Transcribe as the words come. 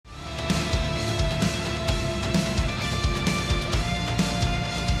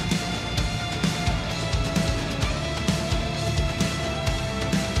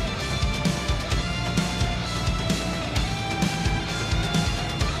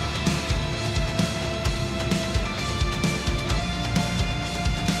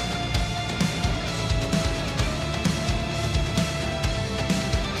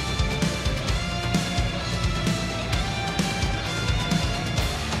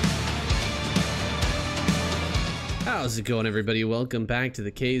How's it going, everybody? Welcome back to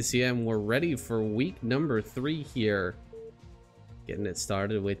the KCM. We're ready for week number 3 here. Getting it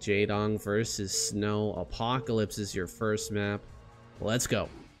started with Jaedong versus Snow. Apocalypse is your first map. Let's go.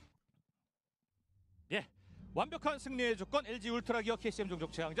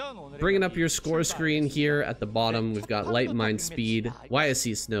 Bringing up your score screen here at the bottom, we've got Light Mind Speed,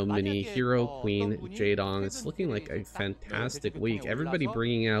 YSC Snow Mini, Hero, Queen, Jaedong. It's looking like a fantastic week. Everybody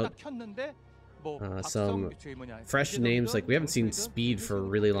bringing out some fresh names. Like, we haven't seen Speed for a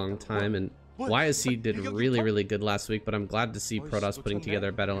really long time, and YSC did really good last week, but I'm glad to see Protoss putting together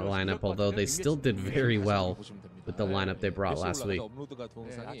a better lineup, although they still did very well with the lineup they brought last week.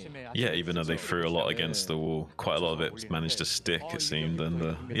 Yeah, even though they threw a lot against the wall, quite a lot of it managed to stick, it seemed.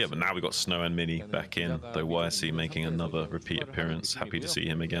 And yeah, but now we got Snow and Mini back in, though YSC making another repeat appearance. Happy to see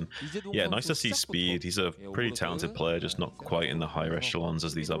him again. Yeah, nice to see Speed. He's a pretty talented player, just not quite in the higher echelons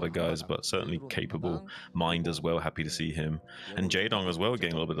as these other guys, but certainly capable. Mind as well, happy to see him. And Jaedong as well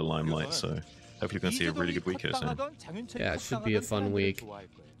getting a little bit of limelight, so hopefully we're going to see a really good week here soon. Yeah, it should be a fun week.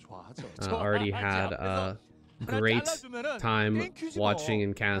 Already had a great time watching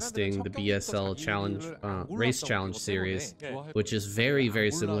and casting the BSL challenge, race challenge series, which is very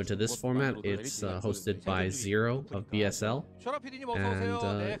similar to this format. It's hosted by Zero of BSL,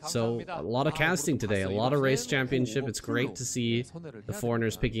 and so a lot of casting today, a lot of race championship. It's great to see the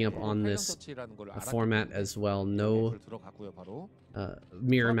foreigners picking up on this format as well. No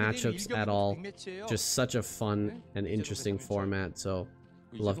mirror matchups at all, just such a fun and interesting format, so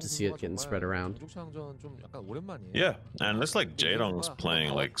love to see it getting spread around. Yeah, and looks like Jaedong's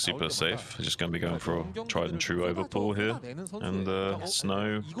playing like super safe. He's just going to be going for a tried and true overpull here, and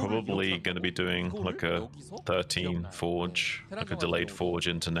Snow probably going to be doing like a 13 forge, like a delayed forge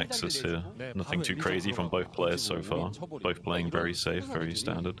into Nexus here. Nothing too crazy from both players so far, both playing very safe, very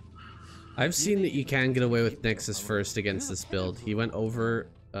standard. I've seen that you can get away with Nexus first against this build. He went over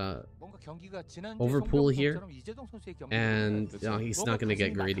overpool here, and he's not going to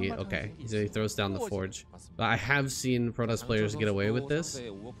get greedy. Okay, so he throws down the forge. But I have seen Protoss players get away with this.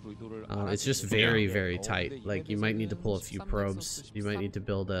 It's just very tight. Like, you might need to pull a few probes, you might need to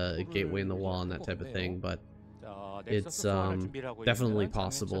build a gateway in the wall and that type of thing, but it's definitely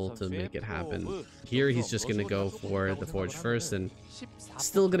possible to make it happen. Here he's just going to go for the forge first, and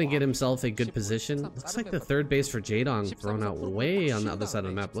still going to get himself a good position. Looks like the third base for Jaedong thrown out way on the other side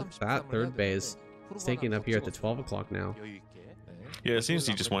of the map. Look at that third base. It's taking up here at the 12 o'clock now. Yeah, it seems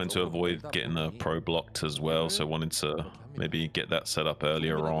he just wanted to avoid getting a probe blocked as well, so wanted to maybe get that set up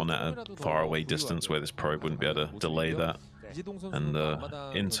earlier on at a far away distance where this probe wouldn't be able to delay that. And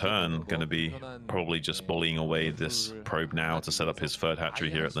in turn going to be probably just bullying away this probe now to set up his third hatchery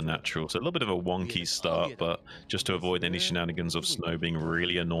here at the natural. So a little bit of a wonky start, but just to avoid any shenanigans of Snow being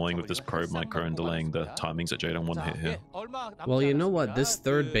really annoying with this probe micro and delaying the timings that Jaedong want to hit here. Well, you know what, this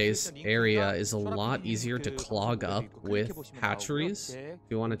third base area is a lot easier to clog up with hatcheries. If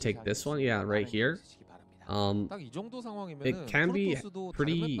you want to take this one, yeah, right here. It can be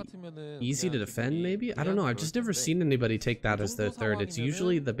pretty easy to defend, maybe? I don't know, I've just never seen anybody take that as their third. It's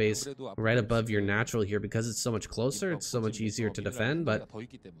usually the base right above your natural here, because it's so much closer, it's so much easier to defend, but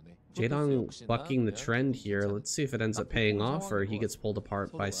Jaedong bucking the trend here. Let's see if it ends up paying off, or he gets pulled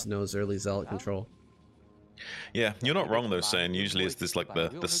apart by Snow's early zealot control. Yeah, you're not wrong though, saying usually it's this like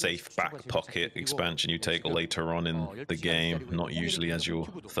the safe back pocket expansion you take later on in the game, not usually as your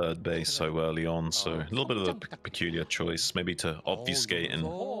third base so early on. So a little bit of a peculiar choice, maybe to obfuscate and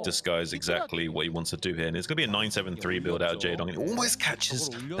disguise exactly what he wants to do here. And it's going to be a 973 build out of Jaedong. It almost catches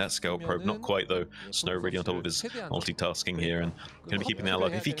that scale probe, not quite though. Snow really on top of his multitasking here, and going to be keeping that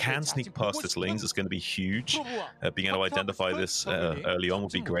alive. If he can sneak past this lanes, it's going to be huge. Being able to identify this early on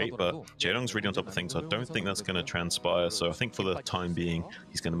would be great, but Jaedong's really on top of things, so I don't think that's going to transpire. So I think for the time being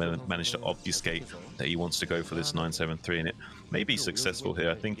he's going to manage to obfuscate that he wants to go for this 973, and it may be successful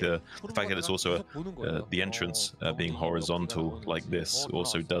here. I think the fact that it's also the entrance being horizontal like this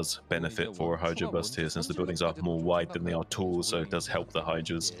also does benefit for a Hydra bust here, since the buildings are more wide than they are tall, so it does help the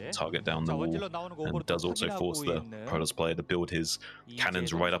Hydras target down the wall, and does also force the Protoss player to build his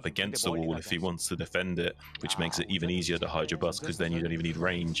cannons right up against the wall if he wants to defend it, which makes it even easier to Hydra bust, because then you don't even need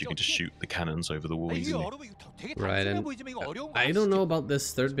range, you can just shoot the cannons over the wall easily. Right, and I don't know about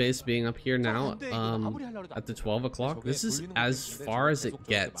this third base being up here now at the 12 o'clock. This is as far as it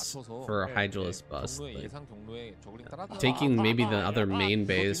gets for a Hydralisk bust. Like, taking maybe the other main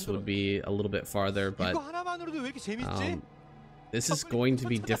base would be a little bit farther, but this is going to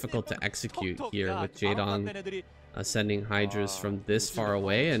be difficult to execute here with Jaedong sending Hydras from this far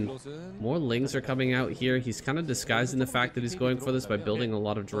away, and more Lings are coming out here. He's kind of disguising the fact that he's going for this by building a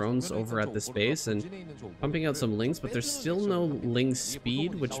lot of drones over at this base and pumping out some Lings, but there's still no Ling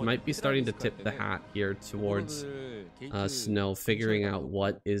speed, which might be starting to tip the hat here towards Snow, figuring out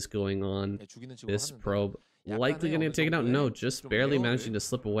what is going on. This probe likely gonna get taken out. No, just barely managing to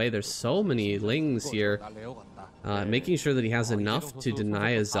slip away. There's so many Lings here. Making sure that he has enough to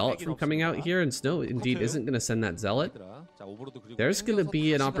deny a Zealot from coming out here, and Snow indeed isn't going to send that Zealot. There's going to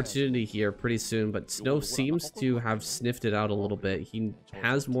be an opportunity here pretty soon, but Snow seems to have sniffed it out a little bit. He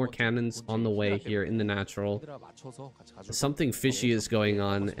has more cannons on the way here in the natural. Something fishy is going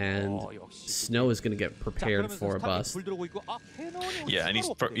on, and Snow is going to get prepared for a bust. Yeah, and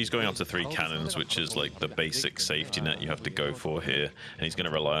he's going up to 3 cannons, which is like the basic safety net you have to go for here, and he's going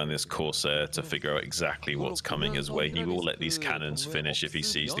to rely on this Corsair to figure out exactly what's coming his way. He will let these cannons finish if he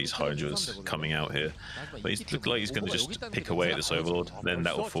sees these Hydras coming out here, but he looks like he's going to just pick away at this Overlord. Then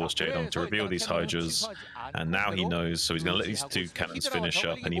that will force Jadong to reveal these Hydras, and now he knows, so he's going to let these 2 cannons finish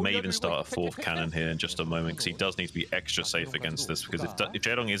up, and he may even start a 4th cannon here in just a moment, because he does need to be extra safe against this, because if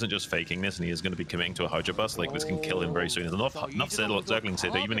Jadong isn't just faking this and he is going to be committing to a Hydra bust, like, this can kill him very soon. There's enough Zerglings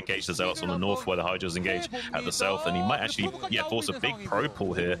here to even engage the Zealots on the north where the Hydras engage at the south, and he might actually force a big probe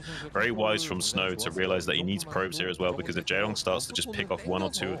pull here. Very wise from Snow to realize that he needs probes here as well, because if Jadong starts to just pick off 1 or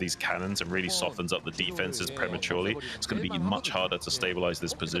 2 of these cannons and really softens up the defenses prematurely, it's going to be much harder to stabilize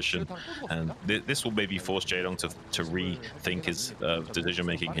this position, and this will maybe force Jadong to rethink his decision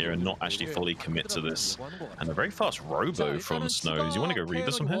making here and not actually fully commit to this. And a very fast robo from Snow. Do you want to go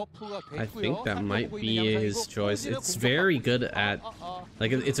Reavers from here? I think that might be his choice. It's very good at,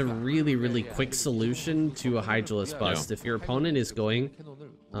 like, it's a really quick solution to a Hydralisk bust. Yeah. If your opponent is going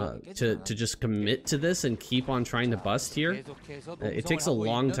to just commit to this and keep on trying to bust here, it takes a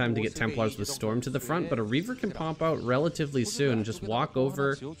long time to get Templars with Storm to the front, but a Reaver can pop out relatively soon, just walk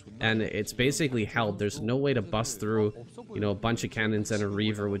over, and it's basically held. There's no way to bust through, you know, a bunch of cannons and a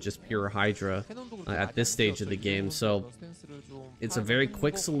Reaver with just pure Hydra at this stage of the game. So it's a very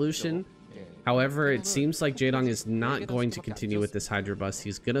quick solution. However, it seems like Jadong is not going to continue with this Hydra bust.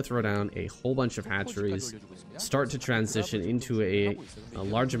 He's going to throw down a whole bunch of hatcheries, start to transition into a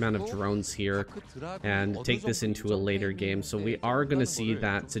large amount of drones here, and take this into a later game. So we are going to see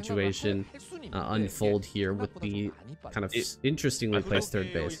that situation unfold here with the kind of interestingly placed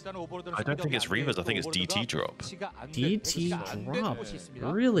 3rd base. I don't think it's Reavers, I think it's DT drop. DT drop?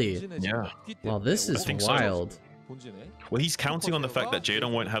 Really? Yeah. Well, this is wild. So. Well, he's counting on the fact that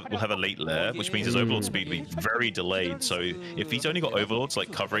Jadong will have a late lair, which means his Overlord speed will be very delayed. So if he's only got Overlords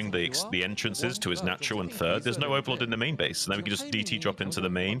like covering the entrances to his natural and 3rd, there's no Overlord in the main base. And then we can just DT drop into the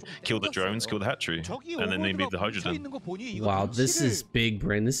main, kill the drones, kill the hatchery, and then maybe the Hydrogen. Wow, this is big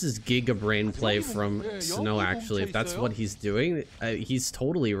brain. This is Giga brain play from Snow, actually. If that's what he's doing, he's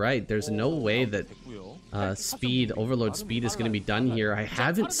totally right. There's no way that Overlord speed is going to be done here. I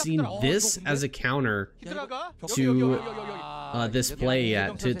haven't seen this as a counter to this play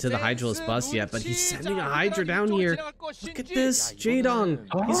yet, to the Hydralisk bust yet, but he's sending a Hydra down here. Look at this, Jadong.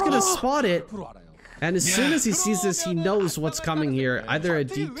 He's going to spot it. And as soon as he sees this, he knows what's coming here, either a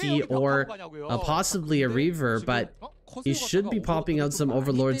DT or possibly a Reaver, but he should be popping out some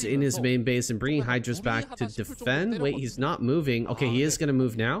Overlords in his main base and bringing Hydras back to defend. Wait, he's not moving. Okay, he is going to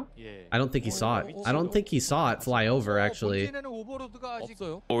move now? I don't think he saw it. I don't think he saw it fly over, actually.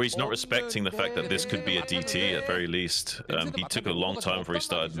 Or he's not respecting the fact that this could be a DT at very least. He took a long time before he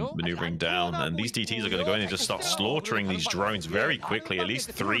started maneuvering down, and these DTs are going to go in and just start slaughtering these drones very quickly. At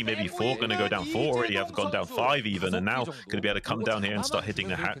least 3, maybe 4 going to go down. 4 already have gone down, 5 even, and now going to be able to come down here and start hitting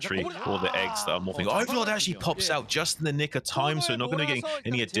the hatchery or the eggs that are morphing. Overlord actually pops out just in the nick of time, so not going to be getting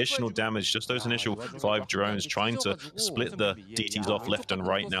any additional damage. Just those initial 5 drones trying to split the DTs off left and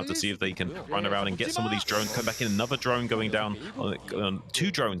right now to see if they can run around and get some of these drones. Come back in, another drone going down,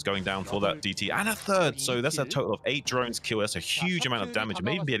 2 drones going down for that DT, and a 3rd. So that's a total of 8 drones killed. That's a huge amount of damage.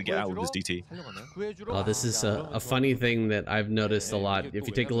 Maybe be able to get out with this DT. Oh, this is a funny thing that I've noticed a lot. If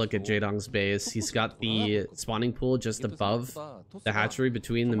you take a look at Jadong's base, he's got the spawning pool just above the hatchery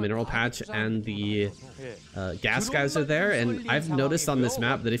between the mineral patch and the gas geyser there, and I've noticed on this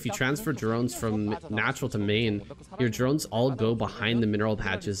map that if you transfer drones from natural to main, your drones all go behind the mineral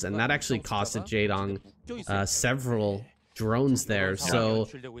patches, and that actually costed Jadong several drones there. So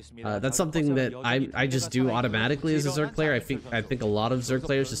that's something that I just do automatically as a Zerg player. I think a lot of Zerg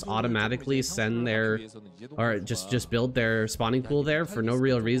players just automatically send their, or just build their spawning pool there for no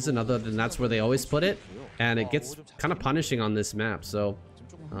real reason other than that's where they always put it, and it gets kind of punishing on this map. So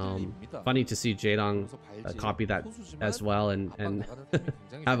Funny to see Jaedong copy that as well and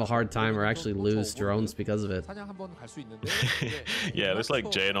have a hard time or actually lose drones because of it. Yeah, looks like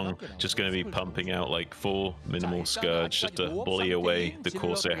Jaedong just going to be pumping out like 4 minimal Scourge just to bully away the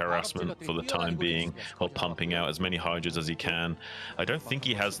Corsair harassment for the time being, while pumping out as many Hydras as he can. I don't think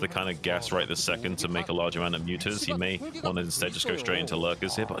he has the kind of gas right this second to make a large amount of Mutas. He may want to instead just go straight into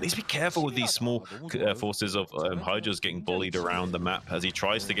Lurkers here, but at least be careful with these small forces of Hydras getting bullied around the map as he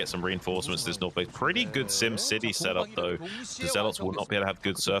tries to get some reinforcements to this north base. Pretty good Sim City setup though. The Zealots will not be able to have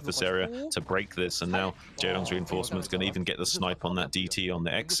good surface area to break this, and now Jaedong's reinforcements going to even get the snipe on that DT on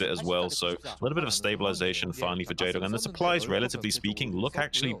the exit as well, so a little bit of stabilization finally for Jaedong, and the supplies, relatively speaking, look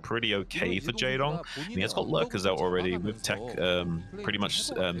actually pretty okay for Jaedong. He has got Lurkers out already with tech pretty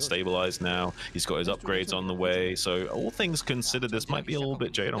much stabilized now. He's got his upgrades on the way, so all things considered, this might be a little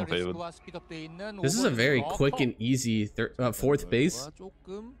bit Jaedong favored. This is a very quick and easy fourth base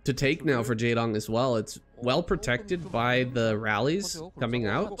to take now for Jaedong as well. It's well protected by the rallies coming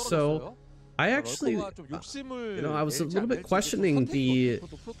out, so I actually, I was a little bit questioning the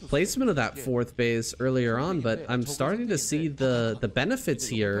placement of that fourth base earlier on, but I'm starting to see the benefits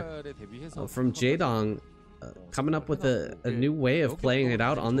here from Jaedong coming up with a new way of playing it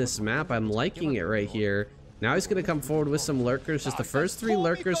out on this map. I'm liking it right here. Now he's going to come forward with some Lurkers, just the first 3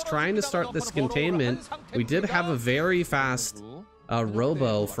 Lurkers trying to start this containment. We did have a very fast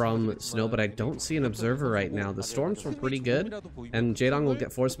robo from Snow, but I don't see an observer right now. The storms were pretty good, and Jaedong will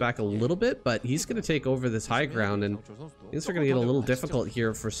get forced back a little bit, but he's going to take over this high ground, and things are going to get a little difficult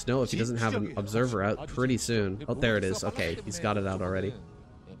here for Snow if he doesn't have an observer out pretty soon. Oh, there it is. Okay, he's got it out already.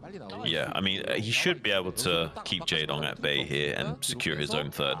 Yeah, I mean, he should be able to keep Jaedong at bay here and secure his own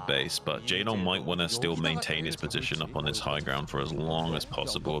third base, but Jaedong might want to still maintain his position up on this high ground for as long as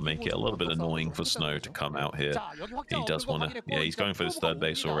possible, make it a little bit annoying for Snow to come out here. He does want to, yeah, he's going for his third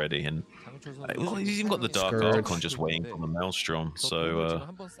base already, and well, he's even got the Dark Archon just waiting on the Maelstrom, so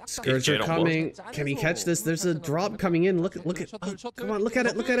Scourge are coming. Can he catch this? There's a drop coming in. Look at oh, come on, look at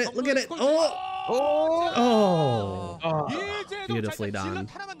it, look at it, look at it. Beautifully done.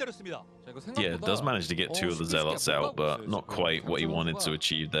 Yeah, does manage to get 2 of the Zealots out, but not quite what he wanted to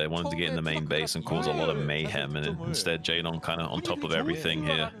achieve there. Wanted to get in the main base and cause a lot of mayhem, and instead Jaedong kind of on top of everything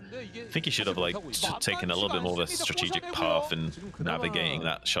here. I think he should have like taken a little bit more of a strategic path in navigating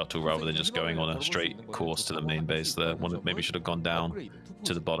that shuttle rather than just going on a straight course to the main base there. Maybe should have gone down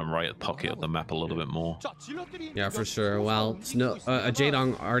to the bottom right pocket of the map a little bit more. Yeah, for sure. Well,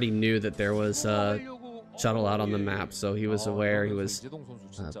 Jaedong already knew that there was shuttle out on the map, so he was aware. He was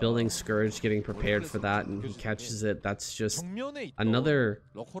building Scourge, getting prepared for that, and he catches it. That's just another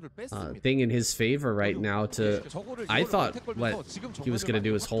thing in his favor right now. I thought what he was going to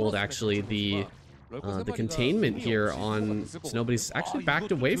do is hold actually the containment here on Snow, but he's actually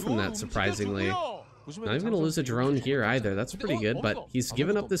backed away from that, surprisingly. Not even going to lose a drone here either. That's pretty good, but he's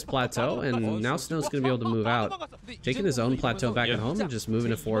given up this plateau, and now Snow's going to be able to move out. Taking his own plateau back at home and just moving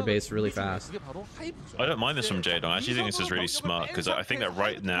to 4 base really fast. I don't mind this from Jaedong. I actually think this is really smart, because I think that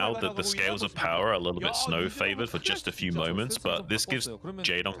right now that the scales of power are a little bit Snow favored for just a few moments, but this gives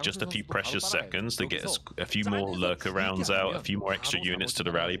Jaedong just a few precious seconds to get a few more lurker rounds out, a few more extra units to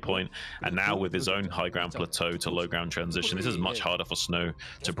the rally point, and now with his own high ground plateau to low ground transition, this is much harder for Snow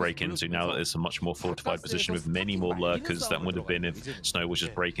to break into now that there's a much more fortified position with many more lurkers than would have been if Snow was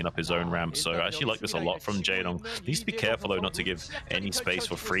just breaking up his own ramp. So I actually like this a lot from Jaedong. Needs to be careful though not to give any space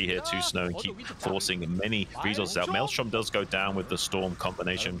for free here to Snow and keep forcing many resources out. Maelstrom does go down with the Storm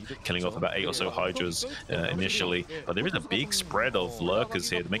combination, killing off about 8 or so Hydras initially, but there is a big spread of lurkers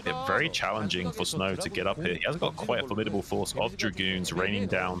here to make it very challenging for Snow to get up here. He has got quite a formidable force of Dragoons raining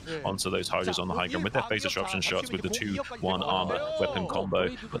down onto those Hydras on the high ground with their phase disruption shots, with the 2-1 armor weapon combo,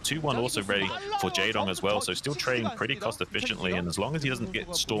 but 2-1 also ready for Jaedong as well, so still trading pretty cost efficiently, and as long as he doesn't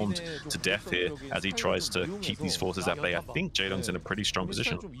get stormed to death here as he tries to keep these forces at bay, I think Jaedong's in a pretty strong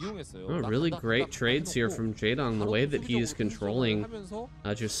position. Oh, really great trades here from Jaedong, the way that he is controlling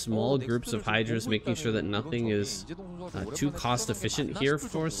just small groups of Hydras, making sure that nothing is too cost efficient here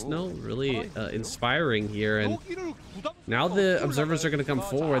for Snow. Really inspiring here, and now the observers are going to come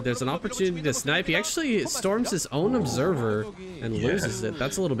forward. There's an opportunity to snipe. He actually storms his own observer and loses it.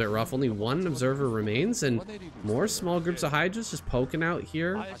 That's a little bit rough. Only 1 observer remains, and more small groups of Hydras just poking out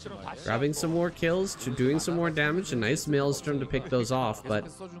here, grabbing some more kills, doing some more damage. A nice Maelstrom to pick those off, but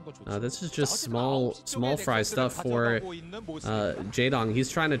this is just small fry stuff for Jaedong. He's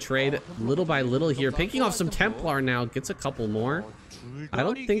trying to trade little by little here, picking off some Templar now, gets a couple more. I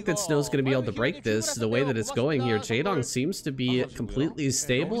don't think that Snow's going to be able to break this the way that it's going here. Jaedong seems to be completely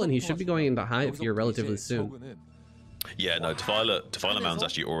stable, and he should be going into hive here relatively soon. Yeah, no, Defiler Mound's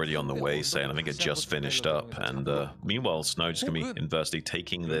actually already on the way, saying I think it just finished up. And meanwhile, Snow just going to be inversely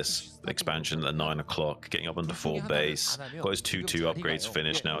taking this expansion at 9 o'clock, getting up onto full base. Got his 2-2 upgrades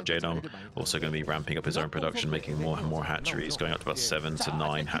finished now. Jaedong also going to be ramping up his own production, making more and more hatcheries, going up to about 7 to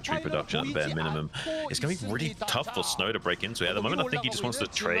 9 hatchery production at the bare minimum. It's going to be really tough for Snow to break into it. At the moment, I think he just wants to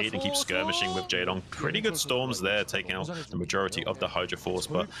trade and keep skirmishing with Jaedong. Pretty good storms there, taking out the majority of the Hydra Force,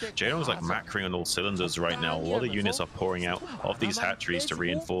 but Jaedong's like macroing on all cylinders right now. A lot of units are pouring out of these hatcheries to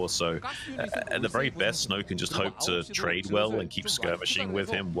reinforce, so at the very best, Snow can just hope to trade well and keep skirmishing with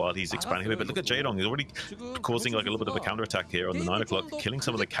him while he's expanding a bit. But look at Jaedong, he's already causing like a little bit of a counterattack here on the 9 o'clock, killing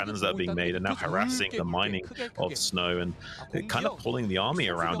some of the cannons that are being made and now harassing the mining of Snow and kind of pulling the army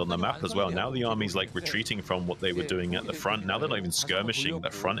around on the map as well. Now the army's like retreating from what they were doing at the front. Now they're not even skirmishing at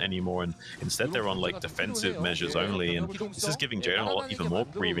the front anymore, and instead they're on like defensive measures only, and this is giving Jaedong even more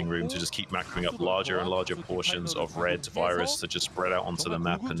breathing room to just keep macroing up larger and larger portions of red virus to just spread out onto the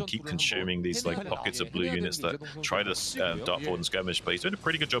map and keep consuming these like pockets of blue units that try to dart forward and skirmish. But he's doing a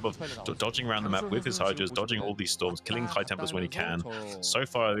pretty good job of dodging around the map with his Hydras, dodging all these storms, killing High Templars when he can. So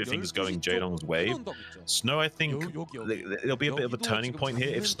far everything's going Jaedong's way. Snow, I think there'll be a bit of a turning point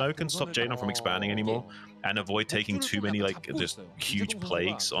here. If Snow can stop Jaedong from expanding anymore and avoid taking too many like just huge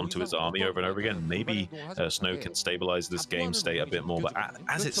plagues onto his army over and over again, maybe Snow can stabilize this game state a bit more. But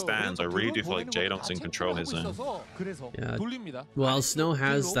as it stands, I really do feel like Jaedong's in control his zone. Yeah. Well, Snow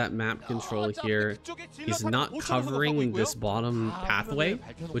has that map control here. He's not covering this bottom pathway,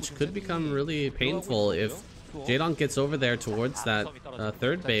 which could become really painful if Jaedong gets over there towards that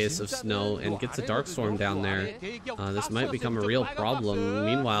third base of Snow and gets a Darkstorm down there. This might become a real problem.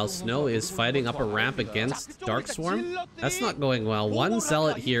 Meanwhile, Snow is fighting up a ramp against Darkstorm. That's not going well. One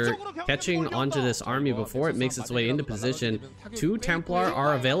Zealot here catching onto this army before it makes its way into position. 2 Templar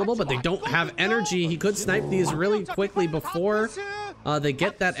are available, but they don't have energy. He could snipe these really quickly before they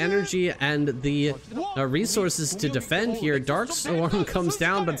get that energy and the resources to defend here. Darkstorm comes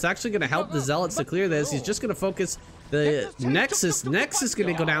down, but it's actually going to help the Zealots to clear this. He's just going to focus the Nexus. Nexus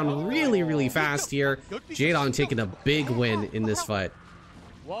going to go down really, really fast here. Jaedong taking a big win in this fight.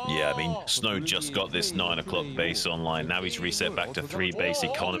 Yeah, I mean, Snow just got this 9 o'clock base online. Now he's reset back to 3 base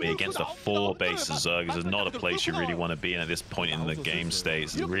economy against a 4 base Zerg. This is not a place you really want to be in at this point in the game state.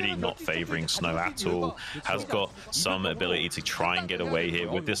 It's really not favoring Snow at all. Has got some ability to try and get away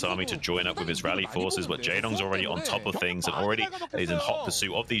here with this army to join up with his rally forces, but Jaedong's already on top of things and already is in hot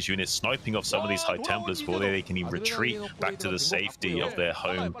pursuit of these units, sniping off some of these High Templars before they can even retreat back to the safety of their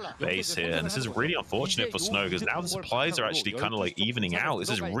home base here. And this is really unfortunate for Snow because now the supplies are actually kind of like evening out. This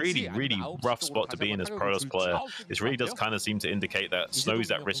is really rough spot to be in as Protoss player. This really does kind of seem to indicate that Snow's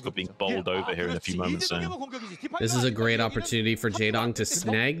at risk of being bowled over here in a few moments soon. This is a great opportunity for Jaedong to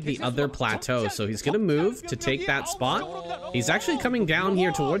snag the other plateau, so he's going to move to take that spot. He's actually coming down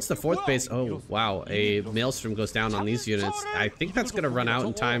here towards the 4th base. Oh wow, a Maelstrom goes down on these units. I think that's going to run out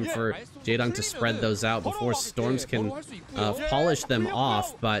in time for Jaedong to spread those out before Storms can polish them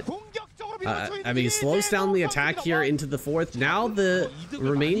off, but I mean, he slows down the attack here into the 4th. Now the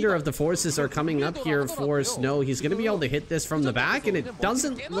remainder of the forces are coming up here for Snow. He's going to be able to hit this from the back, and it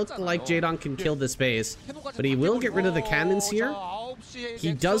doesn't look like Jaedong can kill this base, but he will get rid of the cannons here.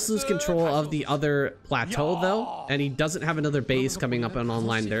 He does lose control of the other plateau, though, and he doesn't have another base coming up and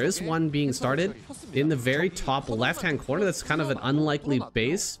online. There is one being started in the very top left-hand corner. That's kind of an unlikely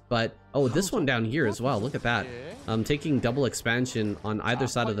base, but oh, this one down here as well. Look at that. Taking double expansion on either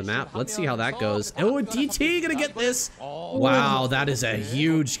side of the map. Let's see how that goes. Oh, DT gonna get this. Wow, that is a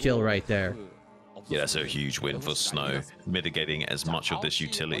huge kill right there. Yeah, that's a huge win for Snow. Mitigating as much of this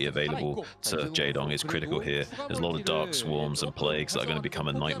utility available to Jaedong is critical here. There's a lot of dark swarms and plagues that are going to become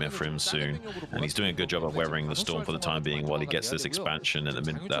a nightmare for him soon, and he's doing a good job of weathering the storm for the time being while he gets this expansion and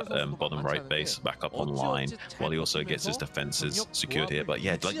that bottom right base back up online, while he also gets his defenses secured here. But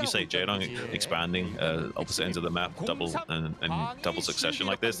yeah, like you say, Jaedong expanding opposite ends of the map, double and double succession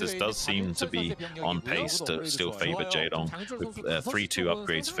like this does seem to be on pace to still favor Jaedong, with 3-2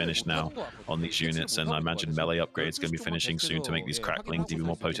 upgrades finished now on these units, and I imagine melee upgrades going to be finishing soon to make these cracklings even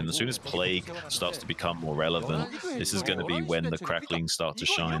more potent. As soon as Plague starts to become more relevant, this is going to be when the cracklings start to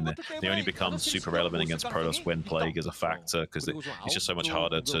shine. They only become super relevant against Protoss when Plague is a factor, because it's just so much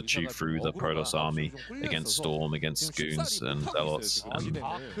harder to chew through the Protoss army against Storm, against Goons and Zealots. And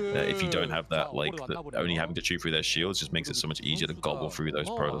if you don't have that, like only having to chew through their shields just makes it so much easier to gobble through those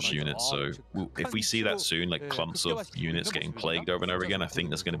Protoss units. So if we see that soon, like clumps of units getting plagued over and over again, I think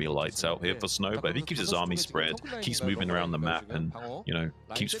there's going to be lights out here for Snow. but if he keeps his army spread, keeps moving around the map, and you know,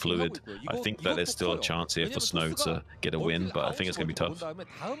 keeps fluid, I think that there's still a chance here for Snow to get a win, but I think it's gonna be tough.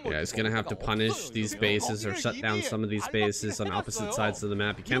 Yeah, he's gonna have to punish these bases or shut down some of these bases on opposite sides of the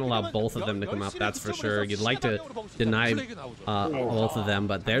map. You can't allow both of them to come up, that's for sure. You'd like to deny both of them,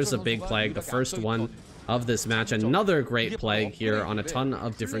 but there's a big plague, the first one of this match. Another great plague here on a ton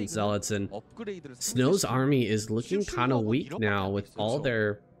of different zealots, and Snow's army is looking kind of weak now with all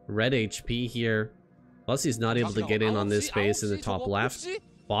their red HP here. Plus he's not able to get in on this base in the top left.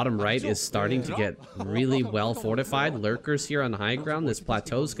 Bottom right is starting to get really well fortified. Lurkers here on high ground. This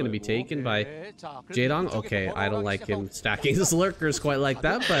plateau is going to be taken by Jaedong. Okay, I don't like him stacking his lurkers quite like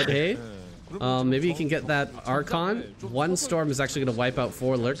that, but hey. Maybe he can get that Archon. One storm is actually going to wipe out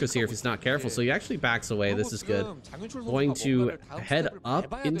 4 lurkers here if he's not careful, so he actually backs away. This is good. Going to head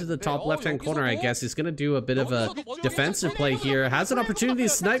up into the top left-hand corner, I guess. He's going to do a bit of a defensive play here. Has an opportunity to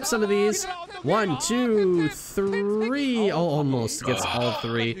snipe some of these. 1, 2, 3. Oh, almost gets all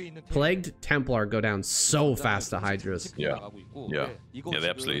 3. Plagued Templar go down so fast to Hydras. Yeah, they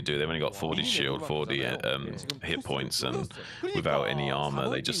absolutely do. They've only got 40 shield, 40 hit points, and without any armor,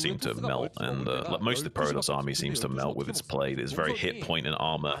 they just seem to melt. And like most of the Protoss army seems to melt with its plague. It's very hit point and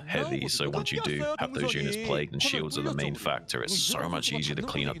armor heavy, so once you do have those units plagued and shields are the main factor, it's so much easier to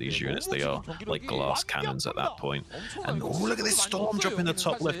clean up these units. They are like glass cannons at that point. And oh, look at this storm drop in the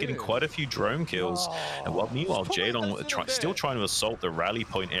top left, getting quite a few drone kills. And meanwhile, Jaedong still trying to assault the rally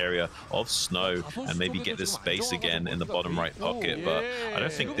point area of Snow and maybe get this space again in the bottom right pocket. But I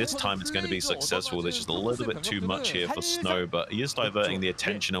don't think this time it's going to be successful. There's just a little bit too much here for Snow, but he is diverting the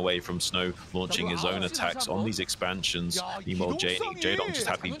attention away from Snow launching his own attacks on these expansions. Meanwhile, Jaedong just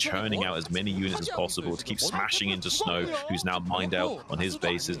happy churning out as many units as possible to keep smashing into Snow, who's now mined out on his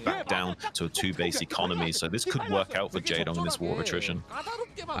bases, back down to a 2-base economy. So this could work out for Jaedong in this war of attrition.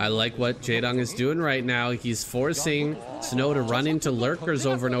 I like what Jaedong is doing right now. He's forcing Snow to run into lurkers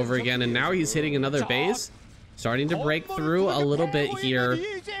over and over again, and now he's hitting another base. Starting to break through a little bit here.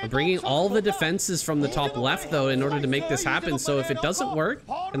 We're bringing all the defenses from the top left, though, in order to make this happen. So if it doesn't work,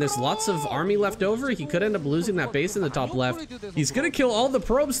 and there's lots of army left over, he could end up losing that base in the top left. He's going to kill all the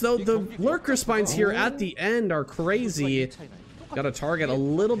probes, though. The lurker spines here at the end are crazy. Got to target a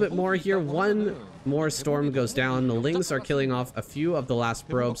little bit more here. One more storm goes down. The Lings are killing off a few of the last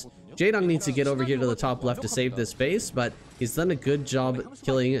probes. Jaedong needs to get over here to the top left to save this base, but he's done a good job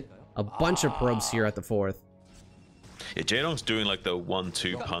killing a bunch of probes here at the 4th. Yeah, Jaedong's doing like the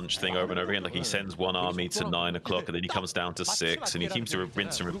 1-2 punch thing over and over again. Like he sends one army to 9 o'clock and then he comes down to 6, and he keeps to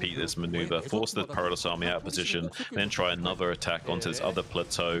rinse and repeat this maneuver, force the Protoss army out of position, and then try another attack onto this other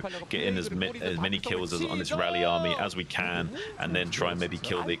plateau, get in as many kills on this rally army as we can, and then try and maybe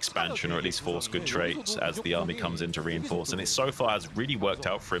kill the expansion or at least force good traits as the army comes in to reinforce. And it so far has really worked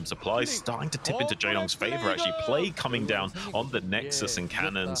out for him. Supplies starting to tip into Jaedong's favor, actually. Plague coming down on the Nexus and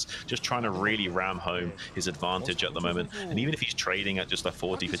cannons, just trying to really ram home his advantage at the moment. And even if he's trading at just a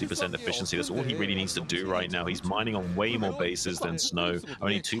 40-50% efficiency, that's all he really needs to do right now. He's mining on way more bases than Snow.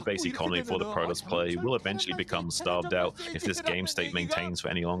 Only 2-base economy for the Protoss player. He will eventually become starved out if this game state maintains for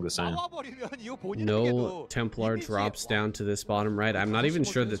any longer soon. No Templar drops down to this bottom right. I'm not even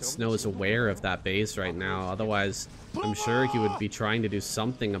sure that Snow is aware of that base right now. Otherwise, I'm sure he would be trying to do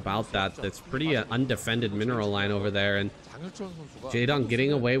something about that. That's pretty undefended mineral line over there. And Jaedong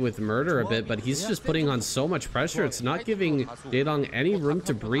getting away with murder a bit, but he's just putting on so much pressure. It's not giving Jaedong any room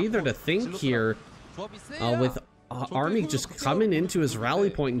to breathe or to think here. With army just coming into his rally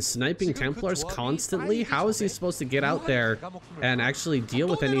point and sniping Templars constantly. How is he supposed to get out there and actually deal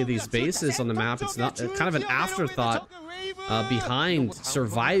with any of these bases on the map? It's not kind of an afterthought behind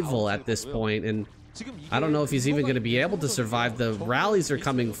survival at this point, and I don't know if he's even going to be able to survive. The rallies are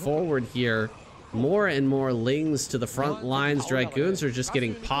coming forward here. More and more Lings to the front lines. Dragoons are just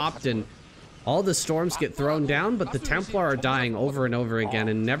getting popped, and all the storms get thrown down, but the Templar are dying over and over again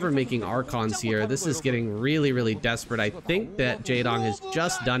and never making Archons here. This is getting really, really desperate. I think that Jaedong has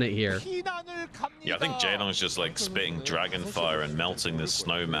just done it here. Yeah, I think Jaedong's just like spitting dragon fire and melting this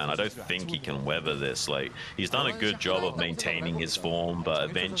snowman. I don't think he can weather this. Like, he's done a good job of maintaining his form, but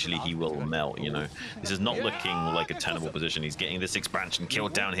eventually he will melt, you know. This is not looking like a tenable position. He's getting this expansion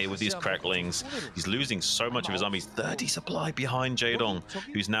killed down here with these cracklings. He's losing so much of his army. He's 30 supply behind Jaedong,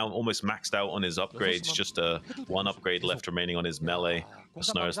 who's now almost maxed out on his upgrades. Just one upgrade left remaining on his melee.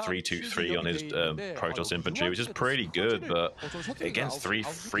 Snow has 3-2-3 on his Protoss infantry, which is pretty good, but against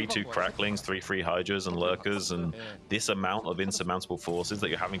 3-2 cracklings, 3-3 hydras and lurkers, and this amount of insurmountable forces that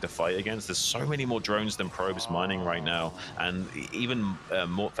you're having to fight against, there's so many more drones than probes mining right now, and even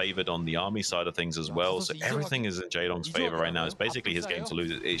more favored on the army side of things as well. So everything is in Jaedong's favor right now. It's basically his game to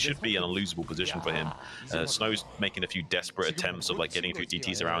lose. It should be an unlosable position for him. Snow's making a few desperate attempts of like getting through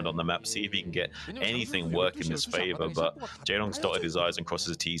DTs around on the map, see if he can get anything work in his favor, but Jaedong's dotted his I's and crosses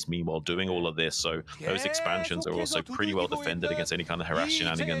his T's meanwhile doing all of this, so those expansions are also pretty well defended against any kind of harass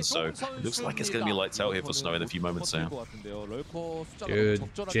shenanigans, so it looks like it's going to be lights out here for Snow in a few moments now. Dude,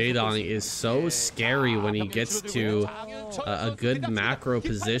 Jaedong is so scary when he gets to a good macro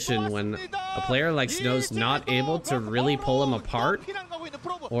position, when a player like Snow's not able to really pull him apart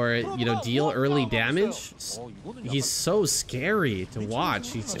or, you know, deal early damage. He's so scary to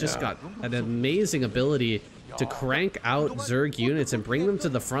watch. He's just got an amazing ability to crank out Zerg units and bring them to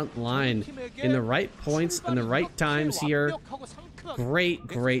the front line in the right points and the right times here. Great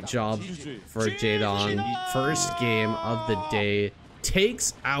job for Jaedong. First game of the day.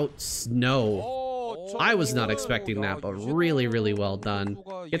 Takes out Snow. I was not expecting that, but really well done.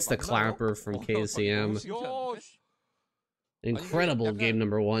 Gets the clapper from KCM. Incredible game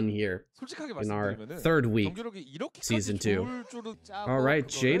number 1 here in our 3rd week, season 2. All right,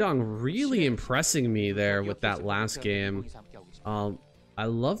 Jaedong really impressing me there with that last game. I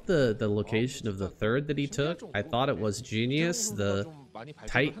love the location of the 3rd that he took. I thought it was genius. The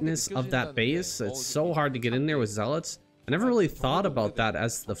tightness of that base. It's so hard to get in there with zealots. I never really thought about that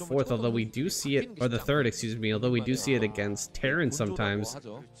as the 4th, although we do see it, or the 3rd, excuse me, although we do see it against Terran sometimes.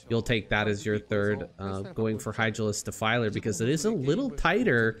 You'll take that as your 3rd, going for Hydralisk Defiler, because it is a little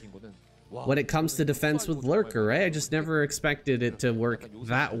tighter when it comes to defense with Lurker, right? I just never expected it to work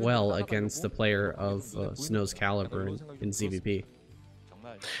that well against the player of Snow's caliber in ZVP.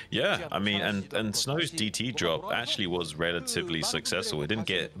 Yeah, I mean, and Snow's DT drop actually was relatively successful. It didn't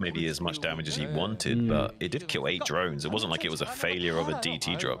get maybe as much damage as he wanted, but it did kill 8 drones. It wasn't like it was a failure of a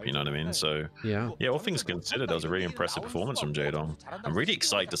DT drop, you know what I mean? So yeah, all things considered, that was a really impressive performance from Jaedong. I'm really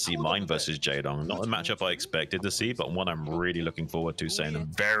excited to see mine versus Jaedong. Not a matchup I expected to see, but one I'm really looking forward to, saying a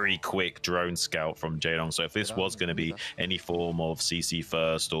very quick drone scout from Jaedong. So if this was going to be any form of CC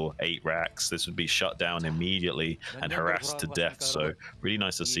first or 8 racks, this would be shut down immediately and harassed to death. So really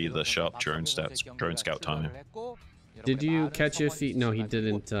nice to see the sharp drone scout timing. Did you catch if he... No, he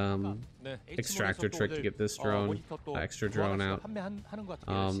didn't extractor trick to get this drone, extra drone out.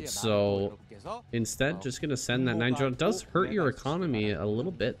 So instead, just gonna send that 9 drone. It does hurt your economy a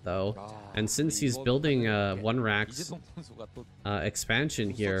little bit though, and since he's building 1 racks expansion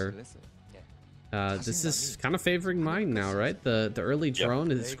here, this is kind of favoring mine now, right? The early drone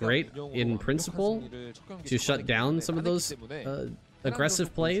is great in principle to shut down some of those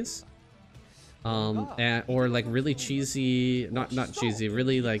aggressive plays, or like really cheesy, not cheesy,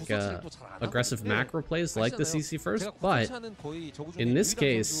 really like aggressive macro plays like the CC first. But in this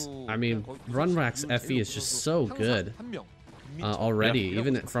case, I mean, Runrack's FE is just so good already,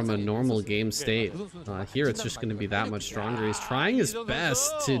 even from a normal game state. Here it's just going to be that much stronger. He's trying his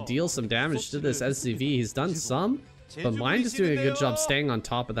best to deal some damage to this SCV. He's done some, but Mind is doing a good job staying on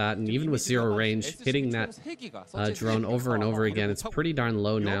top of that, and even with 0 range, hitting that drone over and over again. It's pretty darn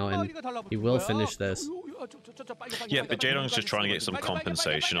low now, and he will finish this. Yeah, but Jaedong's just trying to get some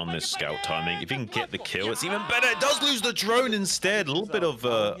compensation on this scout timing. If he can get the kill, it's even better. It does lose the drone instead. A little bit of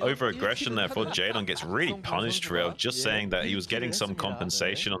over-aggression there for Jaedong. Gets really punished for it. I was just saying that he was getting some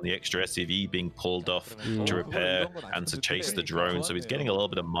compensation on the extra SCV being pulled off to repair and to chase the drone. So he's getting a little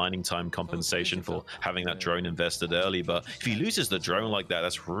bit of mining time compensation for having that drone invested early. But if he loses the drone like that,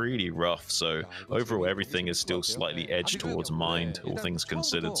 that's really rough. So overall, everything is still slightly edged towards Mind, all things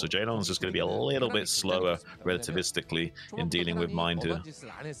considered. So Jaedong's just going to be a little bit slower relativistically in dealing with Mind here.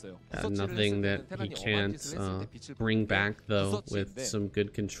 Nothing that he can't bring back though, with some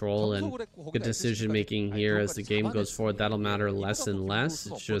good control and good decision making here as the game goes forward. That'll matter less and less.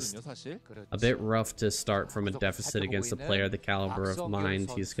 It's just a bit rough to start from a deficit against a player the caliber of Mind.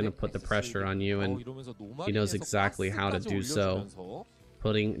 He's going to put the pressure on you, and he knows exactly how to do so.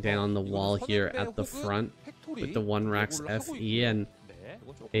 Putting down the wall here at the front with the 1 racks FE and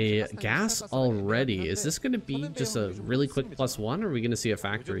a gas already. Is this going to be just a really quick +1, or are we going to see a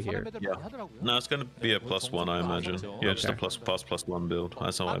factory here? Yeah. No, it's going to be a +1, I imagine. Yeah, just a +1 build.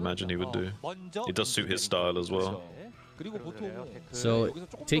 That's how I imagine he would do. It does suit his style as well. So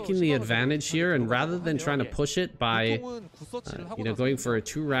taking the advantage here, and rather than trying to push it by you know, going for a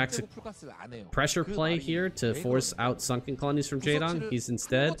 2 racks pressure play here to force out sunken colonies from Jaedong, he's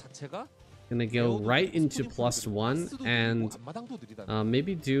instead gonna go right into +1 and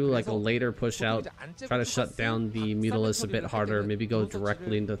maybe do like a later push out, try to shut down the Mutalisk a bit harder, maybe go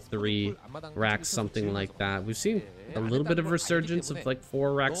directly into 3 racks, something like that. We've seen a little bit of resurgence of like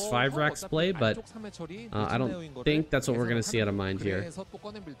 4 racks, 5 racks play, but I don't think that's what we're gonna see out of Mind here.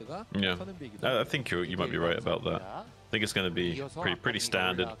 Yeah, I think you might be right about that. I think it's going to be pretty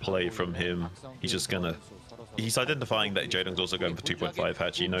standard play from him. He's identifying that Jaedong's also going for 2.5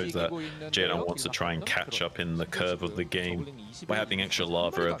 hatch. He knows that Jaedong wants to try and catch up in the curve of the game by having extra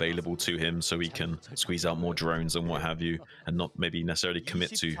lava available to him so he can squeeze out more drones and what have you, and not maybe necessarily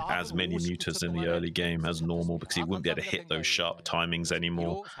commit to as many mutas in the early game as normal, because he wouldn't be able to hit those sharp timings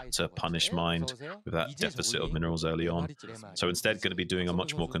anymore to punish Mind with that deficit of minerals early on. So instead going to be doing a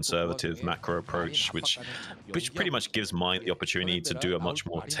much more conservative macro approach, which pretty much gives Mind the opportunity to do a much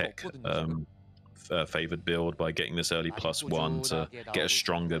more tech favored build by getting this early +1 to get a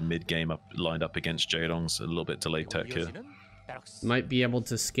stronger mid game lined up against Jaedong's a little bit delayed tech here. Might be able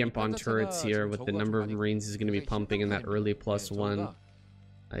to skimp on turrets here with the number of Marines he's going to be pumping in that early +1.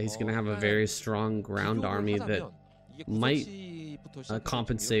 He's going to have a very strong ground army that might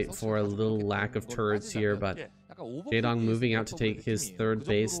compensate for a little lack of turrets here, but Jaedong moving out to take his 3rd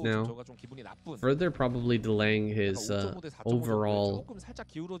base now, further probably delaying his overall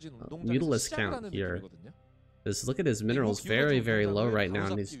Mutalisk count here. Just look at his minerals, very, very low right now,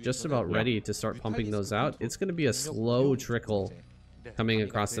 and he's just about ready to start pumping those out. It's going to be a slow trickle coming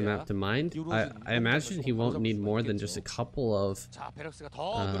across the map to Mind. I imagine he won't need more than just a couple of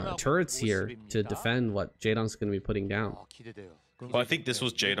turrets here to defend what Jaedong's going to be putting down. Well, I think this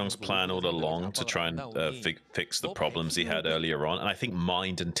was Jaedong's plan all along to try and fix the problems he had earlier on, and I think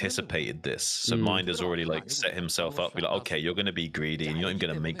Mind anticipated this. So Mind has already like set himself up, be like, okay, you're going to be greedy, and you're not even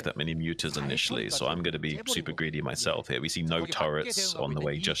going to make that many mutas initially, so I'm going to be super greedy myself here. We see no turrets on the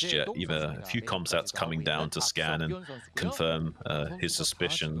way just yet, even a few comsats coming down to scan and confirm his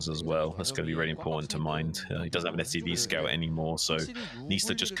suspicions as well. That's going to be really important to Mind. He doesn't have an SCV scout anymore, so needs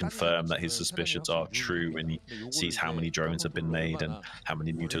to just confirm that his suspicions are true when he sees how many drones have been made and how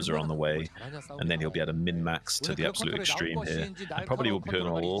many mutas are on the way, and then he'll be able to min-max to the absolute extreme here, and probably will be putting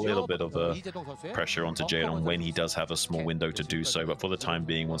a little bit of pressure onto Jaedong when he does have a small window to do so, but for the time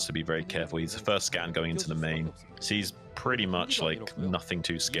being wants to be very careful. He's the first scan going into the main, sees pretty much like nothing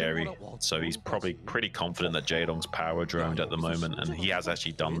too scary, so he's probably pretty confident that Jaedong's power droned at the moment, and he has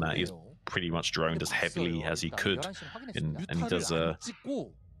actually done that. He's pretty much droned as heavily as he could, and he does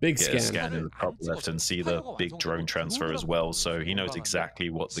big scan in the top left and see the big drone transfer as well, so he knows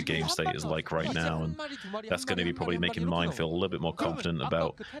exactly what the game state is like right now, and that's going to be probably making Mind feel a little bit more confident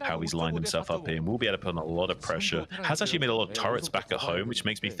about how he's lined himself up here, and we'll be able to put on a lot of pressure. Has actually made a lot of turrets back at home, which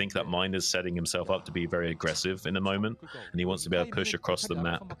makes me think that Mind is setting himself up to be very aggressive in the moment, and he wants to be able to push across the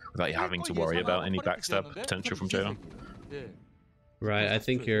map without having to worry about any backstab potential from Jaedong. Right, I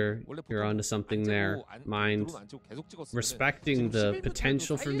think you're onto something there. Mind respecting the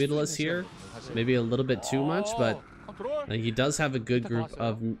potential for Mutalisk here, maybe a little bit too much, but he does have a good group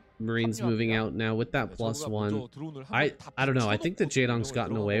of Marines moving out now with that +1. I don't know, I think that Jaedong's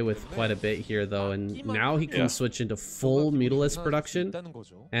gotten away with quite a bit here though, and now he can switch into full Mutalisk production,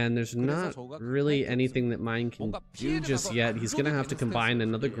 and there's not really anything that Mind can do just yet. He's gonna have to combine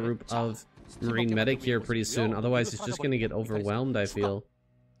another group of Marine medic here pretty soon, otherwise he's just gonna get overwhelmed, I feel.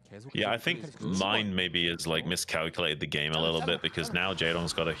 Yeah, I think Mind maybe has like miscalculated the game a little bit, because now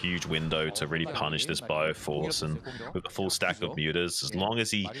Jaedong's got a huge window to really punish this Bioforce, and with a full stack of mutas, as long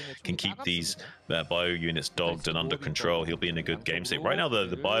as he can keep these bio units dogged and under control, he'll be in a good game state. Right now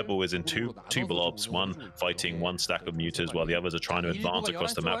the Bible is in two blobs, one fighting one stack of mutas while the others are trying to advance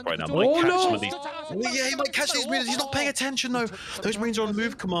across the map right now. Yeah, he might catch these mutas. He's not paying attention though. Those Marines are on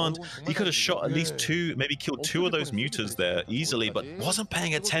move command. He could have shot at least 2, maybe killed 2 of those mutas there easily, but wasn't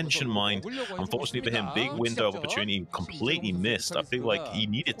paying attention. Mind, unfortunately for him, big window of opportunity completely missed. I feel like he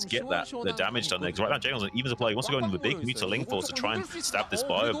needed to get the damage done there, because right now Jaedong's an even supply. He wants to go into the big muta link force to try and stab this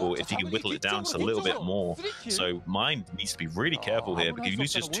Bioball if he can whittle it down just a little bit more. So Mind needs to be really careful here, because if he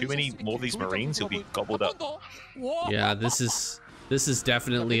loses too many more of these Marines, he'll be gobbled up. Yeah, this is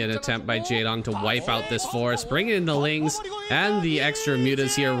definitely an attempt by Jaedong to wipe out this forest, bring in the Lings and the extra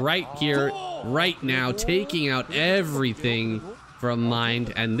mutas here, right now, taking out everything from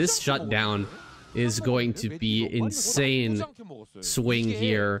Mind, and this shutdown is going to be insane swing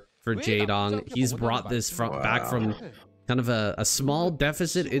here for Jaedong. He's brought this back from kind of a small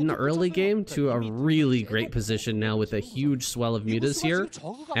deficit in the early game to a really great position now with a huge swell of mutas here,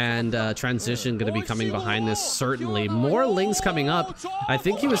 and transition going to be coming behind this certainly. More Lings coming up. I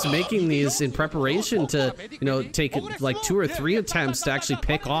think he was making these in preparation to, you know, take like 2 or 3 attempts to actually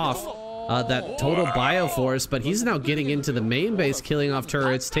pick off that total bioforce, but he's now getting into the main base, killing off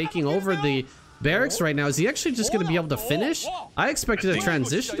turrets, taking over the barracks right now. Is he actually just going to be able to finish? I expected a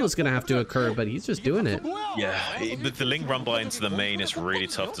transition was going to have to occur, but he's just doing it. Yeah, with the Ling run by into the main, it's really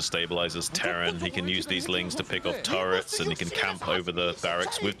tough to stabilize as Terran. He can use these Lings to pick off turrets, and he can camp over the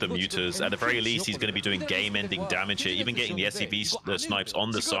barracks with the Mutas. At the very least, he's going to be doing game-ending damage here, even getting the SCV snipes on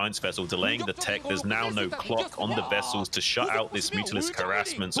the science vessel, delaying the tech. There's now no clock on the vessels to shut out this Mutalist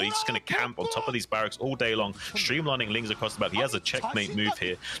harassment, so he's just going to camp on top of these barracks all day long, streamlining Lings across the map. He has a checkmate move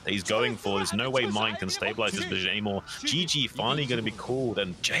here that he's going for. There's no way Mine can stabilize this vision anymore. GG finally going to be called,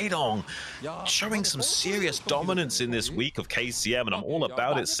 and Jaedong showing some serious dominance in this week of KCM, and I'm all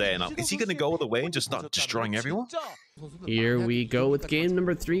about it, saying, is he going to go all the way and just start destroying everyone? Here we go with game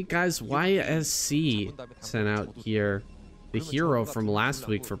number 3, guys. YSC sent out here the hero from last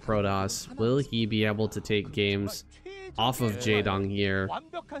week for Protoss. Will he be able to take games off of Jaedong here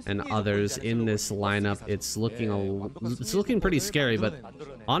and others in this lineup? It's looking pretty scary, but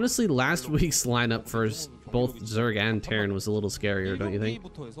honestly, last week's lineup for both Zerg and Terran was a little scarier, don't you think?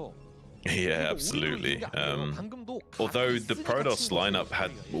 Yeah, absolutely. Although the Protoss lineup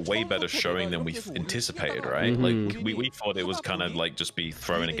had a way better showing than we anticipated, right? Like we thought it was kind of like just be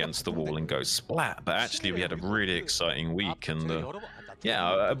thrown against the wall and go splat, but actually we had a really exciting week, and yeah,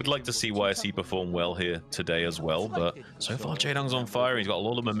 I would like to see YSC perform well here today as well, but so far Jaedong's on fire. He's got a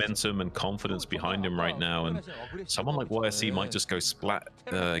lot of momentum and confidence behind him right now, and someone like YSC might just go splat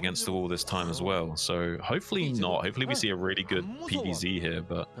against the wall this time as well. So hopefully not. Hopefully we see a really good PBZ here,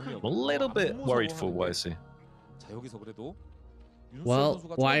 but I'm a little bit worried for YSC. Well,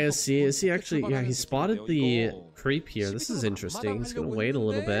 YSC, is he actually, yeah, he spotted the creep here. This is interesting. He's going to wait a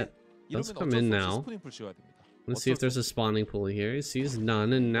little bit. Let's come in now. Let's see if there's a spawning pool here. He sees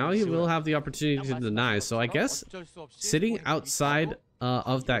none, and now he will have the opportunity to deny. So I guess sitting outside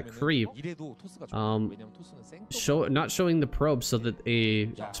of that creep, not showing the probe so that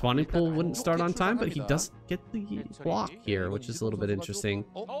a spawning pool wouldn't start on time, but he does get the block here, which is a little bit interesting.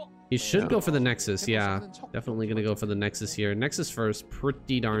 He should go for the Nexus. Yeah, definitely gonna go for the Nexus here. Nexus first,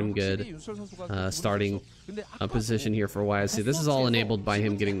 pretty darn good starting position here for YSC. This is all enabled by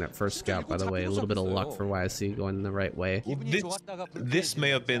him getting that first scout, by the way. A little bit of luck for YSC going the right way. This may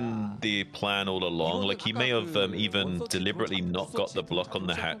have been the plan all along. Like, he may have even deliberately not got the block on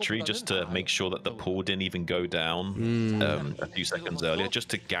the hatchery just to make sure that the pool didn't even go down a few seconds earlier, just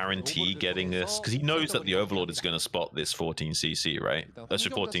to guarantee getting this, because he knows that the Overlord is going to spot this 14cc, right? That's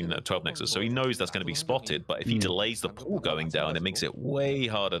 12 Nexus, so he knows that's going to be spotted, but if he delays the pool going down, it makes it way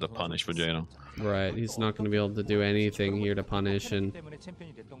harder to punish for Jaedong. Right, he's not going to be able to do anything here to punish, and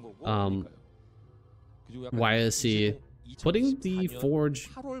YSC putting the Forge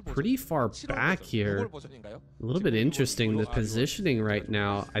pretty far back here. A little bit interesting, the positioning right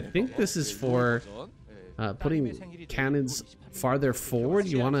now. I think this is for putting cannons farther forward.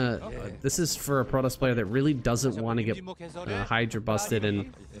 You want to, this is for a Protoss player that really doesn't want to get Hydra busted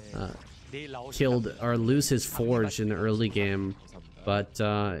and killed or lose his Forge in the early game. But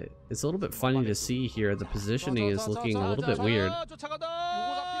it's a little bit funny to see here. The positioning is looking a little bit weird.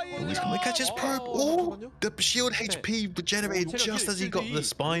 Oh, he's going to catch his probe. Oh, the shield HP regenerated just as he got the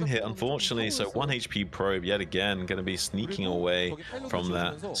spine hit, unfortunately. So 1 HP probe yet again, going to be sneaking away from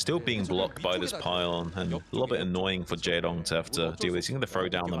that. Still being blocked by this pylon, and a little bit annoying for Jaedong to have to deal with this. He's going to throw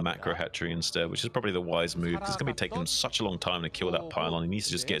down the macro hatchery instead, which is probably the wise move, because it's going to be taking such a long time to kill that pylon. He needs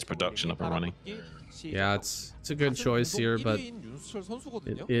to just get his production up and running. Yeah, it's a good choice here, but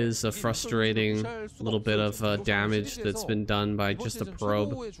it is a frustrating little bit of damage that's been done by just a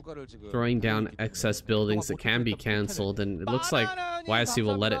probe throwing down excess buildings that can be cancelled, and it looks like YSC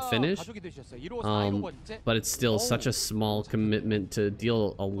will let it finish, but it's still such a small commitment to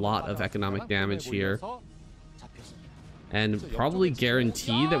deal a lot of economic damage here, and probably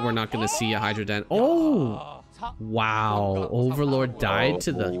guarantee that we're not going to see a Hydra Den. Oh, wow, Overlord died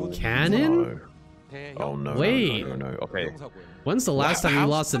to the cannon? Oh no! Wait. No. Okay. When's the last time you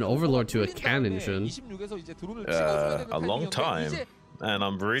lost an Overlord to a cannon, Shun? A long time. And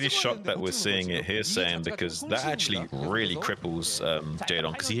I'm really shocked that we're seeing it here, saying, because that actually really cripples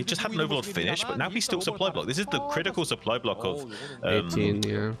Jaedong, because he just had an Overlord finish, but now he's still supply block. This is the critical supply block of 18,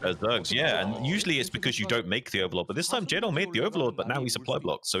 yeah. Zergs. Yeah, and usually it's because you don't make the Overlord, but this time Jaedong made the Overlord, but now he's supply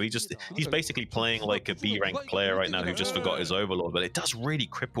blocked. So he's basically playing like a B rank player right now who just forgot his Overlord, but it does really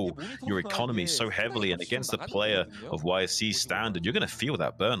cripple your economy so heavily, and against the player of YSC's standard, you're going to feel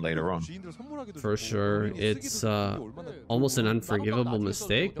that burn later on. For sure. It's almost an unforgivable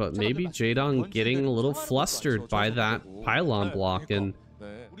mistake, but maybe Jaedong getting a little flustered by that pylon block, and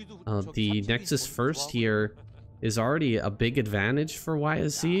the Nexus first here is already a big advantage for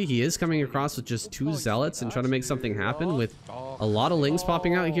YSC. He is coming across with just 2 Zealots and trying to make something happen with a lot of Lings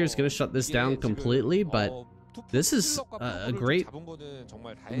popping out here. Is going to shut this down completely, but this is a great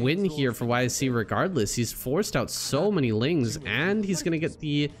win here for YSC regardless. He's forced out so many Lings, and he's going to get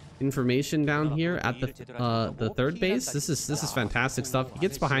the information down here at the third base. This is fantastic stuff. He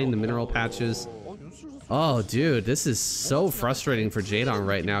gets behind the mineral patches. Oh, dude, this is so frustrating for Jaedong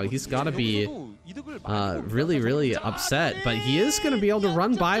right now. He's got to be really upset, but he is going to be able to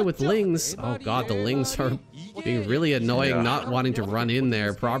run by with Lings. Oh god, the Lings are being really annoying, not wanting to run in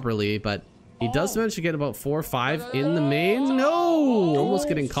there properly, but he does manage to get about 4 or 5 in the main. No, almost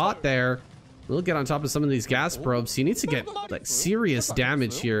getting caught there. We'll get on top of some of these gas probes. He needs to get like serious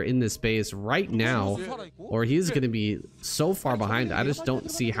damage here in this base right now, or he's going to be so far behind. I just don't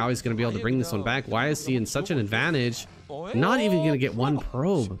see how he's going to be able to bring this one back. Why is he in such an advantage? Not even going to get 1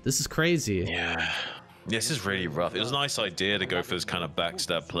 probe. This is crazy. Yeah. This is really rough. It was a nice idea to go for this kind of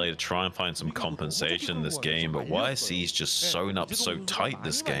backstab play to try and find some compensation in this game, but YSC's just sewn up so tight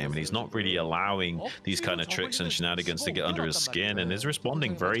this game, and he's not really allowing these kind of tricks and shenanigans to get under his skin, and is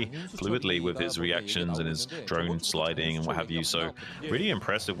responding very fluidly with his reactions and his drone sliding and what have you. So really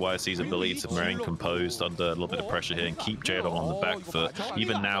impressive YSC's ability to remain composed under a little bit of pressure here and keep Jaedong on the back foot.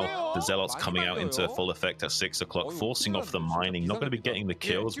 Even now, the Zealots coming out into full effect at 6 o'clock, forcing off the mining. Not going to be getting the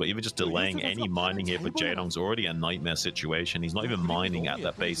kills, but even just delaying any mining here for Jaedong's already a nightmare situation. He's not even mining at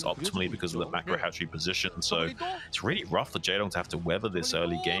that base optimally because of the macro hatchery position, so it's really rough for Jaedong to have to weather this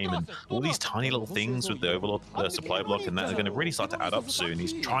early game, and all these tiny little things with the overlord supply block and that are going to really start to add up soon.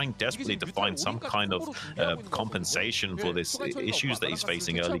 He's trying desperately to find some kind of compensation for this issues that he's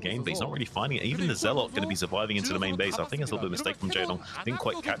facing early game, but he's not really finding it. Even the Zealot going to be surviving into the main base. I think it's a little bit of a mistake from Jaedong. Didn't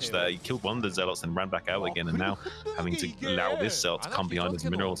quite catch that. He killed one of the Zealots and ran back out again, and now having to allow this Zealot to come behind his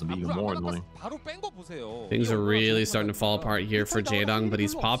minerals and be even more annoying. Things are really starting to fall apart here for Jaedong, but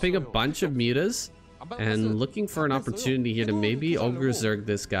he's popping a bunch of mutas and looking for an opportunity here to maybe Ogre Zerg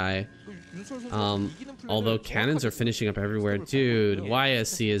this guy. Although cannons are finishing up everywhere. Dude,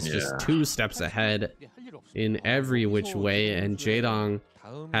 YSC is just 2 steps ahead in every which way, and Jaedong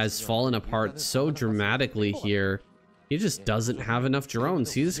has fallen apart so dramatically here. He just doesn't have enough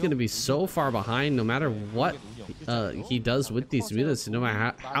drones. He's going to be so far behind no matter what he does with these mutas. No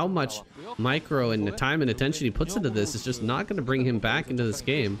matter how much micro and the time and attention he puts into this, it's just not going to bring him back into this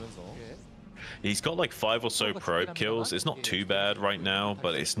game. He's got like 5 or so probe kills. It's not too bad right now,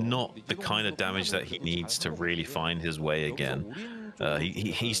 but it's not the kind of damage that he needs to really find his way again.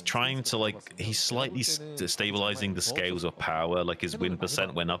 He's trying to, like, he's slightly stabilizing the scales of power. Like, his win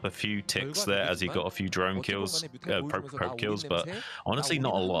percent went up a few ticks there as he got a few drone kills, probe kills, but honestly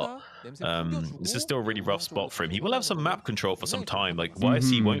not a lot. This is still a really rough spot for him. He will have some map control for some time. Like,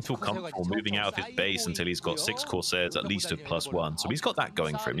 YSC won't feel comfortable moving out of his base until he's got 6 Corsairs at least with +1. So he's got that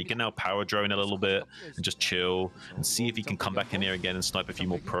going for him. He can now power drone a little bit and just chill and see if he can come back in here again and snipe a few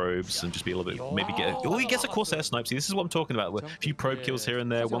more probes and just be a little bit, maybe get, oh, he gets a Corsair snipe. See, this is what I'm talking about. With a few probe kills here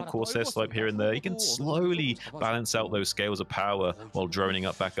and there, 1 Corsair snipe here and there. He can slowly balance out those scales of power while droning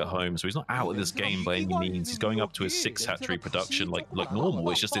up back at home. So he's not out of this game by any means. He's going up to his 6 hatchery production like normal.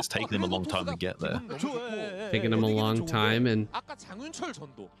 It's just it's taking him a long time to get there. Taking him a long time, and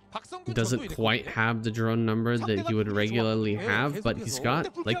he doesn't quite have the drone number that he would regularly have, but he's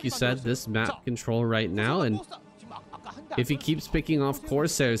got, like you said, this map control right now, and if he keeps picking off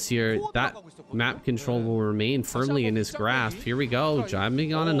Corsairs here, that map control will remain firmly in his grasp. Here we go,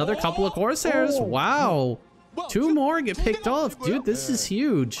 jamming on another couple of Corsairs. Wow. 2 more get picked off. Dude, this is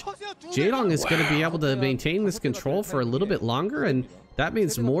huge. Jaedong is going to be able to maintain this control for a little bit longer, and that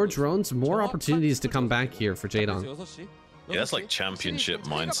means more drones, more opportunities to come back here for Jaedong. Yeah, that's like championship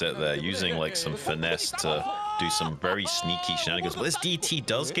mindset there, using like some finesse to do some very sneaky shenanigans. But this DT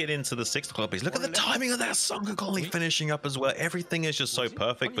does get into the 6 o'clock base. Look at the timing of that Sunga Colony finishing up as well. Everything is just so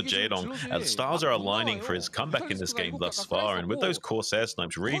perfect for Jaedong, as stars are aligning for his comeback in this game thus far. And with those Corsair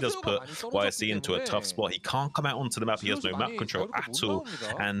snipes, really does put YSC into a tough spot. He can't come out onto the map. He has no map control at all.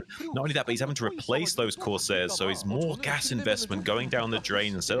 And not only that, but he's having to replace those Corsairs. So he's more gas investment going down the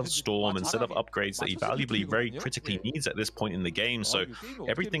drain instead of Storm, instead of upgrades that he valuably, very critically needs at this point in the game. So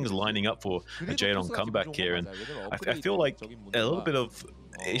everything's lining up for a Jaedong comeback here, and I feel like a little bit of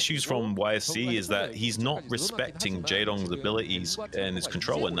issues from YSC is that he's not respecting Jaedong's abilities and his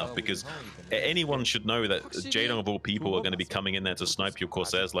control enough, because anyone should know that Jaedong of all people are going to be coming in there to snipe your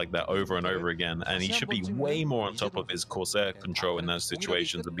Corsairs like that over and over again, and he should be way more on top of his Corsair control in those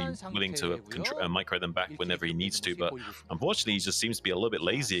situations and be willing to micro them back whenever he needs to. But unfortunately, he just seems to be a little bit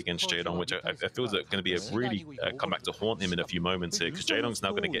lazy against Jaedong, which I feel is going to be a really comeback to haunt him in a few moments here, because Jaedong's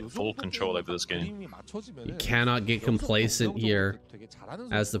now going to get full control over this game. You cannot get complacent here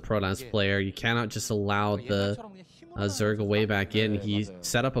as the Protoss player. You cannot just allow the Zerg away back in. He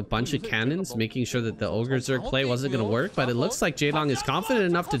set up a bunch of cannons, making sure that the Ogre Zerg play wasn't going to work, but it looks like Jaedong is confident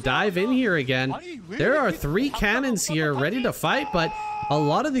enough to dive in here again. There are 3 cannons here ready to fight, but a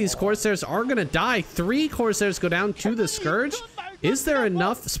lot of these Corsairs are going to die. 3 Corsairs go down to the Scourge. Is there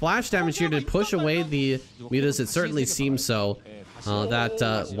enough splash damage here to push away the mutas? It certainly seems so.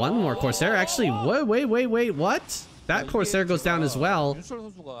 One more Corsair. Actually, wait, what? That Corsair goes down as well.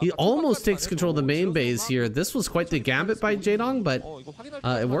 He almost takes control of the main base here. This was quite the gambit by Jaedong, but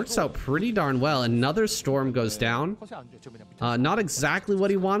it works out pretty darn well. Another Storm goes down. Not exactly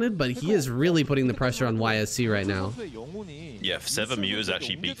what he wanted, but he is really putting the pressure on YSC right now. Yeah, 7 mutas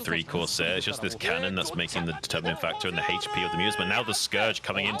actually beat 3 Corsair. It's just this cannon that's making the determining factor in the HP of the mutas. But now the Scourge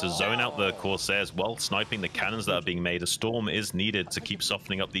coming in to zone out the Corsairs while sniping the cannons that are being made. A Storm is needed to keep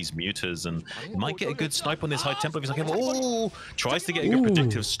softening up these mutas, and he might get a good snipe on this high tempo. He's like, oh, tries to get a good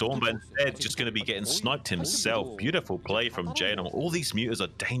predictive Storm, but instead just going to be getting sniped himself. Beautiful play from Jaedong. All these mutas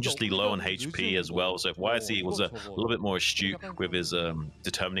are dangerously low on HP as well, so if YSC was a little bit more astute with his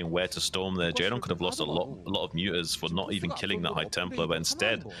determining where to storm there, Jaedong could have lost a lot of mutas for not even killing that high Templar, but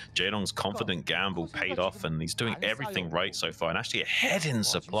instead Jaedong's confident gamble paid off, and he's doing everything right so far, and actually ahead in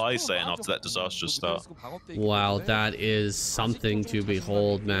supply setting after that disastrous start. Wow, that is something to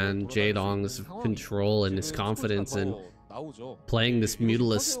behold, man. Jaedong's control and his confidence and playing this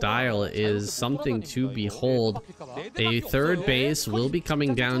mutalist style is something to behold. A 3rd base will be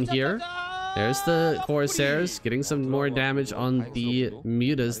coming down here. There's the Corsairs getting some more damage on the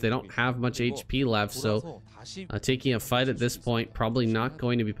mutas. They don't have much HP left, so taking a fight at this point probably not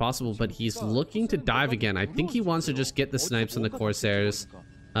going to be possible, but he's looking to dive again. I think he wants to just get the snipes on the Corsairs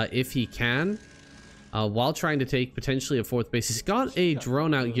if he can, while trying to take potentially a 4th base. He's got a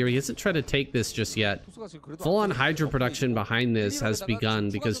drone out here. He hasn't tried to take this just yet. Full-on Hydra production behind this has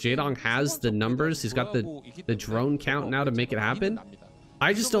begun because Jaedong has the numbers. He's got the drone count now to make it happen.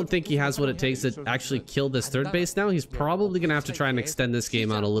 I just don't think he has what it takes to actually kill this 3rd base now. He's probably going to have to try and extend this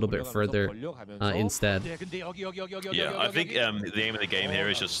game out a little bit further instead. Yeah, I think the aim of the game here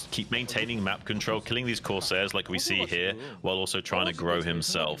is just keep maintaining map control, killing these Corsairs like we see here, while also trying to grow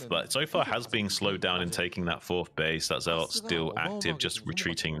himself. But so far has been slowed down in taking that 4th base. That's still active, just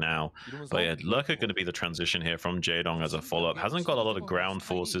retreating now. But yeah, Lurker going to be the transition here from Jaedong as a follow-up. Hasn't got a lot of ground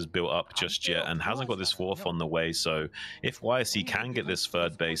forces built up just yet, and hasn't got this 4th on the way. So if YSC can get this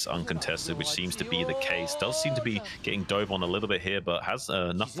 3rd base uncontested, which seems to be the case, does seem to be getting dove on a little bit here, but has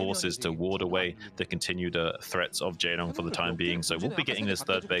enough forces to ward away the continued threats of Jaedong for the time being. So we'll be getting this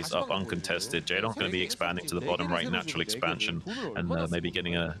 3rd base up uncontested. Jaedong's going to be expanding to the bottom right, natural expansion, and maybe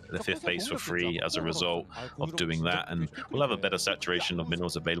getting the 5th base for free as a result of doing that. And we'll have a better saturation of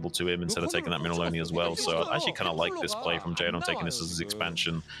minerals available to him instead of taking that mineral only as well. So I actually kind of like this play from Jaedong, taking this as his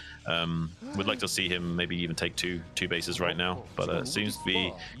expansion. Would like to see him maybe even take two bases right now, but seems to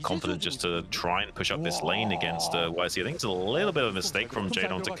be confident just to try and push up this lane against YSC. I think it's a little bit of a mistake from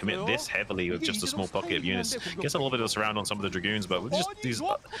Jaedong to commit this heavily with just a small pocket of units. Gets a little bit of a surround on some of the Dragoons, but with just these,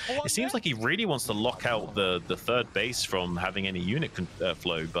 it seems like he really wants to lock out the 3rd base from having any unit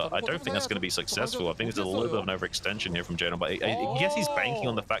flow, but I don't think that's going to be successful. I think it's a little bit of an overextension here from Jaedong, but I guess he's banking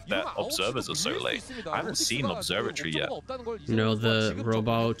on the fact that observers are so late. I haven't seen Observatory yet. No, the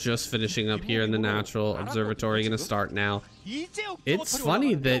Robo just finishing up here in the natural observatory, going to start now. It's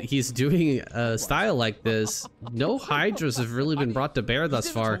funny that he's doing a style like this. No Hydras have really been brought to bear thus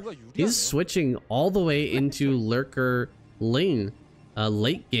far. He's switching all the way into Lurker Ling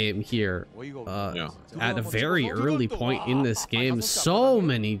late game here at a very early point in this game. So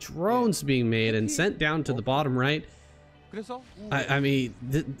many drones being made and sent down to the bottom right. I mean,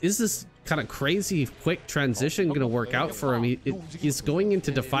 is this kind of crazy quick transition going to work out for him? He's going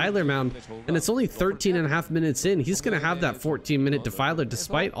into Defiler Mound, and it's only 13.5 minutes in. He's going to have that 14-minute Defiler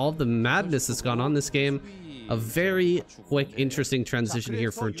despite all the madness that's gone on this game. A very quick, interesting transition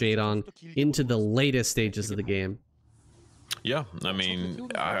here for Jaedong into the latest stages of the game. Yeah, I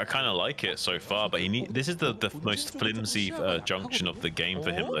mean, I kind of like it so far, but this is the most flimsy junction of the game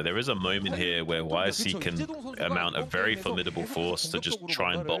for him. Though there is a moment here where YSC can mount a very formidable force to just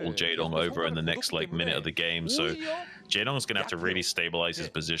try and bottle Jaedong over in the next minute of the game. So Jaedong's going to have to really stabilize his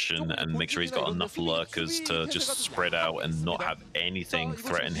position and make sure he's got enough lurkers to just spread out and not have anything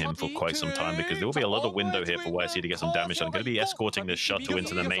threaten him for quite some time, because there will be a lot of window here for YC to get some damage. I'm going to be escorting this shuttle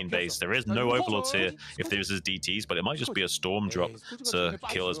into the main base. There is no overlords here if there's his DTs, but it might just be a storm drop to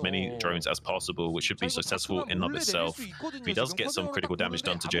kill as many drones as possible, which should be successful in and of itself. If he does get some critical damage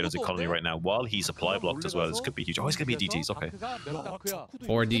done to Jaedong's economy right now while he's supply blocked as well, this could be huge. Oh, it's going to be DTs. Okay.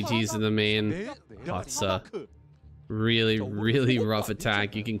 4 DTs in the main. That's really rough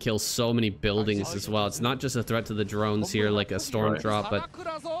attack. You can kill so many buildings as well. It's not just a threat to the drones here like a storm drop, but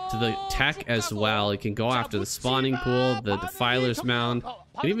to the tech as well. You can go after the spawning pool, the Defiler's mound.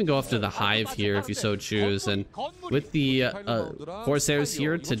 You can even go after the hive here if you so choose. And with the Corsairs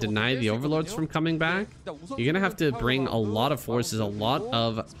here to deny the overlords from coming back, you're gonna have to bring a lot of forces, a lot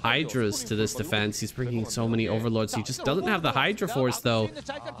of hydras to this defense. He's bringing so many overlords. He just doesn't have the hydra force though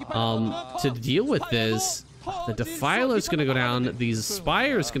to deal with this. The Defiler's gonna go down. The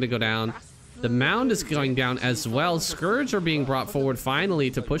Spire's gonna go down. The Mound is going down as well. Scourge are being brought forward finally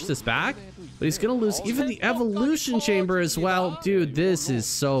to push this back. But he's gonna lose even the Evolution Chamber as well. Dude, this is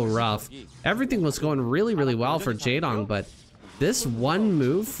so rough. Everything was going really well for Jaedong, but this one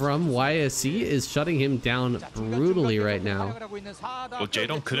move from YSC is shutting him down brutally right now. Well,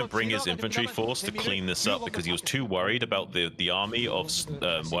 Jaedong couldn't bring his infantry force to clean this up because he was too worried about the army of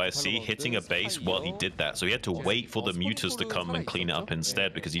YSC hitting a base while he did that. So he had to wait for the mutas to come and clean it up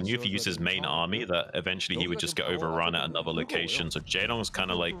instead, because he knew if he used his main army that eventually he would just get overrun at another location. So Jaedong's kind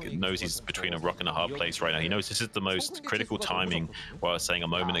of like knows he's between a rock and a hard place right now. He knows this is the most critical timing, where I was saying a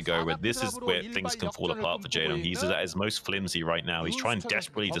moment ago, where this is where things can fall apart for Jaedong. He's at his most flimsy right now. He's trying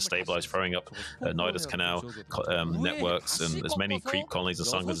desperately to stabilize, throwing up Nidus Canal networks and as many creep colonies and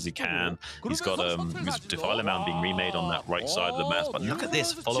sungers as he can. He's got his Defiler Mound being remade on that right side of the map. But look at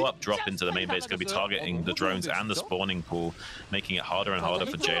this follow-up drop into the main base. Going to be targeting the drones and the spawning pool, making it harder and harder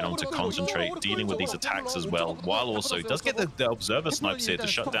for Jaedong to concentrate, dealing with these attacks as well, while also he does get the Observer snipes here to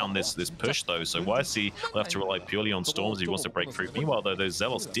shut down this push though. So YSC will have to rely purely on storms if he wants to break through. Meanwhile though, those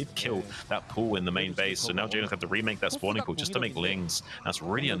Zealots did kill that pool in the main base, so now Jaedong have to remake that spawning pool just to make lings. That's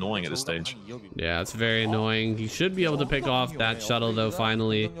really annoying at this stage. Yeah, it's very annoying. He should be able to pick off that shuttle though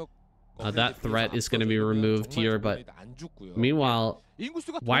finally. That threat is going to be removed here, but meanwhile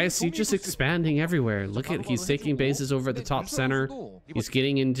YSC just expanding everywhere. Look at, he's taking bases over at the top center. He's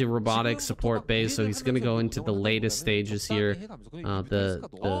getting into robotic support base, so he's going to go into the latest stages here. The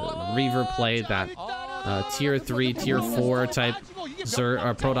Reaver play, that tier 3, tier 4 type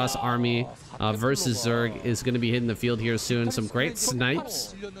Zerg, Protoss army versus Zerg is going to be hitting the field here soon. Some great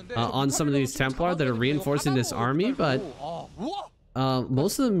snipes on some of these Templar that are reinforcing this army, but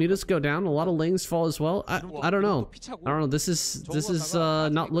most of the mutas go down. A lot of lings fall as well. I don't know. This is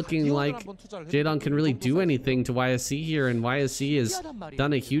not looking like Jaedong can really do anything to YSC here, and YSC has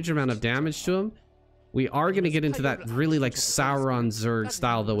done a huge amount of damage to him. We are going to get into that really like Sauron Zerg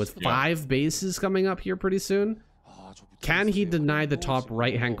style though, with 5 bases coming up here pretty soon. Can he deny the top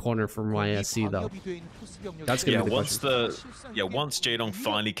right-hand corner from YSC though? That's gonna be the question. Once Jaedong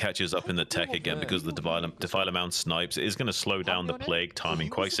finally catches up in the tech again, because the Defiler Mound snipes, it is going to slow down the plague timing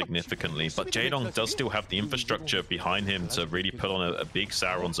quite significantly. But Jaedong does still have the infrastructure behind him to really put on a big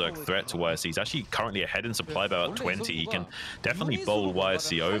Sauron Zerg threat to YSC. He's actually currently ahead in supply by about 20. He can definitely bowl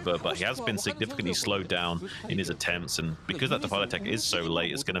YSC over, but he has been significantly slowed down in his attempts. And because that Defiler tech is so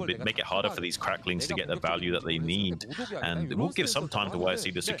late, it's going to make it harder for these cracklings to get the value that they need. And it will give some time to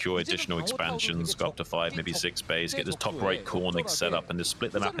YSC to secure additional expansions, go up to 5, maybe 6 bays, get this top right corner set up and just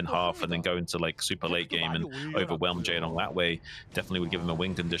split the map in half and then go into like super late game and overwhelm Jaedong that way. Definitely would give him a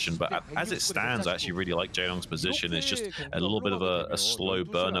win condition, but as it stands, I actually really like Jaedong's position. It's just a little bit of a slow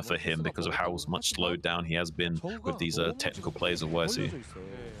burner for him because of how much slowed down he has been with these technical plays of YSC.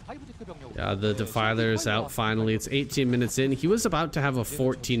 Yeah, the Defiler's out finally. It's 18 minutes in. He was about to have a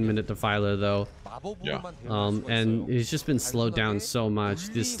 14-minute Defiler though. Yeah. And he's just been slowed down so much.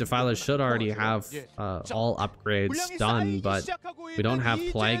 This Defiler should already have all upgrades done, but we don't have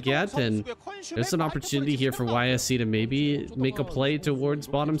Plague yet, and there's an opportunity here for YSC to maybe make a play towards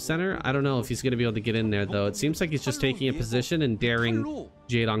bottom center. I don't know if he's going to be able to get in there, though. It seems like he's just taking a position and daring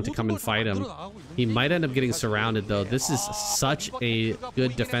Jaedong to come and fight him. He might end up getting surrounded, though. This is such a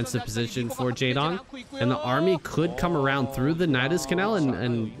good defensive position for Jaedong, and the army could come around through the Nidus Canal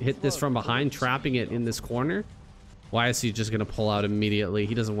and hit this from behind, trapping it in this corner. YSC just gonna pull out immediately.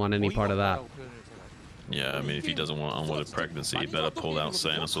 He doesn't want any part of that. Yeah, I mean, if he doesn't want unwanted pregnancy, he better pull out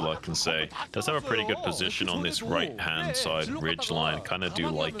Saiyan. That's all I can say. Does have a pretty good position on this right-hand side ridge line. Kind of do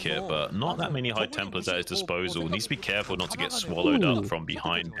like it, but not that many high Templars at his disposal. Needs to be careful not to get swallowed up from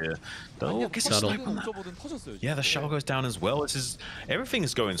behind here. Oh, gets a snipe on that. Yeah, the shell goes down as well. Everything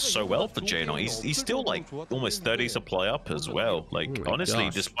is going so well for Jaedong. He's still like almost 30 supply up as well. Like honestly,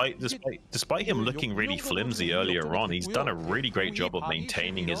 despite him looking really flimsy earlier on, he's done a really great job of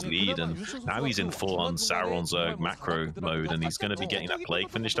maintaining his lead, and now he's in full-on Sauron Zerg macro mode, and he's going to be getting that plague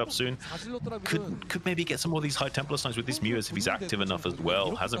finished up soon. Could maybe get some more of these high Templar signs with these Mutas if he's active enough as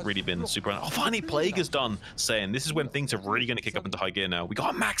well. Hasn't really been super. Oh, finally plague is done. Saying this is when things are really going to kick up into high gear now. We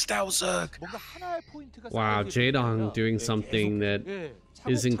got a maxed out Zerg. Wow, Jaedong doing something that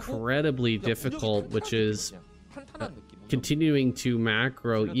is incredibly difficult, which is continuing to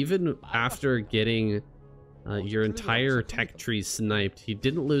macro even after getting your entire tech tree sniped. He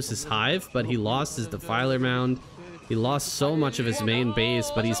didn't lose his hive, but he lost his defiler mound. He lost so much of his main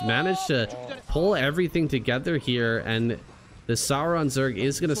base, but he's managed to pull everything together here, and the Sauron Zerg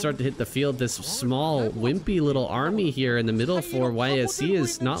is going to start to hit the field. This small, wimpy little army here in the middle for YSC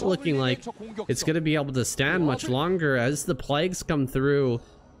is not looking like it's going to be able to stand much longer as the plagues come through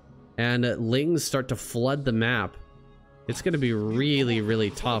and lings start to flood the map. It's going to be really,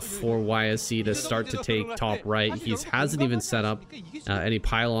 really tough for YSC to start to take top right. He hasn't even set up any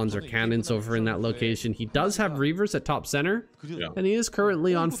pylons or cannons over in that location. He does have Reavers at top center, and he is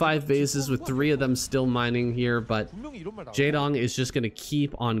currently on 5 bases with 3 of them still mining here, but Jaedong is just going to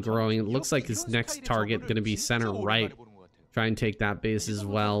keep on growing. It looks like his next target going to be center right. Try and take that base as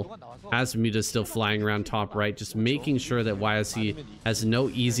well. Asmuda's still flying around top right, just making sure that YSC has no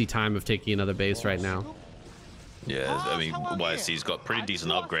easy time of taking another base right now. Yeah, I mean, YSC's got pretty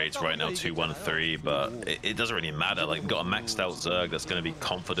decent upgrades right now, 2, 1, 3, but it doesn't really matter. Like, we've got a maxed out Zerg that's going to be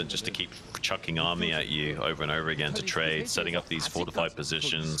confident just to keep chucking army at you over and over again to trade, setting up these fortified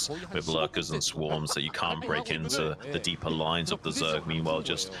positions with lurkers and swarms that you can't break into the deeper lines of the Zerg. Meanwhile,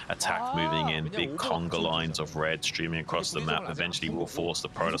 just attack moving in, big conga lines of red streaming across the map eventually will force the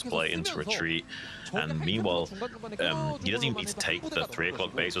Protoss player into retreat. And meanwhile, he doesn't even need to take the 3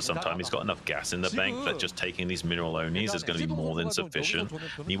 o'clock base or sometime. He's got enough gas in the bank that just taking these mineral onis is going to be more than sufficient.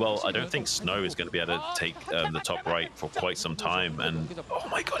 Meanwhile, I don't think Snow is going to be able to take the top right for quite some time. And oh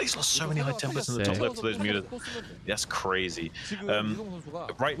my god, he's lost so many high Templars in the top left to those muted. That's crazy.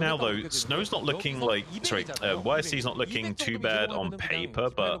 Right now, though, Snow's not looking like... Sorry, YSC's not looking too bad on paper,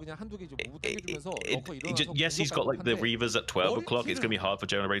 but... yes, he's got like the Reavers at 12 o'clock. It's going to be hard for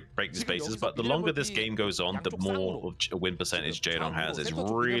Jaedong to break these bases, but the longer this game goes on, the more win percentage Jaedong has. It's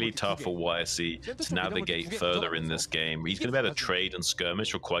really tough for YSC to navigate further in this game. He's going to be able to trade and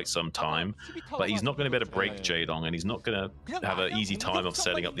skirmish for quite some time, but he's not going to be able to break Jaedong, and he's not going to have an easy time of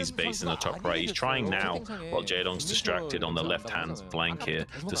setting up these bases in the top right. He's trying now, while Jaedong's distracted on the left-hand flank here,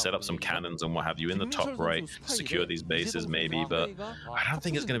 to set up some cannons and what have you in the top right, to secure these bases maybe, but I don't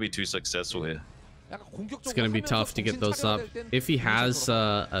think it's going to be too successful here. It's going to be tough to get those up. If he has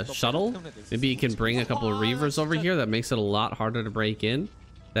a shuttle, maybe he can bring a couple of Reavers over here. That makes it a lot harder to break in.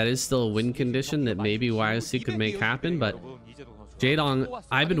 That is still a win condition that maybe YSC could make happen, but Jaedong,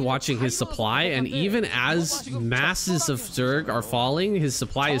 I've been watching his supply, and even as masses of Zerg are falling, his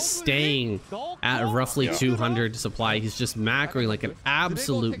supply is staying at roughly 200 supply. He's just macroing like an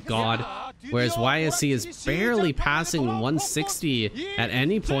absolute god, whereas YSC is barely passing 160 at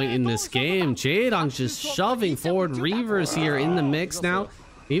any point in this game. Jaedong's just shoving forward Reavers here in the mix now.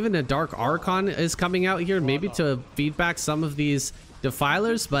 Even a Dark Archon is coming out here, maybe to feed back some of these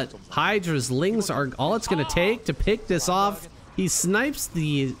Defilers, but Hydra's Lings are all it's going to take to pick this off. He snipes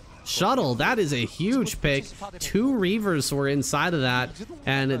the shuttle. That is a huge pick. 2 Reavers were inside of that,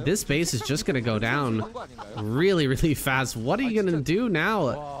 and this base is just going to go down really, really fast. What are you going to do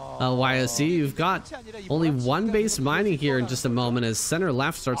now, YSC? You've got only 1 base mining here in just a moment as center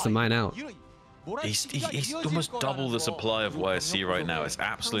left starts to mine out. He's almost double the supply of YSC right now. It's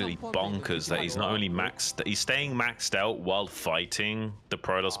absolutely bonkers that he's not only he's staying maxed out while fighting the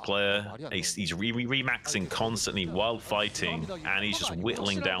Protoss player. He's remaxing constantly while fighting, and he's just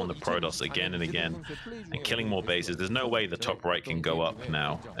whittling down the Protoss again and again and killing more bases. There's no way the top right can go up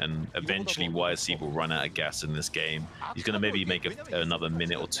now, and eventually YSC will run out of gas in this game. He's going to maybe make another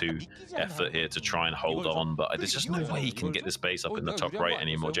minute or 2 effort here to try and hold on, but there's just no way he can get this base up in the top right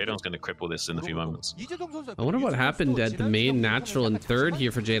anymore. Jaedong's going to cripple this in a few moments. I wonder what happened at the main natural and third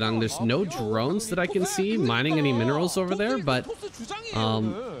here for Jaedong. There's no drones that I can see mining any minerals over there, but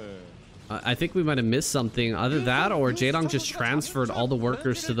I think we might have missed something. Either that or Jaedong just transferred all the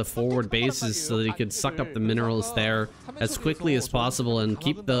workers to the forward bases so that he could suck up the minerals there as quickly as possible and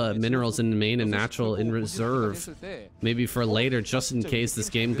keep the minerals in the main and natural in reserve. Maybe for later, just in case this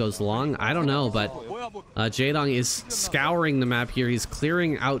game goes long. I don't know, but Jaedong is scouring the map here. He's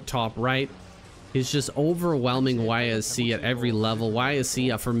clearing out top right. He's just overwhelming YSC at every level.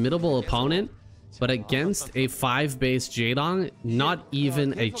 YSC, a formidable opponent, but against a 5-base Jaedong, not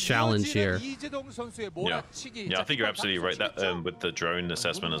even a challenge here. Yeah, I think you're absolutely right. That with the drone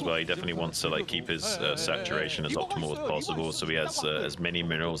assessment as well, he definitely wants to like keep his saturation as optimal as possible, so he has as many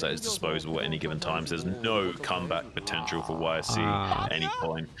minerals at his disposal at any given time. So there's no comeback potential for YSC at any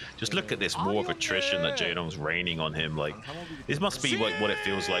point. Just look at this war of attrition that Jaedong's raining on him. Like, this must be like what it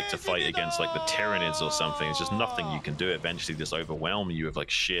feels like to fight against like the Tyranids or something. It's just nothing you can do. Eventually, just overwhelm you with like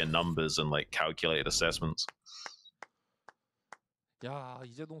sheer numbers and like calculated assessments. While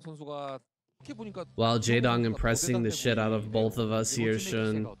Jaedong impressing the shit out of both of us here,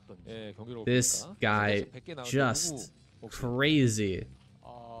 Shun. This guy just crazy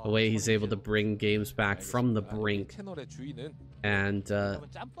the way he's able to bring games back from the brink. And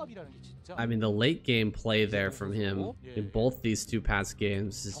I mean, the late game play there from him in both these two past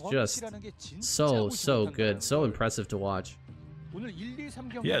games is just so good, so impressive to watch.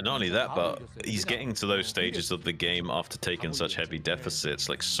 Yeah, not only that, but he's getting to those stages of the game after taking such heavy deficits.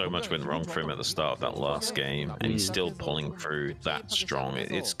 Like, so much went wrong for him at the start of that last game, and he's still pulling through that strong.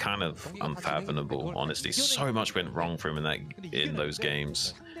 It's kind of unfathomable, honestly. So much went wrong for him in those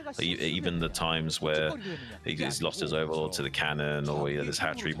games. Even the times where he's lost his overlord to the cannon, or he had his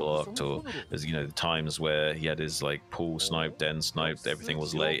hatchery blocked, or there's, you know, the times where he had his like pool sniped, end sniped, everything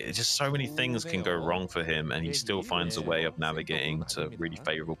was late. It's just so many things can go wrong for him, and he still finds a way of navigating to really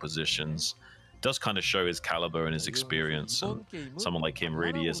favorable positions. Does kind of show his caliber and his experience, and someone like him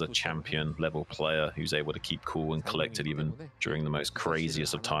really is a champion level player who's able to keep cool and collected even during the most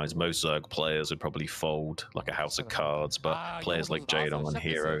craziest of times. Most Zerg players would probably fold like a house of cards, but players like Jaedong and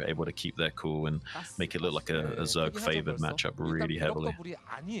Hero able to keep their cool and make it look like a Zerg favored matchup really heavily.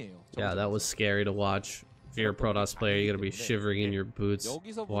 Yeah, that was scary to watch. If you're a Protoss player, you're gonna be shivering in your boots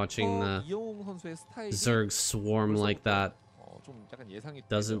watching the Zerg swarm like that.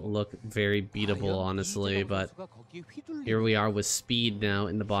 Doesn't look very beatable, honestly, but here we are with speed now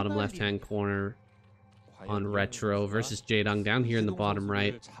in the bottom left hand corner on Retro versus Jaedong down here in the bottom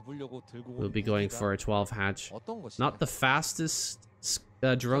right. We'll be going for a 12 hatch. Not the fastest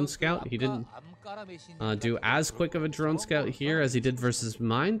drone scout. He didn't do as quick of a drone scout here as he did versus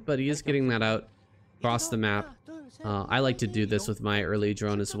mine, but he is getting that out across the map. I like to do this with my early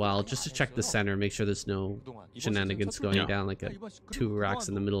drone as well, just to check the center, make sure there's no shenanigans going down, like a 2 racks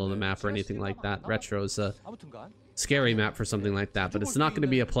in the middle of the map or anything like that. Retro is a scary map for something like that, but it's not going to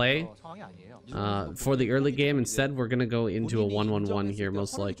be a play for the early game. Instead, we're going to go into a 1-1-1 here,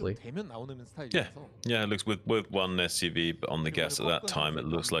 most likely. Yeah, it looks with one SCV on the gas at that time, it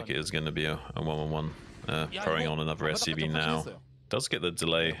looks like it is going to be a 1-1-1. Throwing on another SCV now. Does get the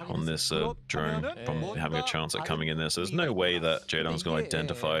delay on this drone from having a chance at coming in there, so there's no way that Jaedong's going to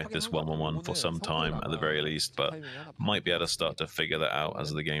identify this 1-1-1 for some time at the very least, but might be able to start to figure that out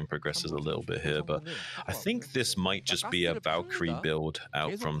as the game progresses a little bit here. But I think this might just be a Valkyrie build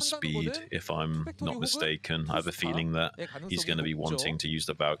out from speed, if I'm not mistaken. I have a feeling that he's going to be wanting to use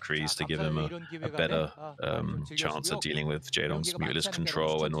the Valkyries to give him a better chance of dealing with Jaedong's muteless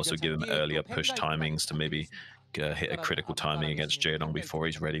control, and also give him earlier push timings to maybe hit a critical timing against Jaedong before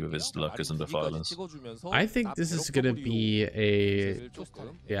he's ready with his lurkers and defilers. I think this is gonna be a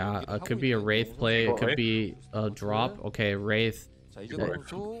it could be a Wraith play, it could be a drop. Okay, Wraith.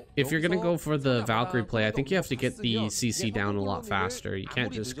 If you're gonna go for the Valkyrie play, I think you have to get the CC down a lot faster. You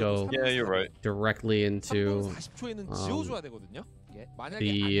can't just go you're right, directly into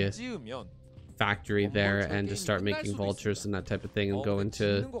the factory there and just start making vultures and that type of thing and go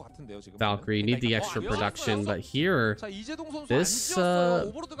into Valkyrie. You need the extra production, but here this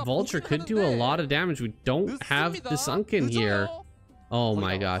vulture could do a lot of damage. We don't have the sunken here. Oh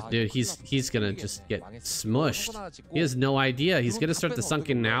my god, dude, he's gonna just get smushed. He has no idea. He's gonna start the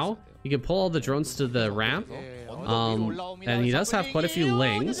sunken now. He can pull all the drones to the ramp. And he does have quite a few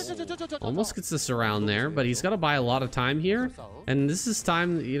lings. Almost gets this around there, but he's got to buy a lot of time here. And this is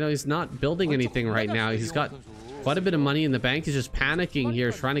time, you know, he's not building anything right now. He's got quite a bit of money in the bank. He's just panicking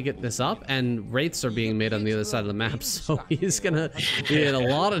here, trying to get this up, and wraiths are being made on the other side of the map. So he's gonna be in a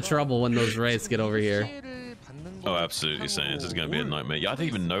lot of trouble when those wraiths get over here. Oh, absolutely, saying this is going to be a nightmare. Yeah, I didn't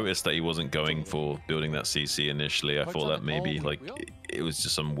even notice that he wasn't going for building that CC initially. I thought that maybe like it was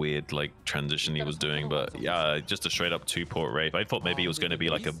just some weird like transition he was doing. But yeah, just a straight up 2-port Wraith. I thought maybe it was going to be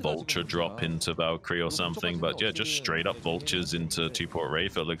like a Vulture drop into Valkyrie or something, but yeah, just straight up Vultures into 2-port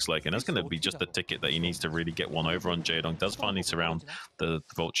Wraith it looks like, and that's going to be just the ticket that he needs to really get one over on. Jaedong does finally surround the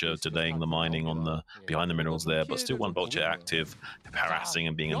Vulture, delaying the mining on the behind the minerals there, but still one Vulture active, harassing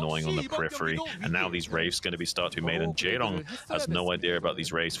and being annoying on the periphery. And now these Wraiths going to be start to be made, and Jaedong has no idea about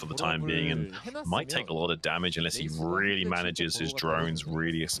these Wraiths for the time being, and might take a lot of damage unless he really manages his drones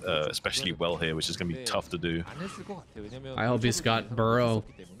really especially well here, which is going to be tough to do. I hope he's got Burrow.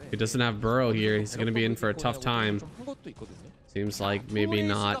 If he doesn't have Burrow here, he's going to be in for a tough time. Seems like maybe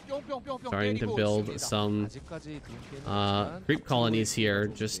not. Starting to build some creep colonies here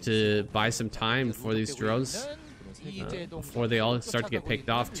just to buy some time for these drones before they all start to get picked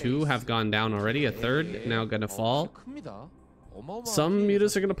off. 2 have gone down already. A 3rd now going to fall. Some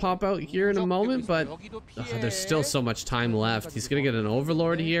mutas are going to pop out here in a moment, but there's still so much time left. He's going to get an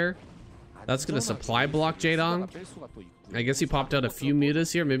Overlord here. That's going to supply block Jaedong. I guess he popped out a few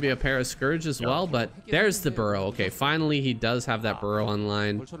mutas here, maybe a pair of Scourge as well, but there's the Burrow. Okay, finally he does have that Burrow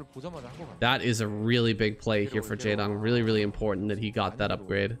online. That is a really big play here for Jaedong. Really, really important that he got that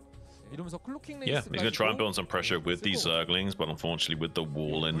upgrade. Yeah, he's going to try and build some pressure with these Zerglings, but unfortunately with the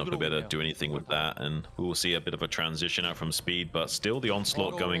wall in, not going to be able to do anything with that, and we will see a bit of a transition out from speed, but still the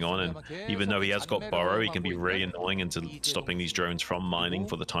onslaught going on, and even though he has got Burrow, he can be really annoying into stopping these drones from mining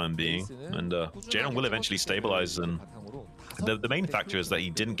for the time being, and Jaedong will eventually stabilize, and the main factor is that he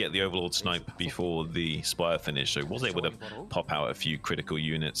didn't get the Overlord snipe before the Spire finish, so he was able to pop out a few critical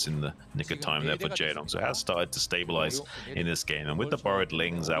units in the nick of time there for Jaedong, so it has started to stabilize in this game, and with the borrowed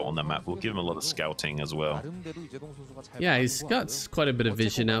Lings out on the map, we'll give him a lot of scouting as well. Yeah, he's got quite a bit of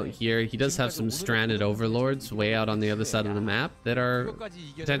vision out here. He does have some stranded Overlords way out on the other side of the map that are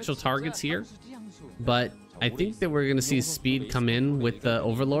potential targets here, but I think that we're going to see speed come in with the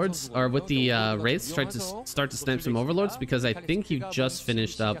Overlords, or with the Wraiths, try to start to snipe some Overlords, because I think he just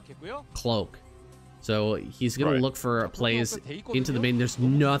finished up Cloak. So he's going to look for plays into the main. There's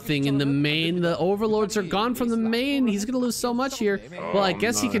nothing in the main. The Overlords are gone from the main. He's going to lose so much here. Well, I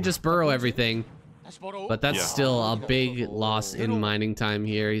guess he can just burrow everything, but that's still a big loss in mining time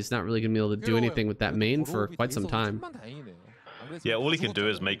here. He's not really going to be able to do anything with that main for quite some time. Yeah, all he can do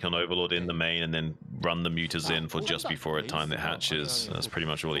is make an Overlord in the main and then run the mutas in for just before a time that hatches. That's pretty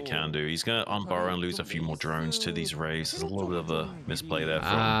much all he can do. He's going to unburrow and lose a few more drones to these Wraiths. There's a little bit of a misplay there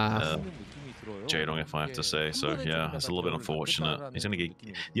from Jaedong, if I have to say. So yeah, it's a little bit unfortunate. He's gonna get,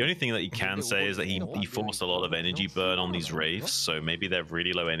 the only thing that he can say is that he forced a lot of energy burn on these Wraiths, so maybe they're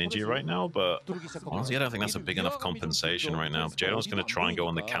really low energy right now, but honestly I don't think that's a big enough compensation right now. Jaedong's gonna try and go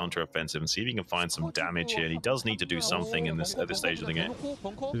on the counter offensive and see if he can find some damage here. He does need to do something in this at this stage of the game.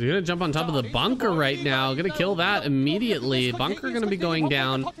 He's gonna jump on top of the bunker right now, gonna kill that immediately. Bunker gonna be going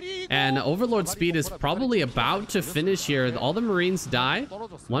down, and Overlord speed is probably about to finish here. All the Marines die.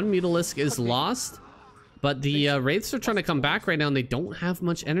 One Mutalisk is lost, but the Wraiths are trying to come back right now, and they don't have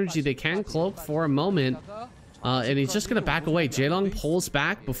much energy. They can cloak for a moment, and he's just gonna back away. Jaedong pulls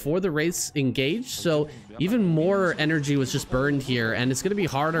back before the Wraiths engage, so even more energy was just burned here, and it's gonna be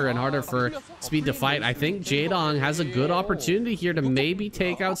harder and harder for Speed to fight. I think Jaedong has a good opportunity here to maybe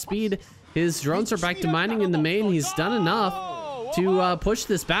take out Speed. His drones are back to mining in the main. He's done enough to push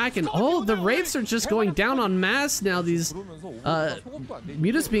this back, and oh, the Wraiths are just going down en masse now. These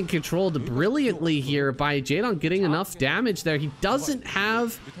mutas being controlled brilliantly here by Jaedong, getting enough damage there. He doesn't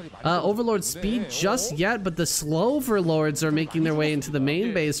have Overlord speed just yet, but the slow Overlords are making their way into the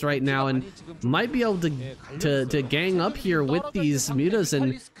main base right now, and might be able to gang up here with these mutas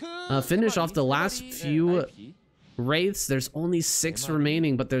and finish off the last few Wraiths. There's only 6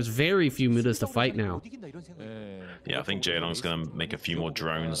 remaining, but there's very few mutas to fight now. Yeah, I think Jaedong's going to make a few more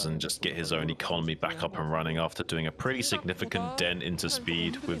drones and just get his own economy back up and running after doing a pretty significant dent into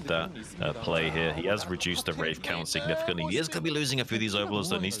speed with that play here. He has reduced the Wraith count significantly. He is going to be losing a few of these Overlords,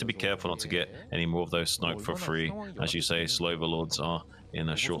 though. Needs to be careful not to get any more of those sniped for free. As you say, slow Overlords are in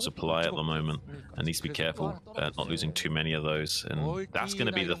a short supply at the moment, and needs to be careful not losing too many of those. And that's going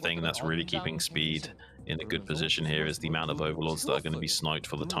to be the thing that's really keeping speed in a good position here, is the amount of Overlords that are going to be sniped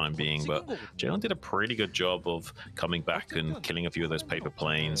for the time being. But Jaedong did a pretty good job of coming back and killing a few of those paper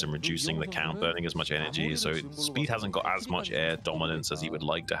planes and reducing the count, burning as much energy. So Speed hasn't got as much air dominance as he would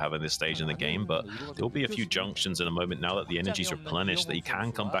like to have at this stage in the game, but there will be a few junctions in a moment now that the energy's replenished that he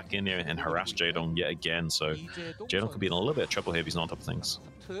can come back in here and harass Jaedong yet again. So Jaedong could be in a little bit of trouble here if he's not on top of things.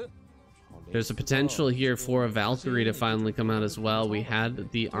 There's a potential here for a Valkyrie to finally come out as well. We had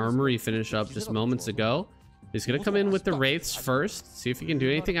the Armory finish up just moments ago. He's gonna come in with the Wraiths first, see if he can do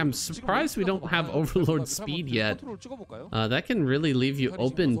anything. I'm surprised we don't have Overlord speed yet. That can really leave you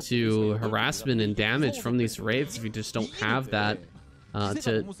open to harassment and damage from these Wraiths if you just don't have that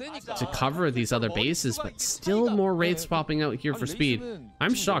to cover these other bases. But still more Wraiths popping out here for speed.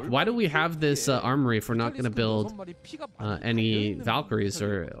 I'm shocked. Why do we have this armory if we're not gonna build any Valkyries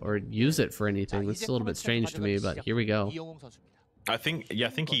or use it for anything? That's a little bit strange to me, but here we go. I think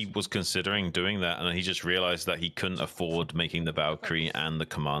he was considering doing that, and he just realized that he couldn't afford making the Valkyrie and the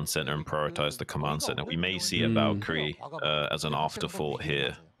command center and prioritize the command center. We may see a Valkyrie as an afterthought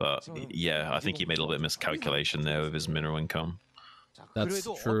here, but yeah, I think he made a little bit of miscalculation there with his mineral income. That's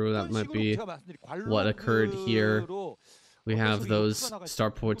true. That might be what occurred here. We have those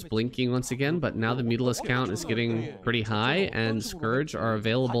starports blinking once again, but now the Mutalisk count is getting pretty high, and Scourge are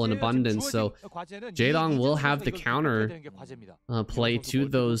available in abundance, so Jaedong will have the counter play to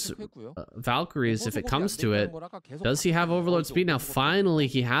those Valkyries if it comes to it. Does he have Overlord speed? Now, finally,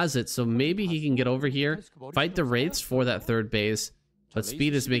 he has it, so maybe he can get over here, fight the Wraiths for that third base, but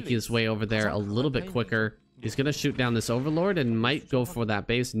speed is making his way over there a little bit quicker. He's going to shoot down this Overlord and might go for that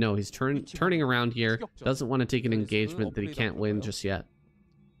base. No, he's turning around here. Doesn't want to take an engagement that he can't win just yet.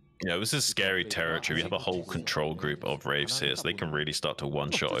 Yeah, this is scary territory. We have a whole control group of Wraiths here, so they can really start to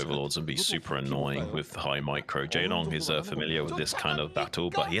one-shot Overlords and be super annoying with high micro. Jaedong is familiar with this kind of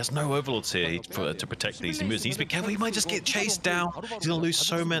battle, but he has no Overlords here to protect these. He needs to be careful. He might just get chased down. He's going to lose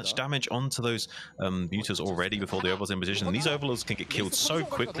so much damage onto those mutas already before the Overlords in position. And these Overlords can get killed so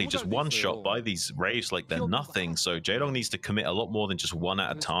quickly, just one shot by these Wraiths like they're nothing. So Jaedong needs to commit a lot more than just one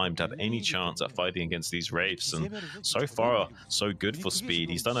at a time to have any chance at fighting against these Wraiths. And so far, so good for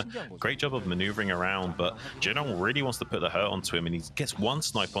speed. He's done a great job of maneuvering around, but Jaedong really wants to put the hurt onto him, and he gets one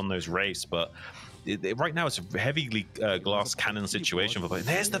snipe on those Wraiths, but right now it's a heavily glass cannon situation. But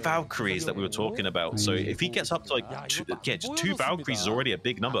there's the Valkyries that we were talking about. So if he gets up to like just two Valkyries is already a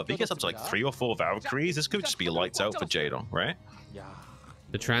big number. If he gets up to like 3 or 4 Valkyries, this could just be lights out for Jaedong, right?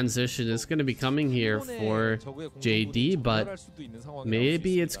 The transition is going to be coming here for JD, but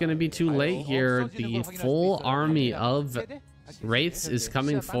maybe it's going to be too late here. The full army of Wraiths is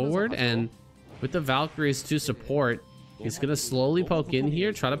coming forward, and with the Valkyries to support, he's gonna slowly poke in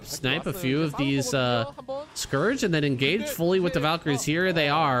here, try to snipe a few of these Scourge, and then engage fully with the Valkyries. Here they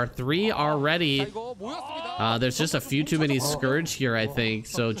are, 3 already. There's just a few too many Scourge here, I think,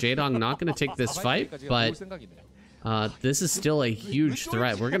 so Jaedong not gonna take this fight, but this is still a huge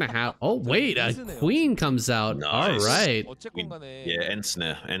threat. We're gonna have, oh wait, a queen comes out. Nice. All right. Yeah,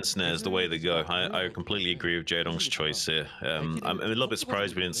 Ensnare is the way to go. I completely agree with Jaedong's choice here. I'm a little bit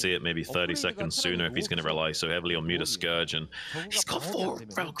surprised we didn't see it maybe 30 seconds sooner if he's going to rely so heavily on Muta Scourge, and he's got 4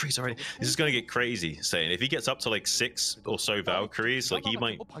 Valkyries already. This is going to get crazy. Saying if he gets up to like 6 or so Valkyries, like he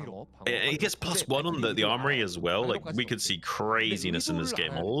might, he gets +1 on the armory as well. Like we could see craziness in this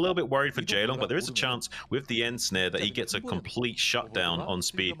game. I'm a little bit worried for Jaedong, but there is a chance with the Ensnare that he gets a complete shutdown on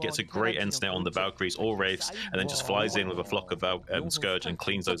speed, gets a great Ensnare on the Valkyries or Wraiths, and then just flies in with a flock of Scourge and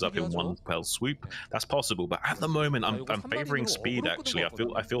cleans those up in one fell swoop. That's possible, but at the moment I'm favoring speed. Actually,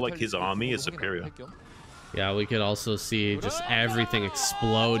 I feel like his army is superior. Yeah, we could also see just everything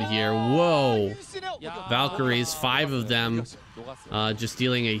explode here. Whoa! Valkyries, 5 of them, just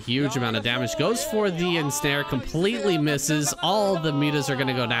dealing a huge amount of damage. Goes for the ensnare, completely misses. All the mutas are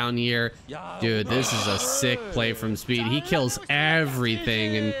gonna go down here. Dude, this is a sick play from Speed. He kills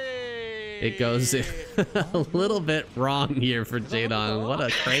everything, and it goes a little bit wrong here for Jaedong. What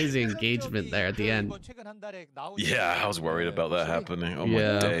a crazy engagement there at the end. Yeah, I was worried about that happening. Oh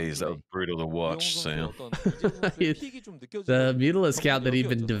my days, that was brutal to watch, Sam. The Mutalisk count that he'd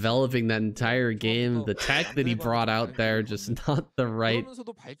been developing that entire game, the tech that he brought out there, just not the right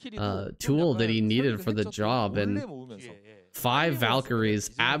tool that he needed for the job. And 5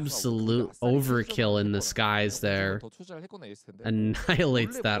 Valkyries, absolute overkill in the skies there.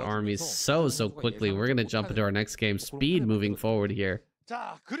 Annihilates that army so quickly. We're gonna jump into our next game. Speed moving forward here.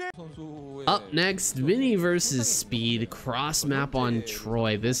 Up next, Mini versus Speed, cross map on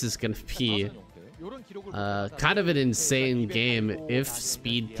Troy. This is gonna be kind of an insane game if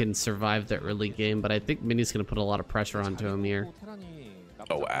Speed can survive the early game, but I think Mini's gonna put a lot of pressure onto him here.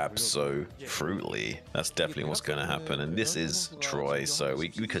 Oh, absolutely. That's definitely what's going to happen. And this is Troy, so we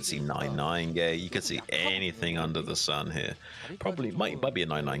could see 9-9 gate. You could see anything under the sun here. Probably might be a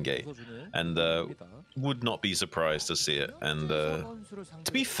 9-9 gate. And would not be surprised to see it. And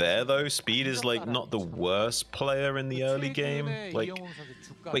to be fair though, Speed is like not the worst player in the early game. Like,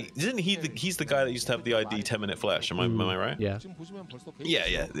 wait, isn't he he's the guy that used to have the ID 10-minute flash? Am I right? Yeah.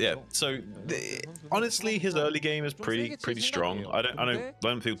 Yeah. So honestly, his early game is pretty strong. I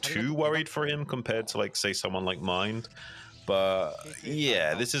don't feel too worried for him compared to like say someone like Mind. But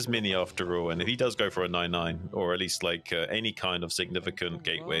yeah, this is Mini after all, and if he does go for a 9-9 or at least like any kind of significant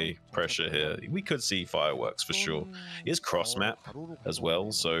gateway pressure here, we could see fireworks for sure. He is cross map as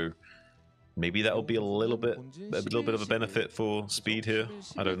well, so maybe that'll be a little bit of a benefit for Speed here.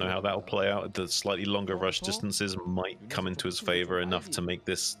 I don't know how that'll play out. The slightly longer rush distances might come into his favor enough to make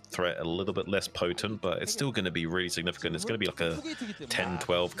this threat a little bit less potent, but it's still going to be really significant. It's going to be like a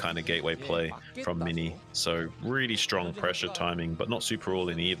 10-12 kind of gateway play from Mini. So really strong pressure timing, but not super all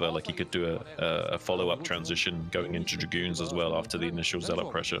in either. Like he could do a follow-up transition going into Dragoons as well after the initial Zealot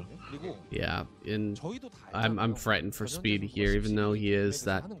pressure. Yeah, and I'm frightened for Speed here, even though he is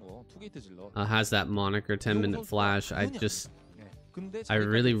that has that moniker 10-minute flash. I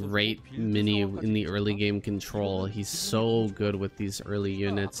really rate Mini in the early game control. He's so good with these early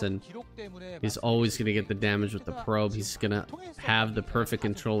units, and he's always going to get the damage with the probe. He's going to have the perfect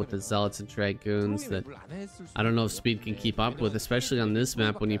control with the Zealots and Dragoons that I don't know if Speed can keep up with, especially on this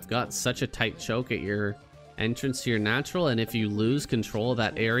map when you've got such a tight choke at your entrance to your natural, and if you lose control of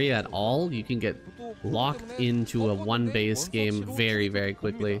that area at all, you can get locked into a one base game very, very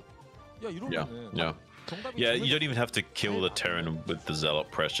quickly. Yeah, you don't even have to kill the Terran with the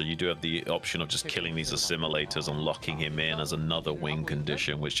Zealot pressure. You do have the option of just killing these assimilators and locking him in as another wing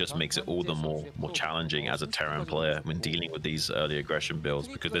condition, which just makes it all the more challenging as a Terran player when dealing with these early aggression builds,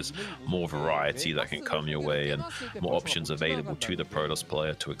 because there's more variety that can come your way and more options available to the Protoss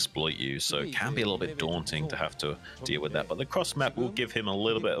player to exploit you. So it can be a little bit daunting to have to deal with that. But the cross map will give him a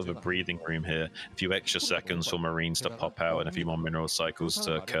little bit of a breathing room here. A few extra seconds for Marines to pop out and a few more mineral cycles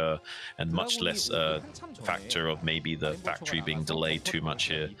to occur, and much less factor of maybe the factory being delayed too much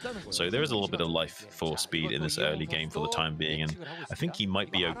here. So there is a little bit of life for Speed in this early game for the time being, and I think he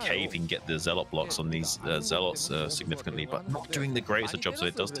might be okay if he can get the Zealot blocks on these Zealots significantly, but not doing the greatest of jobs. So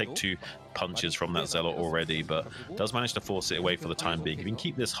it does take 2 punches from that Zealot already, but does manage to force it away for the time being. If you can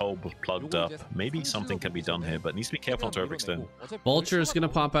keep this hole plugged up, maybe something can be done here, but needs to be careful not to overextend. Vulture is going to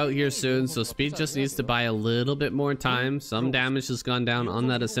pop out here soon, so Speed just needs to buy a little bit more time. Some damage has gone down on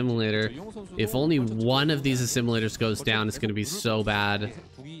that assimilator. If only one of these assimilators goes down, it's going to be so bad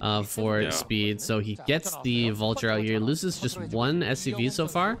for Speed. So he gets the Vulture out here, loses just 1 SCV so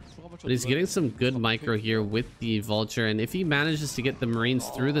far, but he's getting some good micro here with the Vulture, and if he manages to get the Marines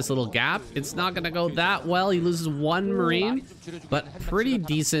through this little gap, it's not going to go that well. He loses 1 Marine, but pretty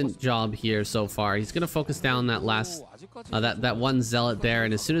decent job here so far. He's going to focus down that last that 1 Zealot there,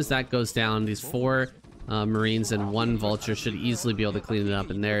 and as soon as that goes down, these 4 Marines and 1 Vulture should easily be able to clean it up,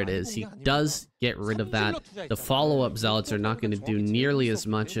 and there it is. He does get rid of that. The follow-up Zealots are not going to do nearly as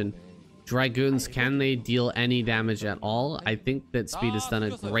much, and Dragoons, can they deal any damage at all? I think that Speed has done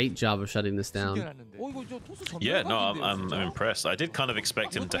a great job of shutting this down. Yeah, no, I'm impressed. I did kind of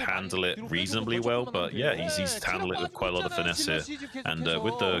expect him to handle it reasonably well, but yeah, he's handled it with quite a lot of finesse here. And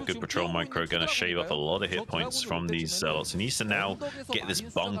with the good patrol micro, going to shave off a lot of hit points from these Zealots. He needs to now get this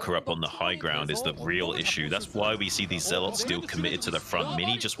bunker up on the high ground is the real issue. That's why we see these Zealots still committed to the front.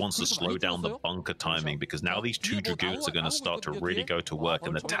 Mini just wants to slow down the bunker timing, because now these 2 Dragoons are going to start to really go to work,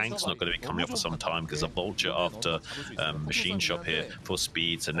 and the tank's not going to be coming up for some time because a Vulture after Machine Shop here for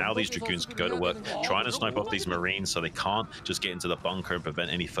Speed. So now these Dragoons can go to work trying to snipe off these Marines, so they can't just get into the bunker and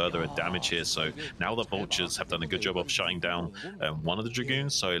prevent any further damage here. So now the Vultures have done a good job of shutting down 1 of the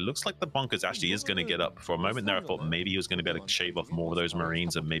Dragoons, so it looks like the bunkers actually is going to get up. For a moment there I thought maybe he was going to be able to shave off more of those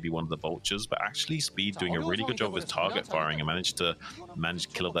Marines and maybe 1 of the Vultures, but actually Speed doing a really good job with target firing and managed to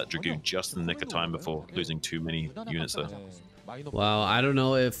kill off that Dragoon just in the nick of time before losing too many units there. Wow, I don't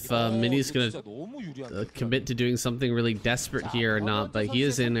know if Mini's going to commit to doing something really desperate here or not, but he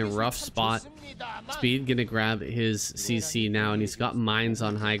is in a rough spot. Speed going to grab his CC now, and he's got mines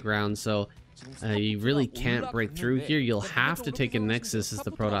on high ground, so you really can't break through here. You'll have to take a Nexus as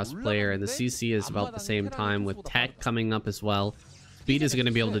the Protoss player, and the CC is about the same time with tech coming up as well. Speed is going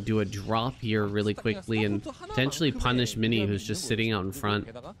to be able to do a drop here really quickly and potentially punish Mini, who's just sitting out in front.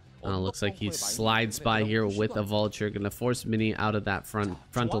 Looks like he slides by here with a Vulture, going to force Mini out of that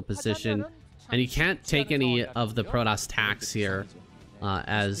frontal position. And you can't take any of the Protoss tax here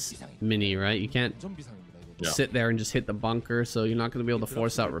as Mini, right? You can't sit there and just hit the bunker, so you're not going to be able to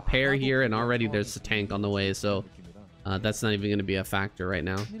force out repair here, and already there's a tank on the way, so that's not even going to be a factor right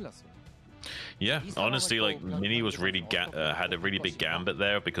now. Yeah, honestly, like Mini was really had a really big gambit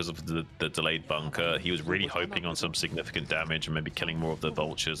there because of the delayed bunker. He was really hoping on some significant damage and maybe killing more of the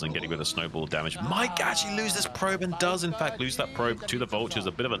vultures and getting rid of snowball damage. Might actually lose this probe and does in fact lose that probe to the vultures.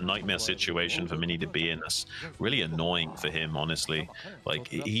 A bit of a nightmare situation for Mini to be in. That's really annoying for him, honestly. Like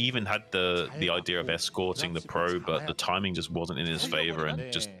he even had the idea of escorting the probe, but the timing just wasn't in his favor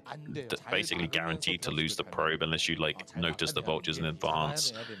and just basically guaranteed to lose the probe unless you like notice the vultures in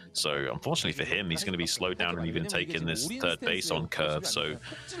advance. So unfortunately for him, he's going to be slowed down and even taking this third base on curve. So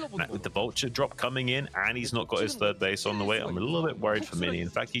with the vulture drop coming in and he's not got his third base on the way, I'm a little bit worried for Mini. In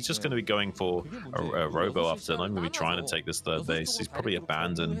fact, he's just going to be going for a robo after, and I'm going to be trying to take this third base. He's probably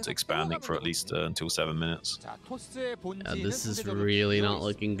abandoned expanding for at least until 7 minutes. This is really not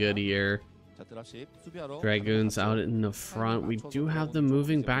looking good here. Dragoons out in the front. We do have them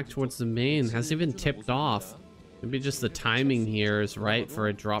moving back towards the main. Hasn't even tipped off. Maybe just the timing here is right for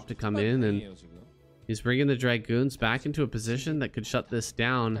a drop to come in, and he's bringing the Dragoons back into a position that could shut this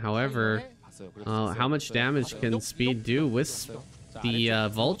down. However, how much damage can Speed do with the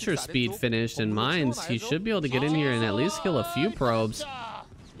Vulture Speed finished and mines? He should be able to get in here and at least kill a few probes.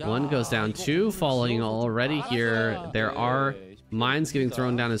 One goes down, two falling already here. There are mines getting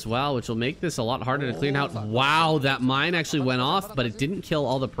thrown down as well, which will make this a lot harder to clean out. Wow, that mine actually went off, but it didn't kill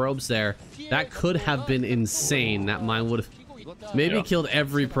all the probes there. That could have been insane. That mine would have maybe killed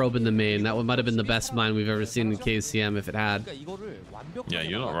every probe in the main. That might have been the best mine we've ever seen in KCM if it had. Yeah,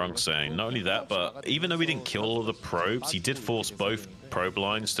 you're not wrong saying. Not only that, but even though we didn't kill all the probes, he did force both probe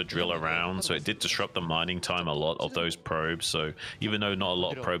lines to drill around, so it did disrupt the mining time a lot of those probes. So even though not a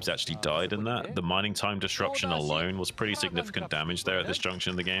lot of probes actually died in that, the mining time disruption alone was pretty significant damage there at this junction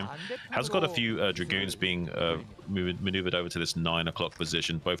of the game. Has got a few Dragoons being maneuvered over to this 9 o'clock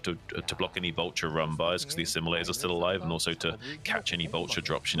position, both to block any vulture run bys because the assimilators are still alive, and also to catch any vulture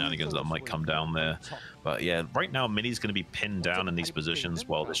drop shenanigans that might come down there. But yeah, right now Mini's going to be pinned down in these positions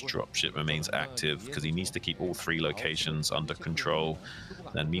while this dropship remains active because he needs to keep all 3 locations under control.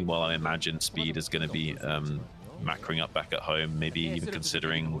 And meanwhile, I imagine Speed is going to be macroing up back at home, maybe even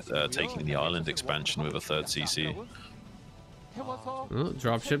considering taking the island expansion with a 3rd CC. Oh,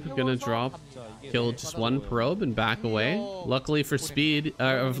 dropship gonna drop, kill just 1 probe and back away. Luckily for Speed,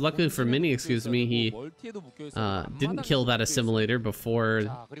 luckily for Mini, excuse me, he didn't kill that assimilator before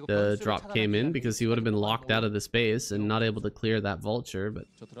the drop came in because he would have been locked out of the space and not able to clear that vulture. But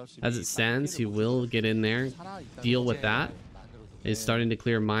as it stands, he will get in there, deal with that. He's starting to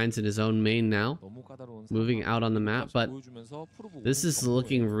clear mines in his own main now, moving out on the map, but this is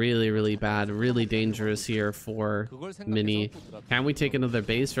looking really, really bad, really dangerous here for Mini. Can we take another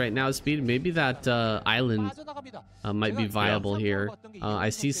base right now, Speed? Maybe that island might be viable here. I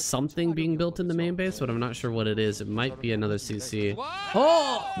see something being built in the main base, but I'm not sure what it is. It might be another CC.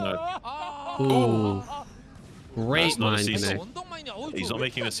 Oh! Ooh. Great mine connect. He's not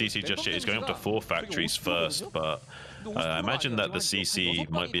making a CC just yet. He's going up to 4 factories first, but I imagine that the CC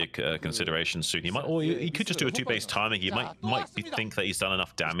might be a consideration soon. He might, or he could just do a 2-base timing. He might think that he's done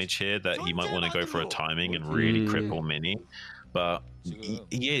enough damage here that he might want to go for a timing and really cripple Mini. But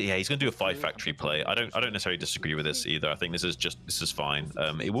yeah, he's going to do a 5-factory play. I don't necessarily disagree with this either. I think this is fine.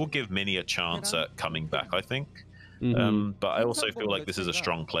 It will give Mini a chance at coming back, I think. But I also feel like this is a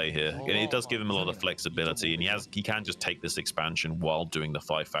strong play here. It does give him a lot of flexibility, and he can just take this expansion while doing the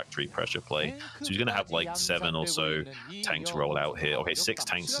 5-factory pressure play. So he's going to have like 7 or so tanks roll out here. Okay, 6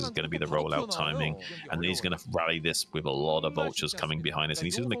 tanks is going to be the rollout timing, and then he's going to rally this with a lot of vultures coming behind us. And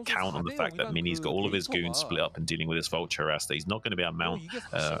he's going to count on the fact that Mini's got all of his goons split up and dealing with this vulture harass. That he's not going to be able to mount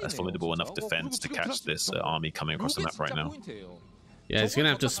a formidable enough defense to catch this army coming across the map right now. Yeah, he's gonna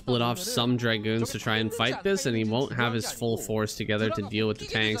have to split off some Dragoons to try and fight this, and he won't have his full force together to deal with the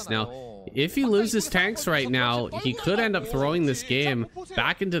tanks. Now, if he loses tanks right now, he could end up throwing this game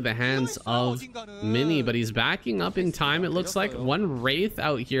back into the hands of Mini, but he's backing up in time, it looks like. 1 Wraith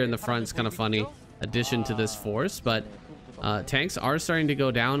out here in the front is kind of funny addition to this force, but tanks are starting to go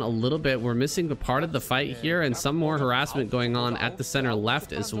down a little bit. We're missing the part of the fight here, and some more harassment going on at the center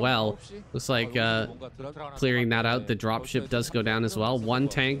left as well. Looks like clearing that out. The dropship does go down as well. 1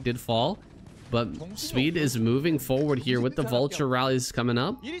 tank did fall, but Speed is moving forward here with the vulture rallies coming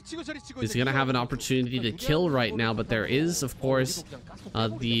up. He's gonna have an opportunity to kill right now, but there is, of course,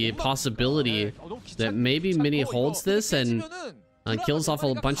 the possibility that maybe Mini holds this and kills off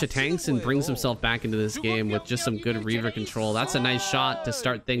a bunch of tanks and brings himself back into this game with just some good Reaver control. That's a nice shot to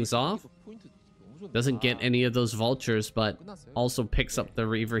start things off. Doesn't get any of those vultures, but also picks up the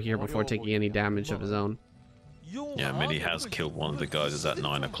Reaver here before taking any damage of his own. Yeah, Mini has killed one of the guys at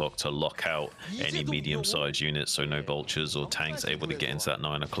 9 o'clock to lock out any medium-sized units, so no vultures or tanks able to get into that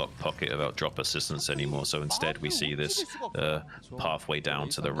 9 o'clock pocket without drop assistance anymore. So instead we see this pathway down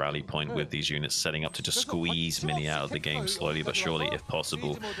to the rally point with these units setting up to just squeeze Mini out of the game slowly but surely if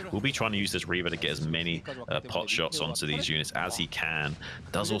possible. We'll be trying to use this Reaver to get as many pot shots onto these units as he can.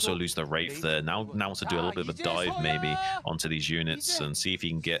 Does also lose the Wraith there. Now wants to do a little bit of a dive maybe onto these units and see if he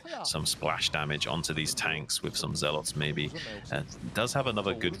can get some splash damage onto these tanks with some Zealots maybe. Does have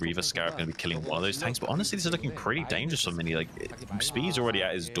another good Reaver Scarab going to be killing one of those tanks, but honestly this is looking pretty dangerous for Mini. Like, Speed's already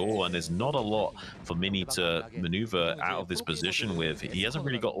at his door and there's not a lot for Mini to maneuver out of this position with. He hasn't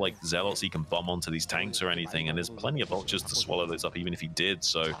really got like Zealots he can bomb onto these tanks or anything, and there's plenty of vultures to swallow those up even if he did,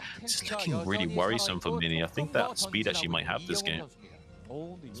 so it's looking really worrisome for Mini. I think that Speed actually might have this game.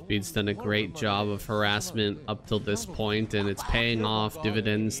 Speed's done a great job of harassment up till this point, and it's paying off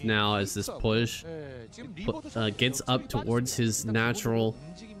dividends now as this push gets up towards his natural.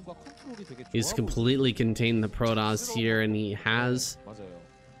 He's completely contained the Protoss here, and he has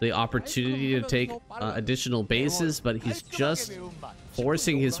the opportunity to take additional bases, but he's just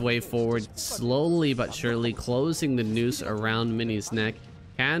forcing his way forward, slowly but surely closing the noose around Mini's neck.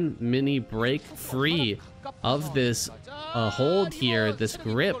 Can Mini break free of this hold here, this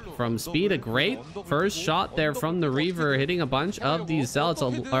grip from Speed? A great first shot there from the Reaver, hitting a bunch of these Zealots,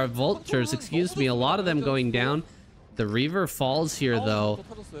 or Vultures, excuse me, a lot of them going down. The Reaver falls here though,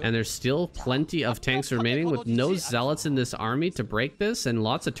 and there's still plenty of tanks remaining with no Zealots in this army to break this, and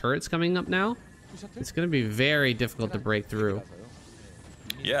lots of turrets coming up now. It's going to be very difficult to break through.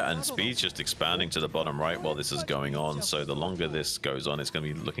 Yeah, and Speed's just expanding to the bottom right while this is going on, so the longer this goes on, it's going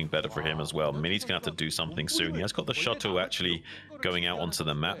to be looking better for him as well. Mini's going to have to do something soon. He has got the shuttle actually going out onto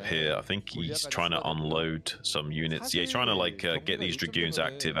the map here. I think he's trying to unload some units. Yeah, he's trying to like get these Dragoons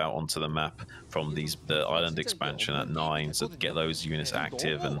active out onto the map from the island expansion at 9, so to get those units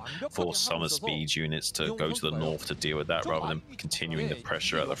active and force some of Speed's units to go to the north to deal with that rather than continuing the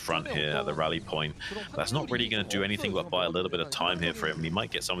pressure at the front here at the rally point. That's not really going to do anything but buy a little bit of time here for him. He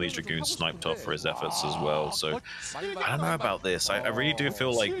might get some of these Dragoons sniped off for his efforts as well, so I don't know about this. I really do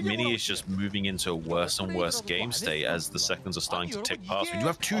feel like Mini is just moving into a worse and worse game state as the seconds are starting to tick past. We do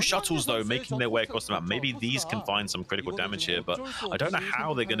have 2 shuttles though making their way across the map. Maybe these can find some critical damage here, but I don't know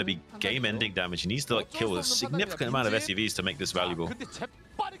how they're going to be game-ending damage. He needs to like kill a significant amount of SCVs to make this valuable.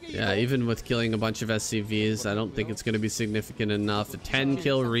 Yeah, even with killing a bunch of SCVs, I don't think it's going to be significant enough. A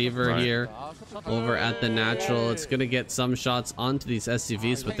 10-kill Reaver here over at the natural. It's going to get some shots onto these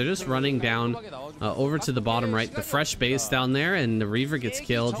SCVs, but they're just running down over to the bottom right. The fresh base down there, and the Reaver gets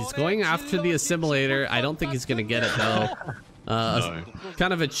killed. He's going after the assimilator. I don't think he's going to get it, though. No.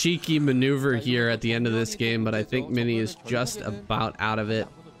 Kind of a cheeky maneuver here at the end of this game, but I think Mini is just about out of it.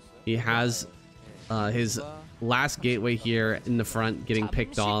 He has his last gateway here in the front getting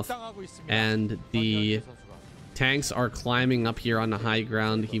picked off, and the tanks are climbing up here on the high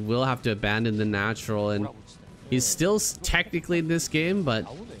ground. He will have to abandon the natural, and he's still technically in this game, but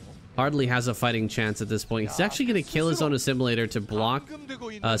hardly has a fighting chance at this point. He's actually going to kill his own assimilator to block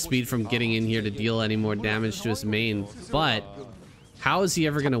Speed from getting in here to deal any more damage to his main, but how is he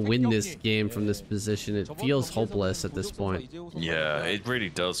ever going to win this game from this position? It feels hopeless at this point. Yeah, it really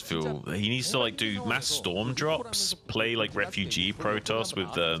does feel. He needs to like do mass storm drops, play like refugee Protoss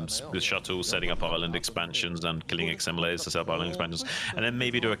with shuttles, setting up island expansions and killing assimilators to set up island expansions, and then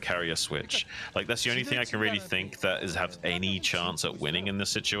maybe do a carrier switch. Like that's the only thing I can really think that is have any chance at winning in this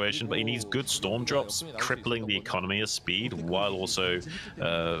situation. But he needs good storm drops, crippling the economy of Speed while also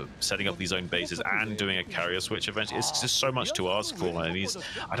setting up these own bases and doing a carrier switch eventually. It's just so much to ask for. And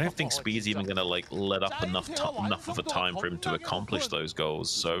I don't think Speed's even going to like let up enough of a time for him to accomplish those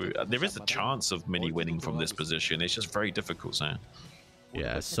goals. So there is a chance of Mini winning from this position. It's just very difficult, Sam.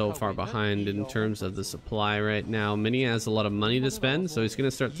 Yeah, so far behind in terms of the supply right now. Mini has a lot of money to spend, so he's going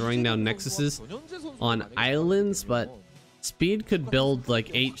to start throwing down nexuses on islands, but Speed could build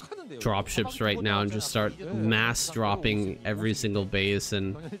like 8 dropships right now and just start mass dropping every single base,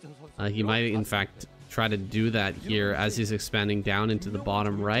 and he might in fact try to do that here as he's expanding down into the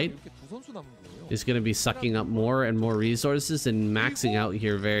bottom right. He's going to be sucking up more and more resources and maxing out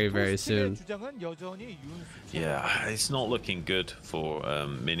here very, very soon. Yeah, it's not looking good for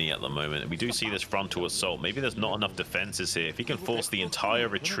Mini at the moment. We do see this frontal assault. Maybe there's not enough defenses here. If he can force the entire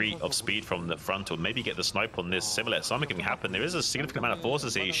retreat of Speed from the frontal, maybe get the snipe on this assimilator, something can happen. There is a significant amount of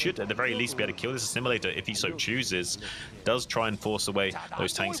forces here. He should at the very least be able to kill this assimilator if he so chooses. Does try and force away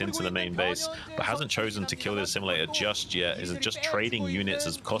those tanks into the main base, but hasn't chosen to kill the assimilator just yet. Is just trading units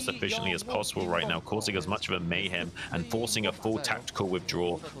as cost efficiently as possible right right now, causing as much of a mayhem and forcing a full tactical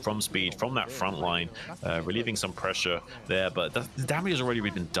withdrawal from Speed, from that front line, relieving some pressure there. But the damage has already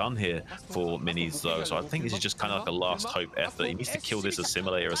been done here for Minis, though, so I think this is just kind of like a last hope effort. He needs to kill this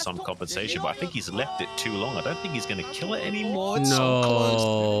assimilator as some compensation, but I think he's left it too long. I don't think he's going to kill it anymore. It's so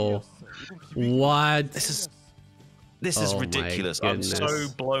close. What? This is ridiculous. I'm so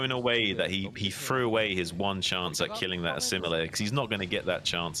blown away that he threw away his one chance at killing that assimilator, because he's not going to get that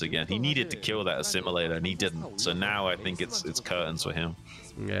chance again. He needed to kill that assimilator and he didn't. So now I think it's curtains for him.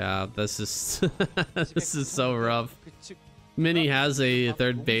 Yeah, this is this is so rough. Mini has a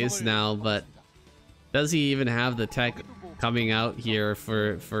third base now, but does he even have the tech coming out here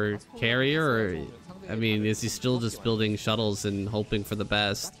for carrier? Or, I mean, is he still just building shuttles and hoping for the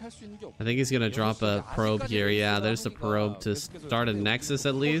best? I think he's gonna drop a probe here. Yeah, there's the probe to start a Nexus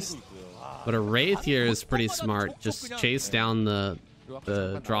at least. But a Wraith here is pretty smart. Just chase down the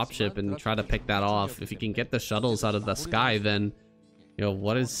dropship and try to pick that off. If he can get the shuttles out of the sky, then you know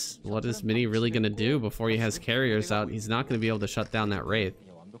what is Mini really gonna do before he has carriers out? He's not gonna be able to shut down that Wraith.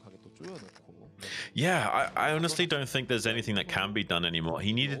 Yeah, I honestly don't think there's anything that can be done anymore.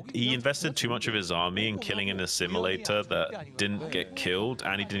 He invested too much of his army in killing an assimilator that didn't get killed,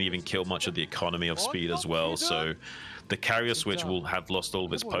 and he didn't even kill much of the economy of Speed as well. So the carrier switch will have lost all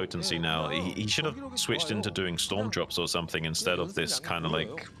of its potency now. He should have switched into doing storm drops or something instead of this kind of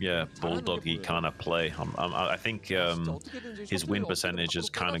like, yeah, bulldoggy kind of play. I think his win percentage has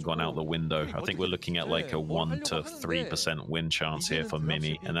kind of gone out the window. I think we're looking at like a 1 to 3% win chance here for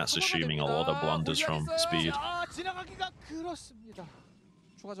Mini, and that's assuming a lot of blunders from Speed.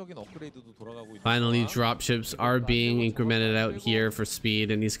 Finally, dropships are being incremented out here for Speed,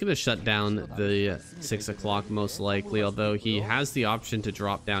 and he's going to shut down the 6 o'clock most likely, although he has the option to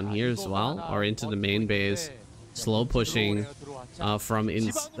drop down here as well, or into the main base, slow pushing from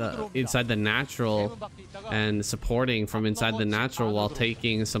inside the natural and supporting from inside the natural while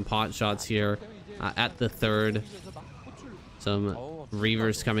taking some pot shots here at the third. Some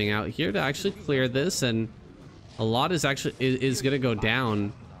Reavers coming out here to actually clear this, and a lot is going to go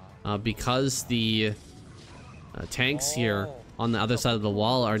down because the tanks here on the other side of the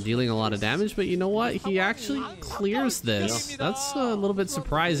wall are dealing a lot of damage. But you know what? He actually clears this. That's a little bit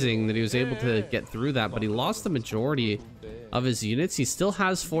surprising that he was able to get through that, but he lost the majority of his units. He still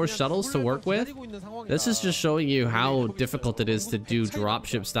has 4 shuttles to work with. This is just showing you how difficult it is to do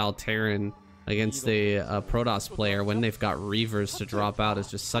dropship style Terran against a Protoss player when they've got Reavers to drop out.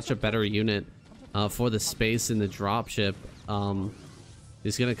 It's just such a better unit for the space in the dropship.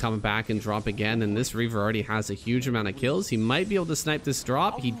 He's gonna come back and drop again, and this Reaver already has a huge amount of kills. He might be able to snipe this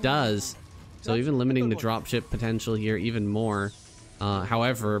drop. He does, so even limiting the dropship potential here even more.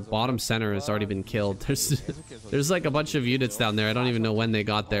 However, bottom center has already been killed. There's like a bunch of units down there. I don't even know when they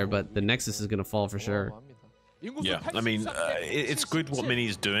got there, but the Nexus is gonna fall for sure. Yeah, I mean, it's good what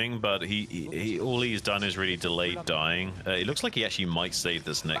Mini's doing, but all he's done is really delayed dying. It looks like he actually might save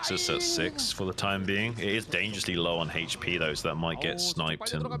this Nexus at 6 for the time being. It is dangerously low on HP though, so that might get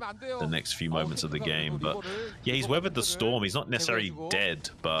sniped in the next few moments of the game. But yeah, he's weathered the storm. He's not necessarily dead,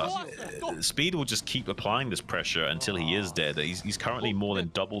 but Speed will just keep applying this pressure until he is dead. He's currently more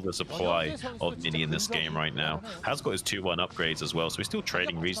than double the supply of Mini in this game right now. Has got his 2-1 upgrades as well, so he's still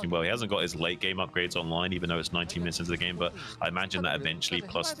trading reasonably well. He hasn't got his late game upgrades online, even though it's 19 minutes into the game, but I imagine that eventually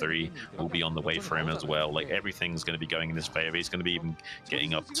 +3 will be on the way for him as well. Like, everything's going to be going in his favor. He's going to be even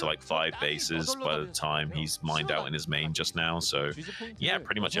getting up to like 5 bases by the time he's mined out in his main just now. So yeah,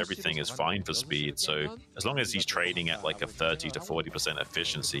 pretty much everything is fine for Speed. So as long as he's trading at like a 30 to 40%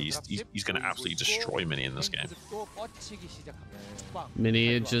 efficiency, he's going to absolutely destroy Mini in this game.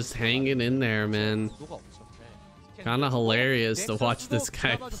 Mini just hanging in there, man. Kind of hilarious to watch this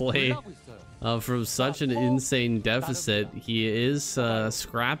guy play from such an insane deficit. He is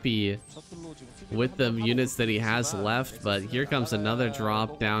scrappy with the units that he has left, but here comes another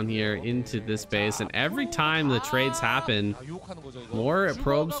drop down here into this base, and every time the trades happen, more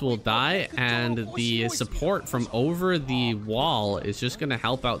probes will die, and the support from over the wall is just going to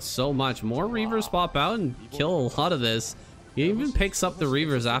help out so much. More Reavers pop out and kill a lot of this. He even picks up the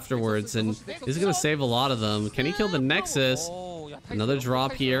Reavers afterwards, and is going to save a lot of them. Can he kill the Nexus? Another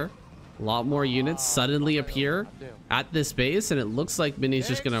drop here. A lot more units suddenly appear at this base, and it looks like Mini's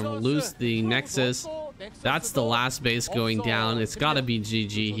just going to lose the Nexus. That's the last base going down. It's got to be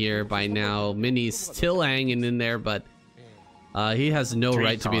GG here by now. Mini's still hanging in there, but he has no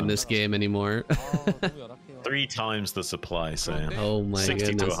right to be in this game anymore. 3 times the supply, Sam. Oh my 60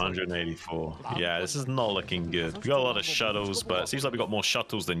 goodness. to 184. Yeah, this is not looking good. We got a lot of shuttles, but it seems like we got more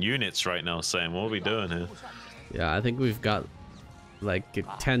shuttles than units right now, Sam. What are we doing here? Yeah, I think we've got like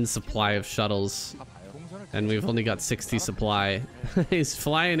 10 supply of shuttles, and we've only got 60 supply. He's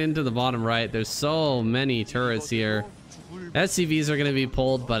flying into the bottom right. There's so many turrets here. SCVs are going to be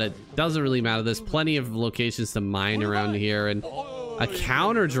pulled, but it doesn't really matter. There's plenty of locations to mine around here, and a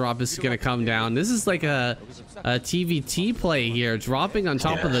counter drop is going to come down. This is like a TVT play here, dropping on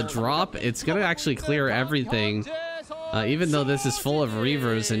top of the drop. It's going to actually clear everything, even though this is full of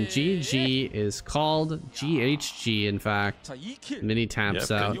reavers. And GG is called GHG, in fact. Mini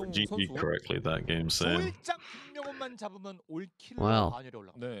taps out. GG correctly that game, Sam. Well,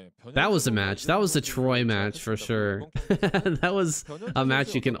 that was a match. That was a Troy match for sure. That was a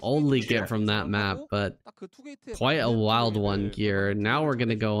match you can only get from that map, but quite a wild one here. Now we're going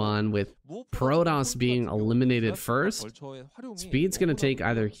to go on with Protoss being eliminated first. Speed's going to take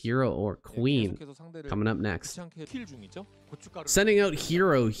either Hero or Queen. Coming up next. Sending out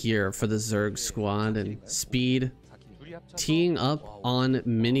Hero here for the Zerg squad, and Speed teeing up on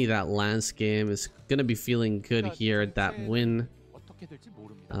Mini that last game is gonna be feeling good here. That win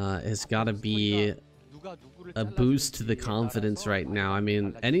has got to be a boost to the confidence right now. I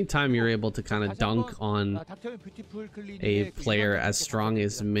mean, anytime you're able to kind of dunk on a player as strong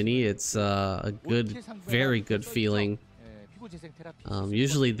as Mini, it's a good, very good feeling.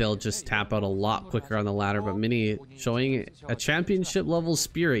 Usually they'll just tap out a lot quicker on the ladder, but Mini showing a championship level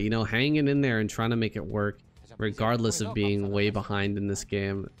spirit, you know, hanging in there and trying to make it work regardless of being way behind in this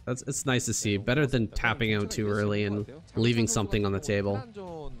game. It's nice to see. Better than tapping out too early and leaving something on the table.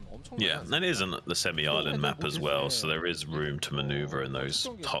 Yeah, and it isn't the semi-island map as well, so there is room to maneuver in those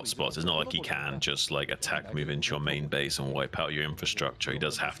hot spots. It's not like he can just like attack, move into your main base and wipe out your infrastructure. He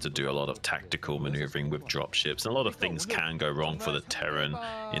does have to do a lot of tactical maneuvering with dropships, and a lot of things can go wrong for the Terran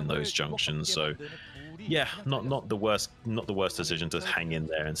in those junctions. So yeah, not the worst decision to hang in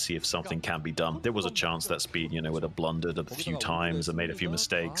there and see if something can be done. There was a chance that Speed, you know, would have blundered a few times and made a few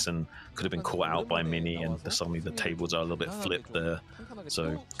mistakes and could have been caught out by Mini, and suddenly the tables are a little bit flipped there.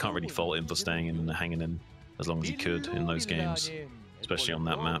 So can't really fault him for staying in and hanging in as long as he could in those games, especially on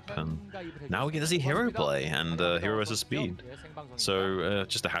that map. And now we get to see Hero play, and Hero versus Speed. So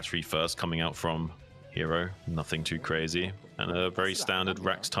just a hatchery first coming out from Hero, nothing too crazy, and a very standard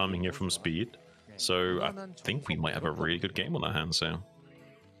Rax timing here from Speed. So I think we might have a really good game on our hands here.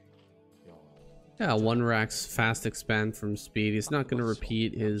 Yeah, one Rax fast expand from Speed. He's not going to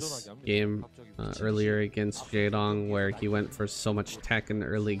repeat his game earlier against Jaedong, where he went for so much tech in the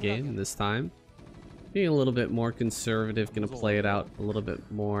early game. This time being a little bit more conservative, going to play it out a little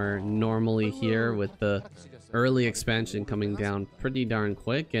bit more normally here with the early expansion coming down pretty darn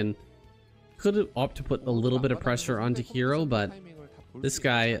quick, and could opt to put a little bit of pressure onto Hero, but this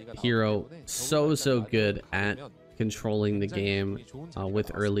guy, Hero, so good at controlling the game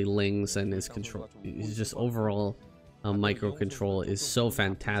with early lings, and his control, he's just overall micro control is so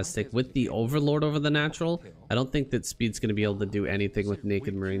fantastic. With the Overlord over the natural, I don't think that Speed's going to be able to do anything with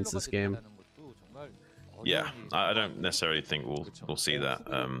Naked Marines this game. Yeah, I don't necessarily think we'll see that.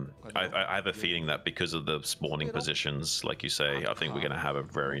 I have a feeling that because of the spawning positions, like you say, I think we're going to have a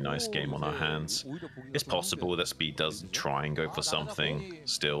very nice game on our hands. It's possible that Speed does try and go for something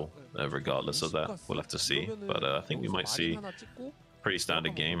still, regardless of that. We'll have to see. But I think we might see a pretty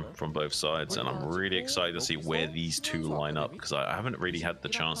standard game from both sides, and I'm really excited to see where these two line up, because I haven't really had the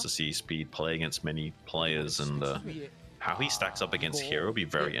chance to see Speed play against many players, and how he stacks up against Hero will be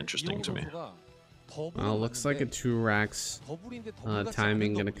very interesting to me. Well, looks like a 2 Rax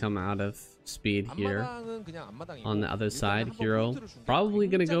timing gonna come out of Speed here. On the other side, Hero probably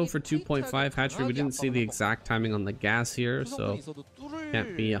gonna go for 2.5 hatchery. We didn't see the exact timing on the gas here, so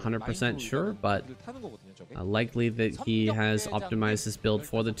can't be 100% sure, but likely that he has optimized his build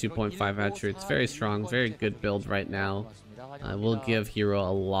for the 2.5 hatchery. It's very strong, very good build right now. Will give Hero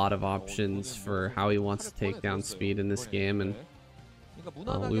a lot of options for how he wants to take down Speed in this game, and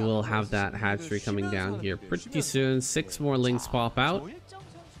we will have that hatchery coming down here pretty soon. 6 more links pop out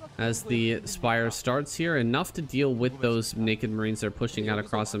as the Spire starts here. Enough to deal with those Naked Marines they're pushing out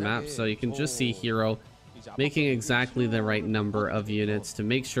across the map. So you can just see Hero making exactly the right number of units to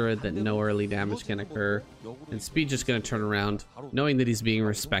make sure that no early damage can occur. And Speed just going to turn around, knowing that he's being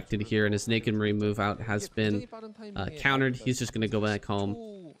respected here, and his Naked Marine move out has been countered. He's just going to go back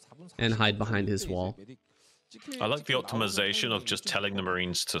home and hide behind his wall. I like the optimization of just telling the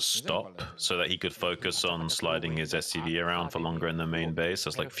Marines to stop so that he could focus on sliding his SCV around for longer in the main base.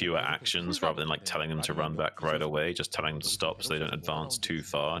 There's like fewer actions rather than like telling them to run back right away, just telling them to stop so they don't advance too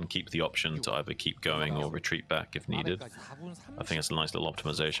far and keep the option to either keep going or retreat back if needed. I think it's a nice little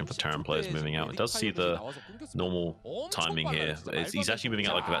optimization for Terran players moving out. It does see the normal timing here. He's actually moving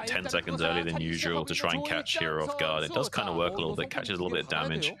out like about 10 seconds earlier than usual to try and catch Hero off guard. It does kind of work a little bit, catches a little bit of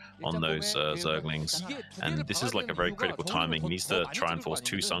damage on those Zerglings. And this is like a very critical timing. He needs to try and force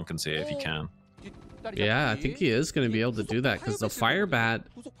 2 Sunkens here if he can. Yeah, I think he is going to be able to do that because the Firebat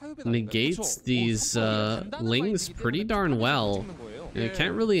negates these Lings pretty darn well. And it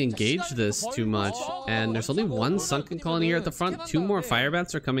can't really engage this too much. And there's only 1 Sunken Colony here at the front. 2 more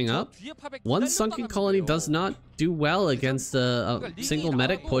Firebats are coming up. 1 Sunken Colony does not do well against a single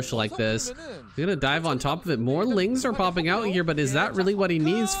medic push like this. He's gonna dive on top of it. More Lings are popping out here, but is that really what he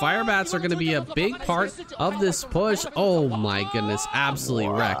needs? Firebats are gonna be a big part of this push. Oh my goodness, absolutely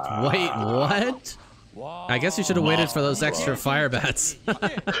wrecked. Wait, what? I guess you should have waited for those extra Firebats.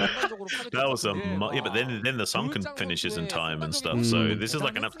 That was yeah, but then the Sunken finishes in time and stuff. So this is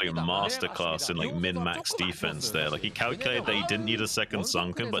like an absolute masterclass in like min-max defense there. Like he calculated that he didn't need a second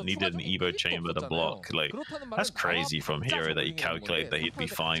Sunken, but needed an Evo chamber to block. Like that's crazy from Hero that he calculated that he'd be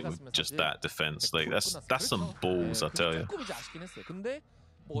fine with just that defense. Like that's some balls, I tell you.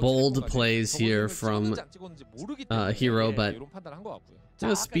 Bold plays here from Hero, but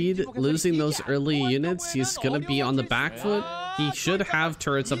Speed losing those early units. He's gonna be on the back foot. He should have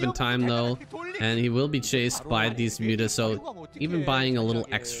turrets up in time though, and he will be chased by these mutas, so even buying a little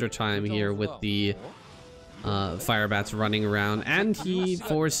extra time here with the Firebats running around, and he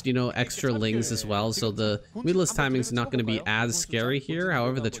forced, you know, extra Lings as well, so the mutalist timing is not going to be as scary here.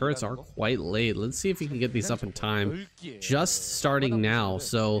 However, the turrets are quite late. Let's see if he can get these up in time. Just starting now,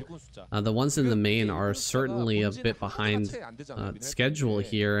 so the ones in the main are certainly a bit behind schedule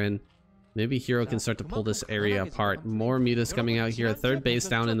here, and maybe Hero can start to pull this area apart. More mutas coming out here. 3rd base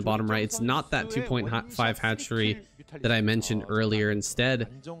down in the bottom right. It's not that 2.5 hatchery that I mentioned earlier. Instead,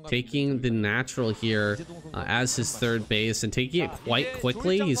 taking the natural here as his 3rd base and taking it quite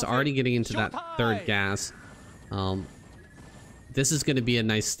quickly. He's already getting into that 3rd gas. This is going to be a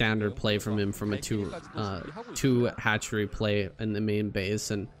nice standard play from him from a two hatchery play in the main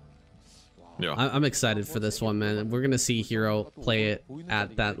base, and yeah, I'm excited for this one, man. We're gonna see Hero play it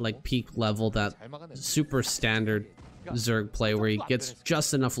at that like peak level, that super standard Zerg play where he gets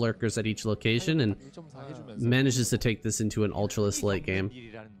just enough lurkers at each location and manages to take this into an ultraless late game.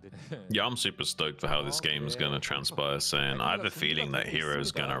 Yeah, I'm super stoked for how this game is going to transpire, saying I have a feeling that Hero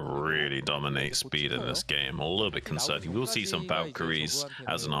is going to really dominate Speed in this game. I'm a little bit concerned. You will see some Valkyries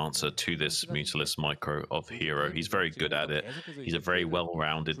as an answer to this mutalist micro of Hero. He's very good at it. He's a very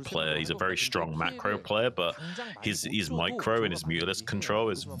well-rounded player. He's a very strong macro player, but his micro and his mutalist control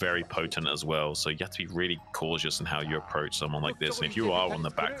is very potent as well. So you have to be really cautious in how you approach someone like this. And if you are on the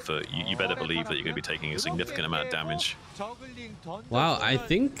back foot, you better believe that you're going to be taking a significant amount of damage. Wow, I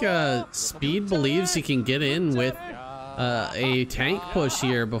think Speed believes he can get in with a tank push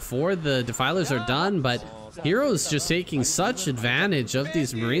here before the Defilers are done, but Hero's just taking such advantage of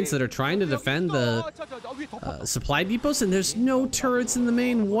these Marines that are trying to defend the supply depots, and there's no turrets in the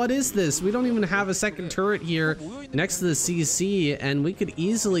main. What is this? We don't even have a second turret here next to the CC, and we could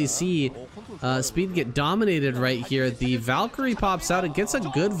easily see Speed get dominated right here. The Valkyrie pops out. It gets a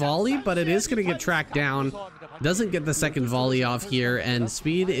good volley, but it is going to get tracked down. Doesn't get the second volley off here, and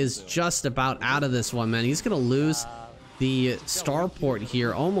Speed is just about out of this one, man. He's going to lose the starport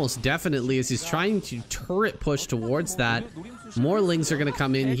here almost definitely as he's trying to turret push towards that. More Lings are going to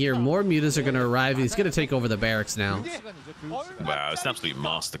come in here. More mutas are going to arrive. He's going to take over the barracks now. Wow, it's an absolute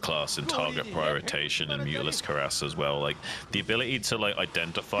masterclass in target prioritization and mutalist harass as well. Like the ability to like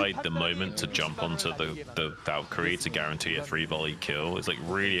identify the moment to jump onto the Valkyrie to guarantee a 3-volley kill is like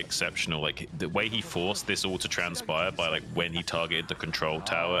really exceptional. Like the way he forced this all to transpire by like when he targeted the control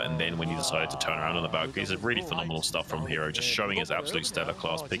tower and then when he decided to turn around on the Valkyrie is really phenomenal stuff from Hero. Just showing his absolute stellar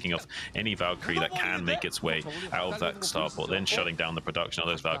class, picking off any Valkyrie that can make its way out of that starport, then shutting down the production of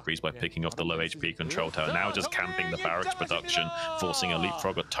those Valkyries by picking off the low HP control tower. Now just camping the barracks production, forcing a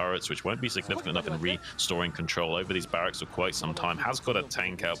leapfrog of turrets, which won't be significant enough in restoring control over these barracks for quite some time. Has got a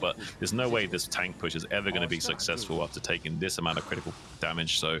tank out, but there's no way this tank push is ever going to be successful after taking this amount of critical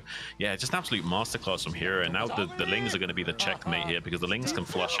damage. So yeah, just an absolute masterclass from Hero. And now the Lings are going to be the checkmate here, because the Lings can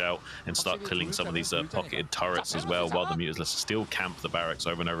flush out and start killing some of these pocketed turrets as well, while the mutas still camp the barracks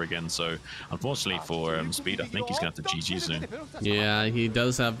over and over again. So unfortunately for Speed, I think he's going to have to GG soon. Yeah, he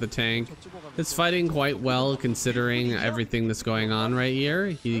does have the tank. It's fighting quite well considering everything that's going on right here.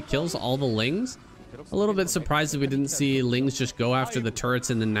 He kills all the Lings. a little bit surprised that we didn't see Lings just go after the turrets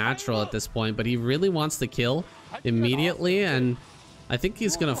in the natural at this point, but he really wants the kill immediately, and I think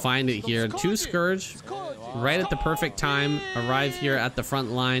he's gonna find it here. 2 Scourge right at the perfect time arrive here at the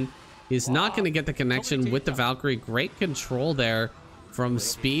front line. He's not gonna get the connection with the Valkyrie. Great control there from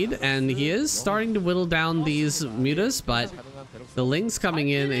Speed, and he is starting to whittle down these mutas, but the Lings coming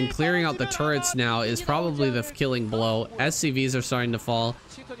in and clearing out the turrets now is probably the killing blow. SCVs are starting to fall.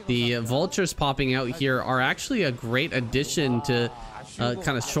 The Vultures popping out here are actually a great addition to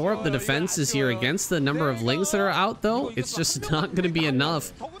kind of shore up the defenses here against the number of Lings that are out, though. It's just not going to be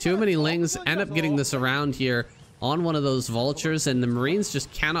enough. Too many Lings end up getting this around here on one of those Vultures, and the Marines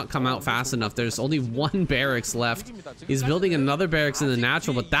just cannot come out fast enough. There's only 1 barracks left. He's building another barracks in the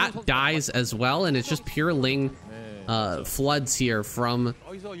natural, but that dies as well, and it's just pure Ling floods here from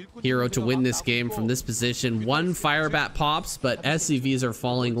Hero to win this game from this position. 1 Firebat pops, but SCVs are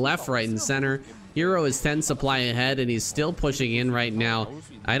falling left, right, and center. Hero is 10 supply ahead, and he's still pushing in right now.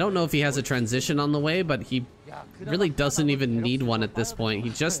 I don't know if he has a transition on the way, but he really doesn't even need one at this point. He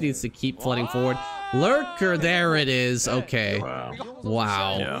just needs to keep flooding forward. Lurker, there it is. Okay.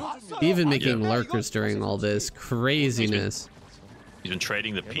 Wow. Yeah. Even making lurkers during all this craziness. He's been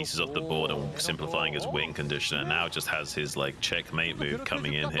trading the pieces off the board and simplifying his win condition, and now just has his like checkmate move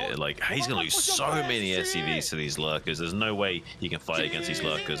coming in here. Like, he's gonna lose so many SCVs to these lurkers. There's no way he can fight against these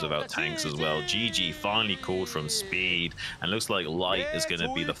lurkers without tanks as well. GG finally called from Speed, and looks like Light is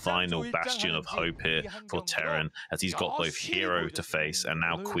gonna be the final bastion of hope here for Terran, as he's got both Hero to face and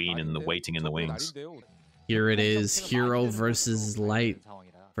now Queen in the waiting in the wings. Here it is, Hero versus Light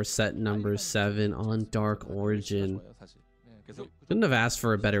for set number 7 on Dark Origin. Couldn't have asked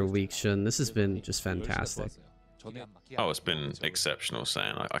for a better week, Shun. This has been just fantastic. Oh, it's been exceptional,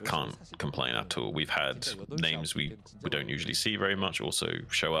 Sam. I can't complain at all. We've had names we don't usually see very much also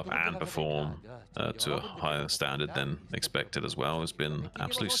show up and perform to a higher standard than expected as well. It's been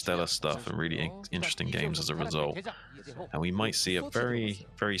absolute stellar stuff and really interesting games as a result. And we might see a very,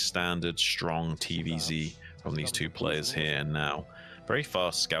 very standard, strong TVZ from these 2 players here and now. Very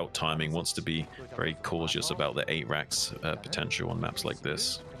fast scout timing, wants to be very cautious about the 8 racks potential on maps like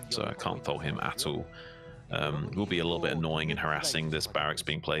this, so I can't fault him at all. Will be a little bit annoying and harassing this barracks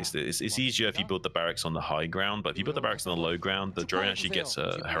being placed. It's easier if you build the barracks on the high ground, but if you build the barracks on the low ground, the drone actually gets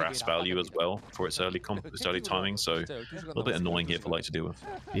a harass value as well for its early timing, so a little bit annoying here for Light to deal with.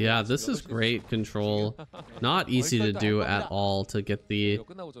 Yeah, this is great control. Not easy to do at all to get the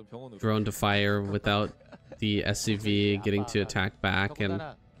drone to fire without the SCV getting to attack back, and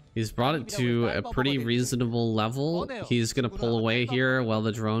he's brought it to a pretty reasonable level. He's gonna pull away here while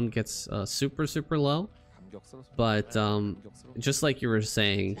the drone gets super low, but just like you were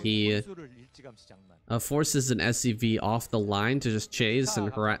saying, he forces an SCV off the line to just chase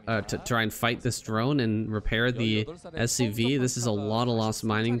and to try and fight this drone and repair the SCV. This is a lot of lost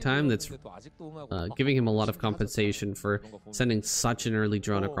mining time that's giving him a lot of compensation for sending such an early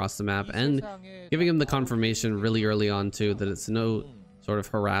drone across the map, and giving him the confirmation really early on too that it's no sort of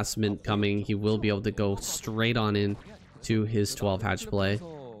harassment coming. He will be able to go straight on in to his 12 hatch play.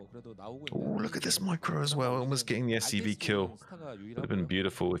 Oh, look at this micro as well, almost getting the SCV kill. Would have been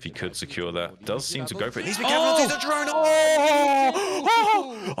beautiful if he could secure that. Does seem to go for it. Needs to be careful, sees the drone.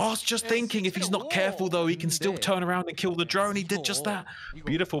 I was just thinking, if he's not careful though, he can still turn around and kill the drone. He did just that.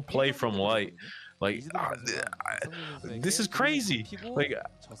 Beautiful play from Light. Like, this is crazy. Like,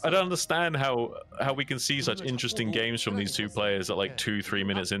 I don't understand how we can see such interesting games from these 2 players at like 2-3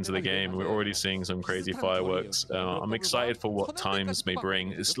 minutes into the game. We're already seeing some crazy fireworks. I'm excited for what times may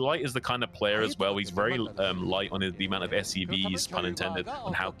bring. Light is the kind of player as well. He's very light on the amount of SCVs, pun intended,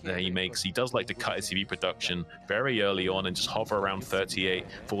 on how he makes. He does like to cut SCV production very early on and just hover around 38,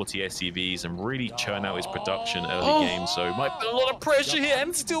 40 SCVs and really churn out his production early game. So might be a lot of pressure here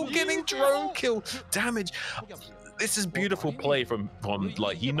and still getting drone kill damage. This is beautiful play from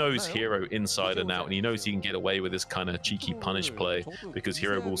like, he knows Hero inside and out, and he knows he can get away with this kind of cheeky punish play because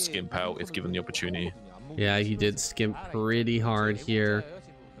Hero will skimp out if given the opportunity. Yeah, he did skimp pretty hard here,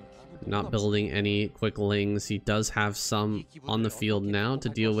 not building any quick Lings. He does have some on the field now to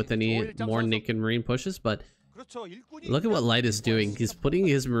deal with any more naked Marine pushes, but look at what Light is doing. He's putting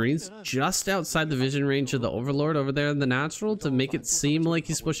his Marines just outside the vision range of the Overlord over there in the natural to make it seem like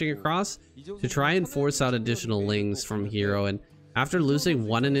he's pushing across to try and force out additional Lings from Hero. And after losing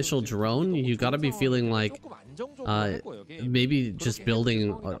 1 initial drone, you gotta be feeling like maybe just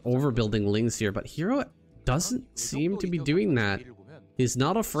overbuilding Lings here, but Hero doesn't seem to be doing that. He's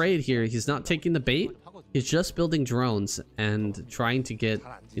not afraid here. He's not taking the bait. He's just building drones and trying to get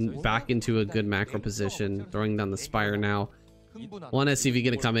back into a good macro position, throwing down the Spire now. One SCV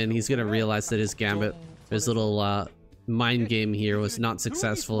gonna come in. He's gonna realize that his Gambit, his little mind game here, was not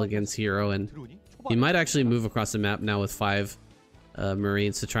successful against Hero, and he might actually move across the map now with 5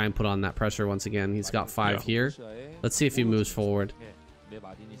 Marines to try and put on that pressure once again. He's got 5 here. Let's see if he moves forward.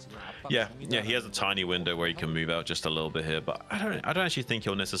 Yeah, he has a tiny window where he can move out just a little bit here, but I don't actually think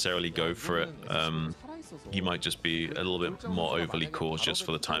he'll necessarily go for it. He might just be a little bit more overly cautious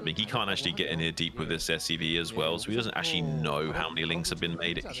for the time being. He can't actually get in here deep with this SCV as well, so he doesn't actually know how many links have been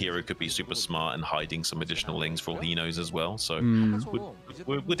made. Hero could be super smart and hiding some additional links for all he knows as well, so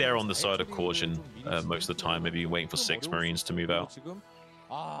we'd err on the side of caution most of the time, maybe waiting for 6 Marines to move out.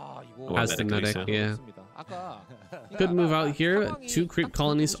 Has the medic, yeah. Good move out here. 2 creep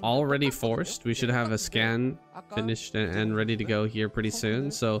colonies already forced. We should have a scan finished and ready to go here pretty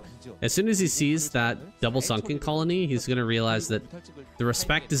soon. So as soon as he sees that double sunken colony, he's going to realize that the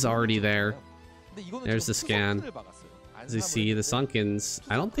respect is already there. There's the scan. As you see the sunkens,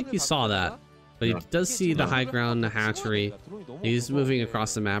 I don't think he saw that, but he does see the high ground, the hatchery. He's moving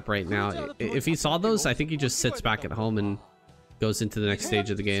across the map right now. If he saw those, I think he just sits back at home and goes into the next stage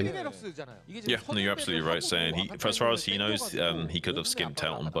of the game. Yeah, no, you're absolutely right, saying as far as he knows, he could have skimped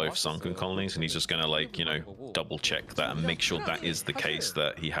out on both sunken colonies, and he's just gonna, like, you know, double check that and make sure that is the case,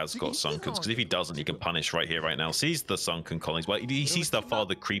 that he has got sunkens, because if he doesn't, he can punish right here, right now. Sees the sunken colonies, well, he sees how far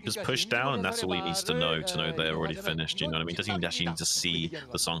the creepers push down, and that's all he needs to know they're already finished, you know what I mean? Doesn't even actually need to see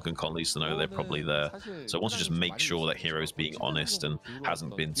the sunken colonies to know they're probably there. So I want to just make sure that Hero's being honest and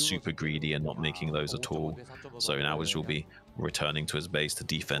hasn't been super greedy and not making those at all. So now we'll be returning to his base to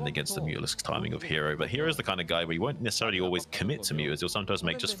defend against the mutalist timing of Hero. But Hero is the kind of guy where he won't necessarily always commit to mutas. He'll sometimes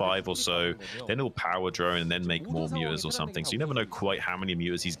make just 5 or so, then he'll power drone and then make more mutas or something. So you never know quite how many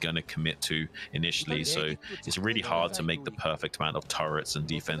mutas he's going to commit to initially. So it's really hard to make the perfect amount of turrets and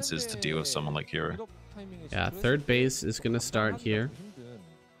defenses to deal with someone like Hero. Yeah, 3rd base is going to start here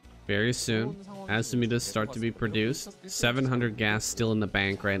very soon as the mutas start to be produced. 700 gas still in the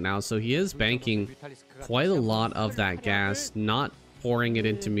bank right now, so he is banking quite a lot of that gas, not pouring it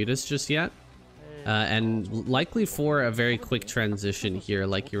into mutas just yet, and likely for a very quick transition here,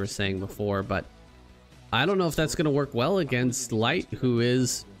 like you were saying before. But I don't know if that's going to work well against Light, who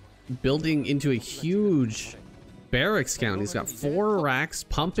is building into a huge barracks count. He's got 4 racks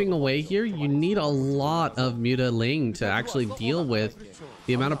pumping away here. You need a lot of muta ling to actually deal with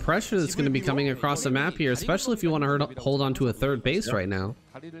the amount of pressure that's going to be coming across the map here, especially if you want to hold on to a 3rd base right now.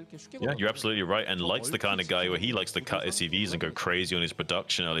 Yeah, you're absolutely right. And Light's the kind of guy where he likes to cut SCVs and go crazy on his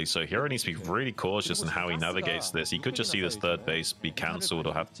production early. So Hero needs to be really cautious in how he navigates this. He could just see this 3rd base be cancelled,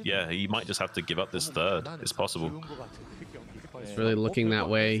 or he might just have to give up this 3rd. It's possible. It's really looking that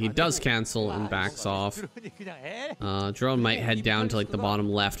way. He does cancel and backs off. Drone might head down to like the bottom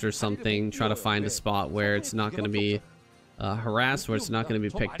left or something, try to find a spot where it's not going to be harassed, where it's not going to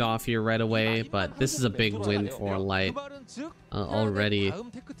be picked off here right away. But this is a big win for Light, already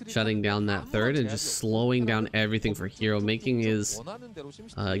shutting down that 3rd and just slowing down everything for Hero, making his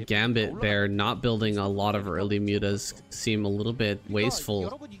Gambit there, not building a lot of early mutas, seem a little bit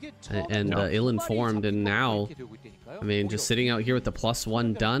wasteful and ill-informed. And now, I mean, just sitting out here with the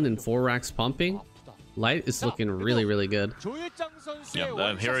 +1 done and 4 racks pumping, Light is looking really, really good.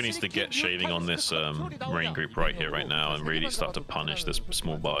 Yeah, Hero needs to get shaving on this Marine group right here, right now, and really start to punish this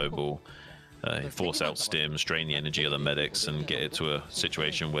small bio ball. Force out stims, drain the energy of the medics, and get it to a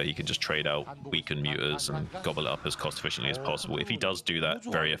situation where he can just trade out weakened mutas and gobble it up as cost efficiently as possible. If he does do that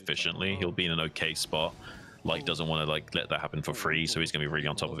very efficiently, he'll be in an okay spot. Light doesn't want to let that happen for free, so he's going to be really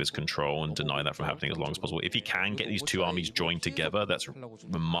on top of his control and deny that from happening as long as possible. If he can get these 2 armies joined together, that's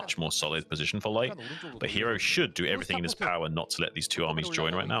a much more solid position for Light. But Hero should do everything in his power not to let these 2 armies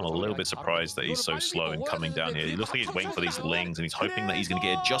join right now. I'm a little bit surprised that he's so slow in coming down here. He looks like he's waiting for these lings, and he's hoping that he's going to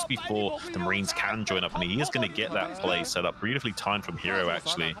get it just before the Marines can join up, and he is going to get that play set up beautifully timed from Hero,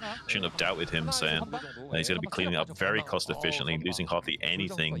 actually. Shouldn't have doubted him, saying he's going to be cleaning up very cost efficiently, losing hardly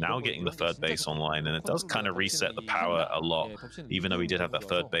anything, now getting the 3rd base online, and it does kind of reset the power a lot. Even though he did have that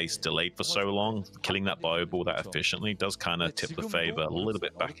 3rd base delayed for so long, killing that bio ball that efficiently does kind of tip the favor a little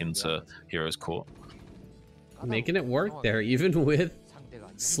bit back into Hero's court. Making it work there, even with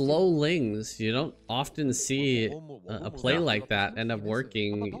slow lings. You don't often see a play like that end up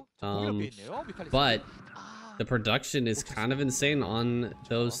working, but the production is kind of insane on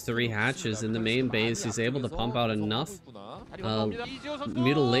those 3 hatches in the main base. He's able to pump out enough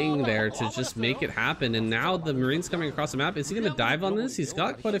mutiling there to just make it happen. And now the Marines coming across the map. Is he going to dive on this? He's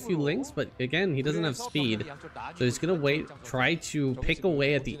got quite a few links, but again, he doesn't have speed. So he's going to wait, try to pick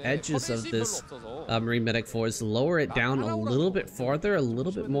away at the edges of this Marine Medic Force, lower it down a little bit farther, a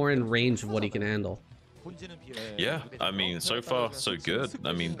little bit more in range of what he can handle. Yeah, I mean, so far so good.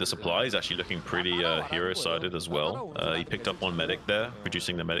 I mean, the supply is actually looking pretty hero-sided as well. He picked up one medic there.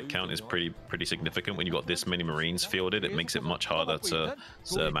 Reducing the medic count is pretty significant. When you've got this many Marines fielded, it makes it much harder to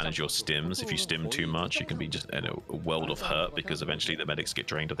manage your stims. If you stim too much, you can be just a world of hurt, because eventually the medics get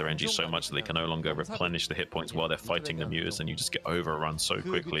drained of their energy so much that they can no longer replenish the hit points while they're fighting the mutas, and you just get overrun so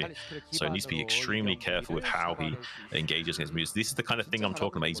quickly. So he needs to be extremely careful with how he engages against mutas. This is the kind of thing I'm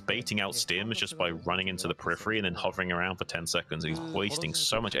talking about. He's baiting out stims just by running into the periphery and then hovering around for 10 seconds, and he's wasting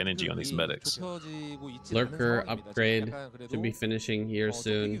so much energy on these medics. Lurker upgrade should be finishing here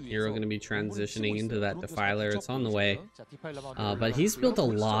soon. Hero going to be transitioning into that Defiler. It's on the way. But he's built a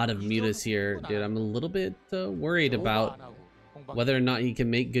lot of mutas here, dude. I'm a little bit worried about whether or not he can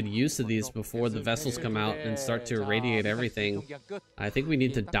make good use of these before the vessels come out and start to irradiate everything. I think we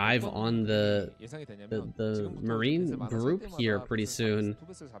need to dive on the Marine group here pretty soon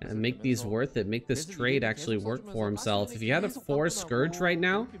and make these worth it. Make this trade actually work for himself. If he had a 4 Scourge right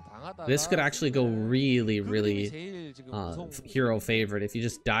now, this could actually go really hero favorite. If he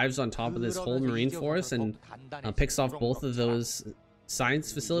just dives on top of this whole Marine force and picks off both of those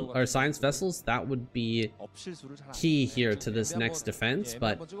science vessels, that would be key here to this next defense.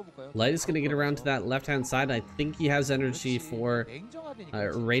 But Light is going to get around to that left hand side. I think he has energy for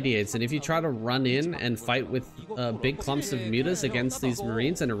irradiates, and if you try to run in and fight with big clumps of mutas against these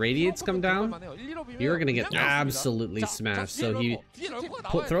Marines and irradiates come down, you're going to get absolutely smashed. So he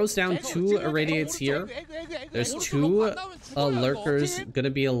throws down 2 irradiates here. There's 2 lurkers going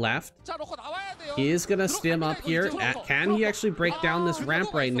to be left. He is going to stim up here. Can he actually break down this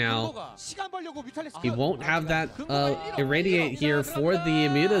ramp right now? He won't have that irradiate here for the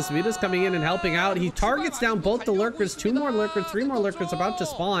mutas. Mutas coming in and helping out. He targets down both the lurkers. 2 more lurkers, 3 more lurkers about to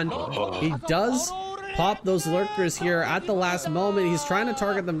spawn. He does pop those lurkers here at the last moment. He's trying to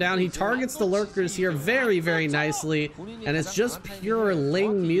target them down. He targets the lurkers here very nicely, and it's just pure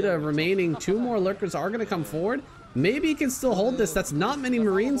Ling muta remaining. 2 more lurkers are going to come forward. Maybe he can still hold this. That's not many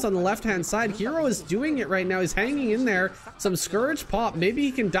Marines on the left-hand side. Hero is doing it right now. He's hanging in there. Some Scourge pop. Maybe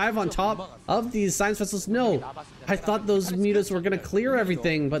he can dive on top of these science vessels. No, I thought those mutas were going to clear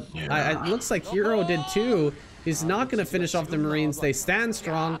everything, but it looks like Hero did too. He's not going to finish off the Marines. They stand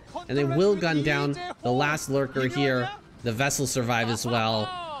strong, and they will gun down the last lurker here. The vessels survive as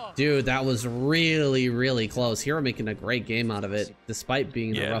well. Dude, that was really close. Hero making a great game out of it, despite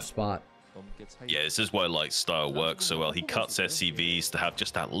being in a rough spot. Yeah, this is why Light's style works so well. He cuts SCVs to have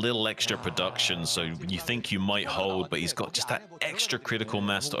just that little extra production, so you think you might hold, but he's got just that extra critical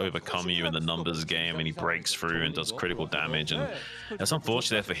mass to overcome you in the numbers game, and he breaks through and does critical damage. And that's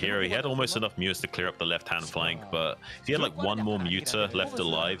unfortunate for Hero. He had almost enough mutas to clear up the left-hand flank, but if he had like 1 more muta left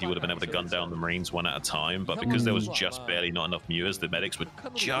alive, he would have been able to gun down the Marines 1 at a time. But because there was just barely not enough mutas, the medics were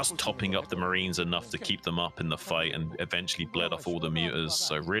just topping up the Marines enough to keep them up in the fight, and eventually bled off all the mutas.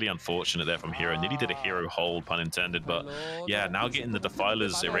 So really unfortunate there from Hero. Nearly did a hero hold, pun intended, but yeah, now getting the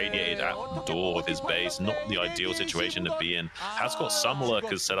Defilers irradiated at the door of his base, not the ideal situation to be in. Has got some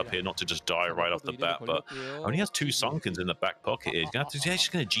lurkers set up here not to just die right off the bat, but only has 2 Sunkens in the back pocket here. He's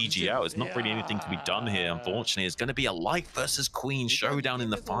just going to GG out. There's not really anything to be done here, unfortunately. It's going to be a Light versus Queen showdown in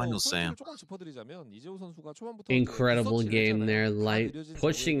the finals, Sam. Incredible game there. Light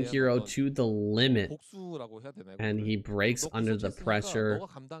pushing Hero to the limit, and he breaks under the pressure.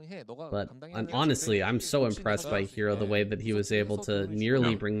 But honestly, I'm so impressed by Hero, the way that he was able to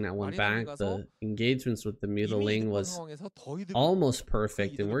nearly bring that one back. The engagements with the Mutiling was almost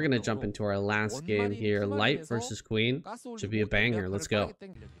perfect, and we're going to jump into our last game here. Light versus Queen. Should be a banger. Let's go.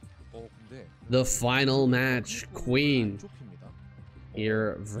 The final match. Queen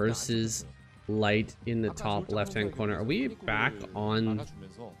here versus Light in the top left-hand corner. Are we back on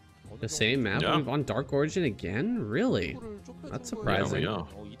the same map? Are we on Dark Origin again? Really? That's surprising. Yeah,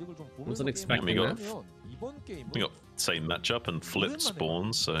 Wasn't expecting that. We got same matchup and flipped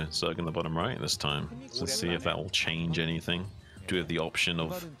spawns, so Zerg in the bottom right this time. So let's see if that will change anything. Do we have the option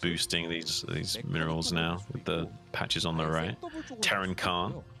of boosting these minerals now with the patches on the right? Terran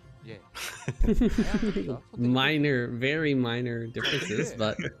can't. Very minor differences,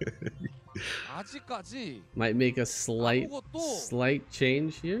 but might make a slight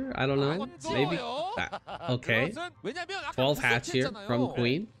change here. I don't know. Maybe. Okay. 12 hatch here from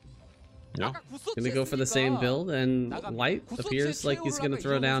Queen. Yeah. Gonna go for the same build, and Light appears like he's gonna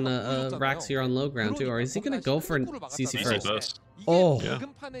throw down a Rax here on low ground too, or is he gonna go for CC first? Oh, yeah.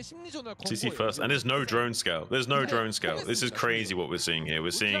 CC first, and there's no drone scout. There's no drone scout. This is crazy what we're seeing here.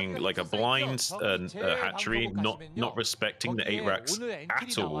 We're seeing like a blind hatchery, not respecting the 8 racks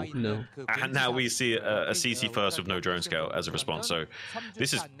at all. no. And now we see a CC first with no drone scout as a response. So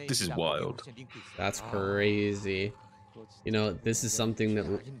this is wild. That's crazy. You know, this is something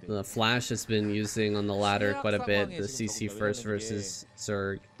that Flash has been using on the ladder quite a bit, the CC first versus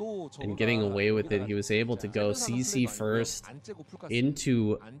Zerg, and getting away with it. He was able to go CC first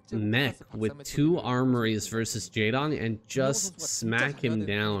into mech with 2 armories versus Jadon and just smack him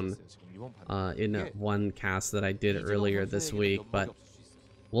down in one cast that I did earlier this week. But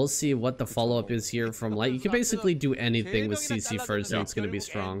we'll see what the follow-up is here from Light. You can basically do anything with CC first and it's going to be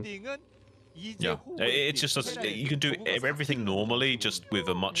strong. Yeah, it's just you can do everything normally, just with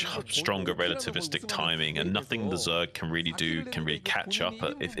a much stronger relativistic timing, and nothing the Zerg can really do can really catch up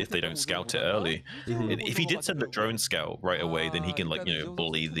if they don't scout it early. If he did send the drone scout right away, then he can, like, you know,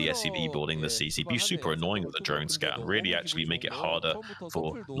 bully the SCV building the CC, be super annoying with the drone scout, and really actually make it harder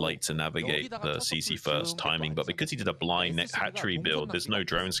for Light to navigate the CC first timing. But because he did a blind hatchery build, there's no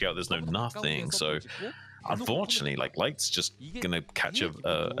drone scout, there's no nothing, so unfortunately, like, Light's just gonna catch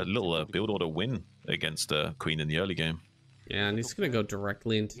a little build order win against Queen in the early game. Yeah, and he's gonna go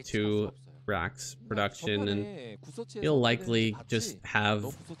directly into 2 racks production, and he'll likely just have,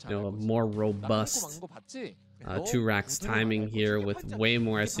 you know, a more robust 2 racks timing here with way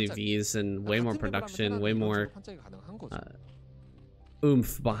more SCVs and way more production, way more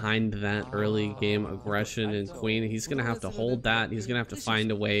oomph behind that early game aggression. And Queen, he's gonna have to hold that. He's gonna have to find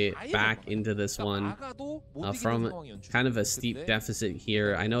a way back into this one from kind of a steep deficit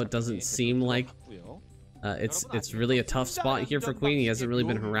here. I know it doesn't seem like it's really a tough spot here for Queen. He hasn't really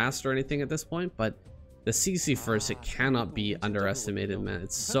been harassed or anything at this point, but the CC first, it cannot be underestimated, man.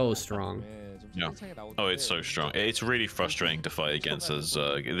 It's so strong. Yeah. Oh, it's so strong. It's really frustrating to fight against us.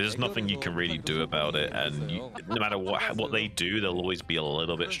 There's nothing you can really do about it, and no matter what they do, they'll always be a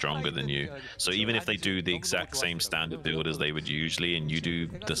little bit stronger than you. So even if they do the exact same standard build as they would usually, and you do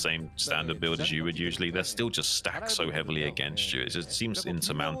the same standard build as you would usually, they're still just stacked so heavily against you. It just seems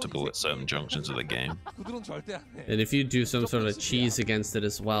insurmountable at certain junctions of the game. And if you do some sort of cheese against it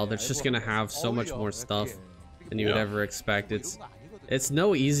as well, that's just gonna have so much more stuff than you would ever expect. It's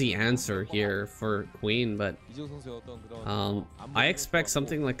no easy answer here for Queen, but I expect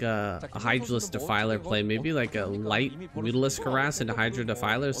something like a Hydralisk Defiler play, maybe like a light Mutalisk Harass into Hydra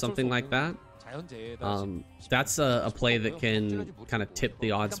Defiler, something like that. That's a play that can kind of tip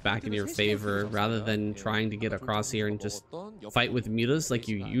the odds back in your favor, rather than trying to get across here and just fight with Mutas like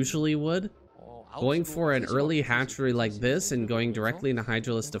you usually would. Going for an early hatchery like this and going directly into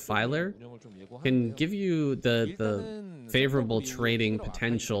Hydralisk Defiler can give you the favorable trading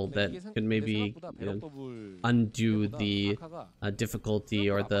potential that can maybe, you know, undo the difficulty,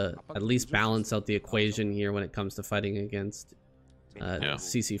 or at least balance out the equation here when it comes to fighting against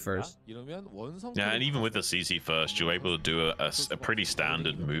CC first. Yeah, and even with the CC first, you're able to do a pretty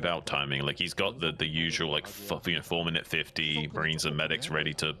standard move out timing. Like, he's got the usual, like, 4-minute 50 Marines and medics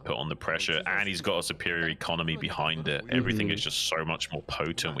ready to put on the pressure, and he's got a superior economy behind it. Everything is just so much more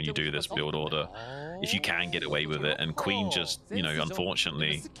potent when you do this build order, if you can get away with it. And Queen just, you know,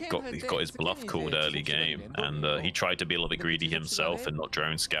 unfortunately got his bluff called early game, and he tried to be a little bit greedy himself and not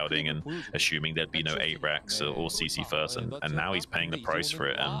drone scouting and assuming there'd be no 8 racks or CC first, and now he's paying the price for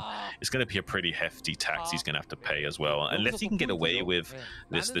it, and it's going to be a pretty hefty tax he's going to have to pay as well, unless he can get away with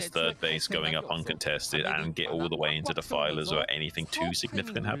this third base going up uncontested and get all the way into Defilers or anything too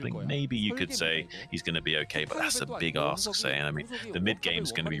significant happening. Maybe you could say he's going to be okay, but that's a big ask saying. I mean, the mid game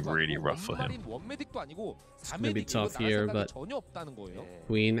is going to be really rough for him. It's going to be tough here, but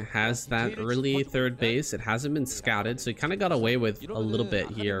Queen has that early third base. It hasn't been scouted, so he kind of got away with a little bit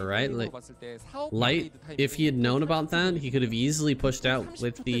here, right? Like, Light, if he had known about that, he could have easily pushed out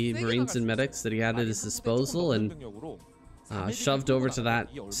with the Marines and medics that he had at his disposal and shoved over to that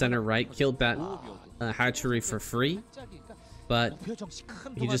center right, killed that hatchery for free. But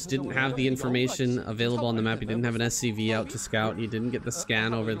he just didn't have the information available on the map. He didn't have an SCV out to scout. He didn't get the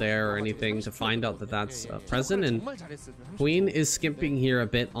scan over there or anything to find out that that's present. And Queen is skimping here a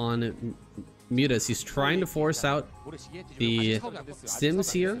bit on Mutas. He's trying to force out the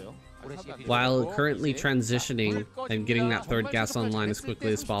Sims here, while currently transitioning and getting that third gas online as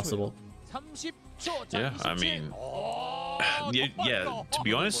quickly as possible. Yeah, I mean, Yeah, to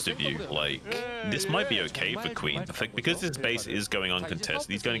be honest with you, like, this might be okay for Queen. Because his base is going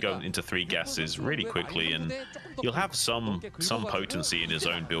uncontested, he's going to go into 3 gases really quickly, and he'll have some potency in his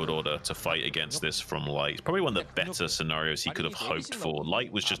own build order to fight against this from Light. It's probably one of the better scenarios he could have hoped for.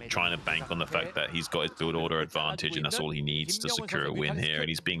 Light was just trying to bank on the fact that he's got his build order advantage, and that's all he needs to secure a win here, and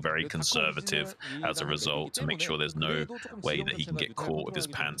he's being very conservative as a result to make sure there's no way that he can get caught with his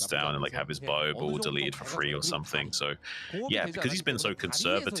pants down and like have his bio ball deleted for free or something. So yeah, because he's been so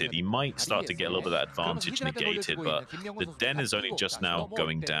conservative, he might start to get a little bit of that advantage negated, but the den is only just now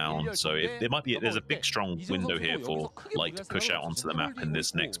going down, so there's a big strong window here for Light to push out onto the map in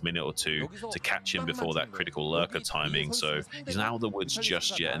this next minute or two to catch him before that critical lurker timing. So he's not out of the woods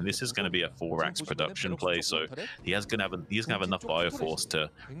just yet, and this is going to be a 4-axe production play, so he's going to have enough bioforce to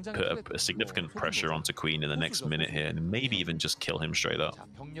put a significant pressure onto Queen in the next minute here, and maybe even just kill him straight up.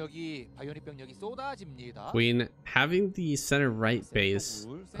 Queen having the center right base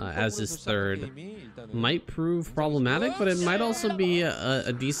as his third might prove problematic, but it might also be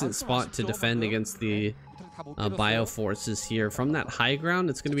a decent spot to defend against the bio forces here. From that high ground,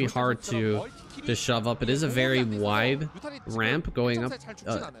 it's going to be hard to shove up. It is a very wide ramp going up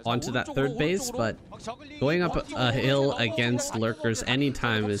onto that third base, but going up a hill against lurkers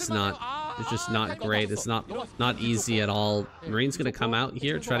anytime is just not great. It's not easy at all. Marine's going to come out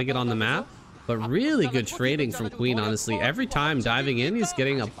here, try to get on the map, but really good trading from Queen, honestly. Every time diving in, he's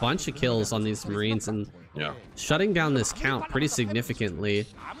getting a bunch of kills on these Marines and shutting down this count pretty significantly.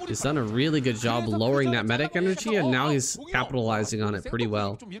 He's done a really good job lowering that medic energy, and now he's capitalizing on it pretty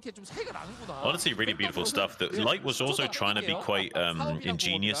well. Honestly, really beautiful stuff. That Light was also trying to be quite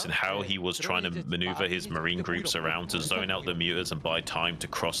ingenious in how he was trying to maneuver his Marine groups around to zone out the mutas and buy time to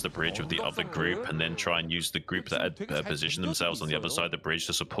cross the bridge with the other group, and then try and use the group that had positioned themselves on the other side of the bridge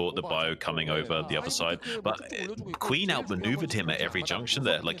to support the bio coming over the other side. But Queen outmaneuvered him at every junction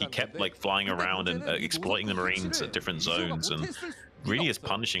there. Like, he kept like flying around and exploiting the Marines at different zones, and really is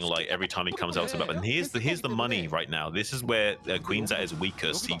punishing Light every time he comes out to the map. And here's the money right now. This is where Queen's at his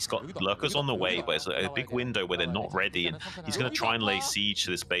weakest. He's got lurkers on the way, but it's a big window where they're not ready, and he's going to try and lay siege to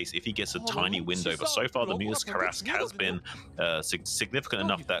this base if he gets a tiny window. But so far, the Mutas Harass has been significant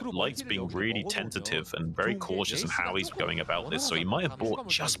enough that Light's being really tentative and very cautious in how he's going about this. So he might have bought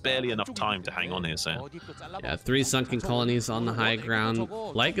just barely enough time to hang on here, Sam. Yeah, 3 sunken colonies on the high ground.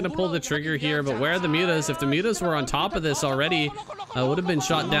 Light going to pull the trigger here, but where are the Mutas? If the Mutas were on top of this already, would have been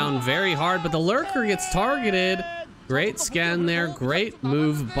shot down very hard, but the lurker gets targeted. Great scan there, great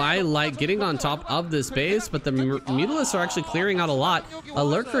move by Light getting on top of this base, but the Mutalisks are actually clearing out a lot. A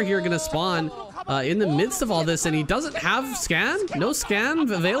lurker here gonna spawn in the midst of all this, and he doesn't have scan, no scan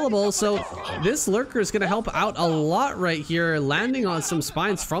available, so this lurker is gonna help out a lot right here, landing on some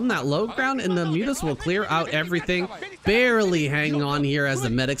spines from that low ground, and the Mutas will clear out everything, barely hanging on here as the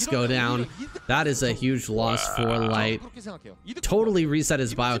medics go down. That is a huge loss for Light. Totally reset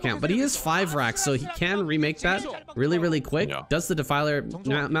his bio count, but he is 5 racks, so he can remake that really quick. Does the Defiler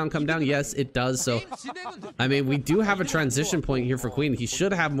mount come down? Yes, it does. So, I mean, we do have a transition point here for Queen. He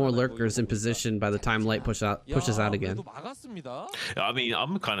should have more lurkers in position by the time Light pushes out again. I mean,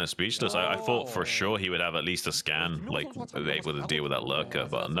 I'm kind of speechless. I thought for sure he would have at least a scan, like, able to deal with that lurker,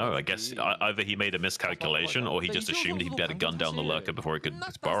 but no, I guess either he made a miscalculation or he just assumed he'd be able to gun down the lurker before he could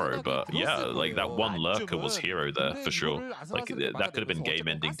burrow. But yeah, like, that one lurker was hero there for sure. Like, that could have been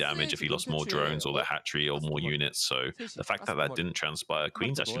game-ending damage if he lost more drones or the hatchery or more units. So the fact that that didn't transpire,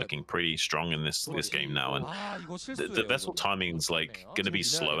 Queen's actually looking pretty strong in this game now, and the vessel timing's like going to be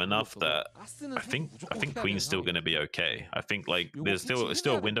slow enough that I think Queen's still going to be okay. I think like there's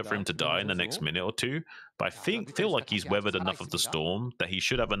still a window for him to die in the next minute or two, but I feel like he's weathered enough of the storm that he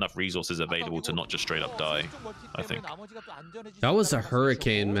should have enough resources available to not just straight up die. I think that was a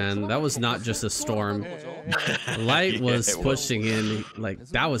hurricane, man. That was not just a storm. Light was pushing in, like,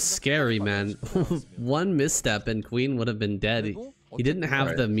 that was scary, man. One misstep and Queen would have been dead. He didn't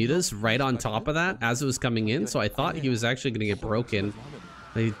have the mutas right on top of that as it was coming in, so I thought he was actually going to get broken.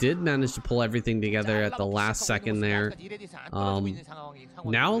 But he did manage to pull everything together at the last second there.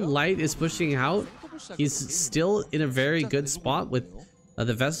 Now Light is pushing out. He's still in a very good spot with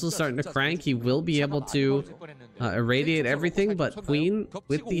the vessel starting to crank. He will be able to irradiate everything, but Queen,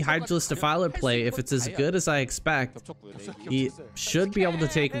 with the Hydralisk Defiler play, if it's as good as I expect, he should be able to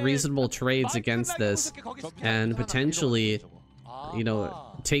take reasonable trades against this and potentially, you know,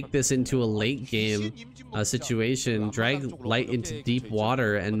 take this into a late game situation, drag Light into deep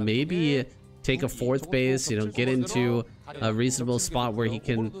water, and maybe take a 4th base, you know, get into a reasonable spot where he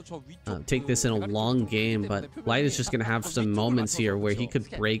can take this in a long game. But Light is just going to have some moments here where he could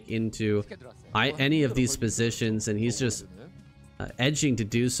break into any of these positions, and he's just edging to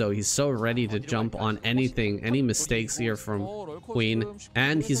do so. He's so ready to jump on anything, any mistakes here from Queen,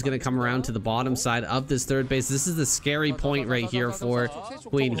 and he's going to come around to the bottom side of this 3rd base. This is the scary point right here for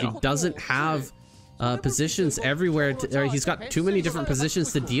Queen. He doesn't have positions everywhere, or he's got too many different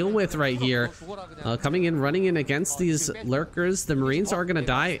positions to deal with right here. Coming in, running in against these lurkers. The Marines are going to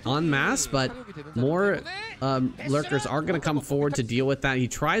die en masse, but more lurkers are going to come forward to deal with that. He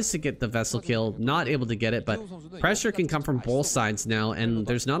tries to get the vessel kill, not able to get it, but pressure can come from both sides now, and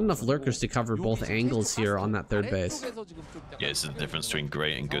there's not enough lurkers to cover both angles here on that 3rd base. Yeah, it's the difference between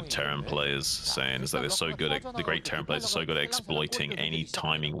great and good Terran players, saying is that they're so good at, the great Terran players are so good at exploiting any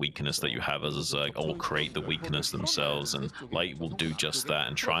timing weakness that you have as a Zerg, or create the weakness themselves, and Light will do just that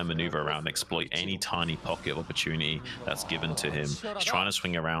and try and maneuver around, exploit any tiny pocket of opportunity that's given to him. He's trying to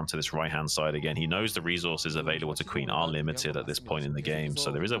swing around to this right-hand side again. He knows the resources available to Queen are limited at this point in the game,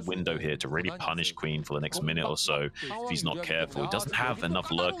 so there is a window here to really punish Queen for the next minute or so if he's not careful. He doesn't have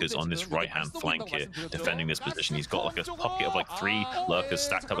enough lurkers on this right-hand flank here defending this position. He's got like a pocket of like 3 lurkers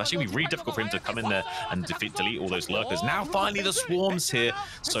stacked up. Actually, it'd be really difficult for him to come in there and delete all those lurkers. Now finally the swarms here,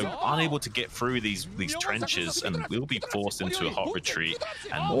 so unable to get through these trenches, and we'll be forced into a hot retreat,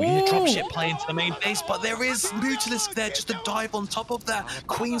 and we need a dropship play into the main base, but there is Mutalisk there just to dive on top of that.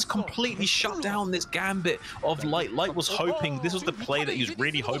 Queen's completely shut down this gambit of Light. Light was hoping, this was the play that he was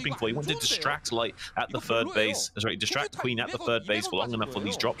really hoping for. He wanted to distract Light at the 3rd base, sorry, distract Queen at the 3rd base for long enough for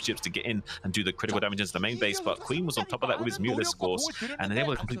these dropships to get in and do the critical damage into the main base, but Queen was on top of that with his Mutalisk force, and they're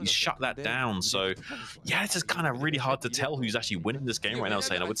able to completely shut that down. So yeah, it's just kind of really hard to tell who's actually winning this game right now,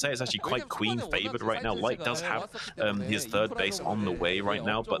 saying I would say it's actually quite Queen favored right now. Light does have his 3rd base on the way right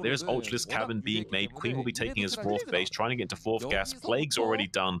now, but there's Ultralisk Cavern being made. Queen will be taking his 4th base, trying to get into 4th gas. Plague's already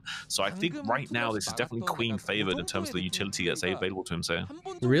done, so I think right now this is definitely Queen favored in terms of the utility that's available to him. So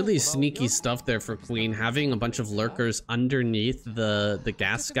really sneaky stuff there for Queen, having a bunch of lurkers underneath the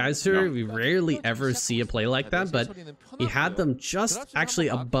gas geyser. We rarely ever see a play like that, but he had them just actually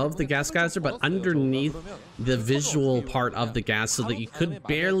above the gas geyser, but underneath the visual part of the gas, so that you could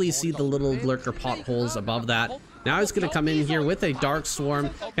barely see the little lurker potholes above that. Now he's going to come in here with a Dark Swarm.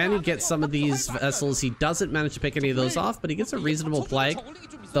 Can he get some of these vessels? He doesn't manage to pick any of those off, but he gets a reasonable plague.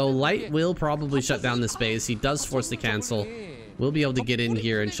 Though Light will probably shut down this base. He does force the cancel. We'll be able to get in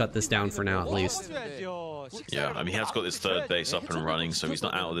here and shut this down for now, at least. Yeah, I mean, he has got this 3rd base up and running, so he's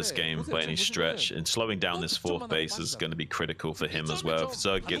not out of this game by any stretch. And slowing down this 4th base is going to be critical for him as well. If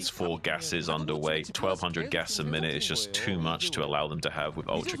Zerg gets 4 gases underway, 1,200 gas a minute is just too much to allow them to have with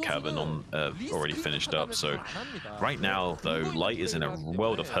Ultra Cavern on already finished up. So right now, though, Light is in a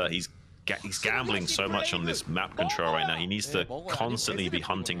world of hurt. He's gambling so much on this map control right now. He needs to constantly be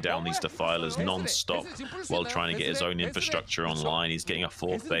hunting down these defilers non-stop while trying to get his own infrastructure online. He's getting a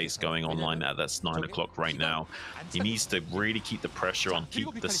 4th base going online that's 9 o'clock right now. He needs to really keep the pressure on,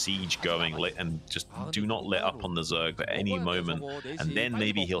 keep the siege going, and just do not let up on the Zerg at any moment, and then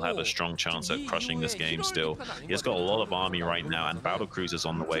maybe he'll have a strong chance at crushing this game still. He has got a lot of army right now, and battle cruisers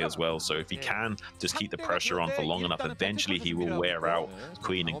on the way as well, so if he can just keep the pressure on for long enough, eventually he will wear out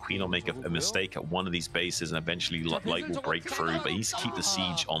Queen, and Queen will make a mistake at one of these bases, and eventually Light will break through, but he needs to keep the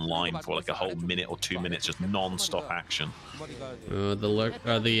siege online for like a whole minute or 2 minutes, just non-stop action.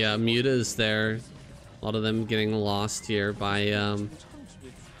 The mutas there, a lot of them getting lost here by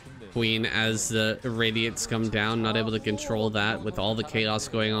Queen as the irradiates come down, not able to control that with all the chaos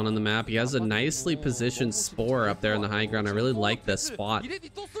going on the map. He has a nicely positioned spore up there in the high ground. I really like the spot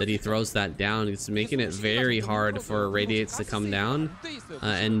that he throws that down. It's making it very hard for irradiates to come down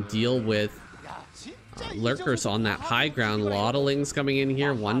and deal with lurkers on that high ground. Lodelings coming in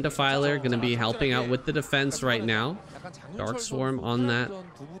here. One defiler going to be helping out with the defense right now. Dark Swarm on that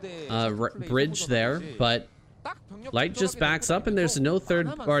bridge there, but Light just backs up, and there's no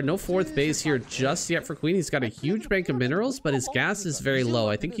 4th base here just yet for Queen. He's got a huge bank of minerals, but his gas is very low.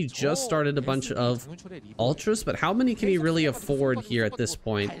 I think he just started a bunch of ultras, but how many can he really afford here at this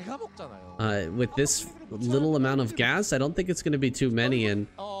point? With this little amount of gas, I don't think it's going to be too many, and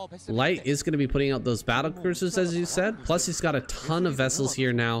Light is going to be putting out those battle cruisers, as you said. Plus, he's got a ton of vessels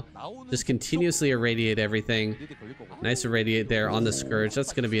here now. Just continuously irradiate everything. Nice irradiate there on the Scourge.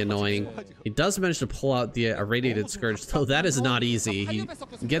 That's going to be annoying. He does manage to pull out the irradiated Scourge, though that is not easy. He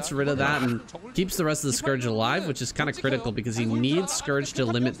gets rid of that and keeps the rest of the Scourge alive, which is kind of critical because he needs Scourge to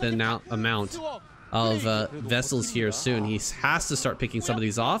limit the amount of vessels here soon. He has to start picking some of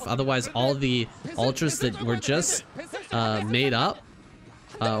these off, otherwise all the ultras that were just made up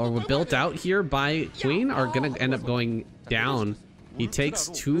or were built out here by Queen are gonna end up going down. He takes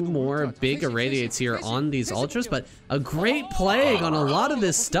 2 more big irradiates here on these ultras, but a great plague on a lot of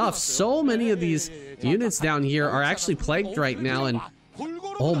this stuff. So many of these units down here are actually plagued right now, and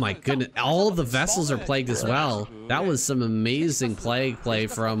oh my goodness, all the vessels are plagued as well. That was some amazing plague play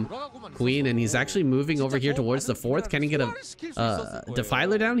from Queen, and he's actually moving over here towards the 4th. Can he get a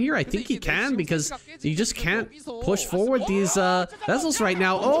defiler down here? I think he can, because you just can't push forward these vessels right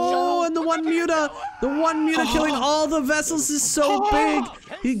now. Oh, and the one muta killing all the vessels is so big.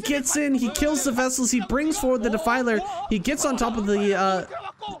 He gets in, he kills the vessels, he brings forward the defiler, he gets on top of the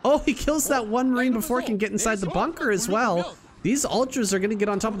oh, he kills that one marine before it can get inside the bunker as well. These ultras are going to get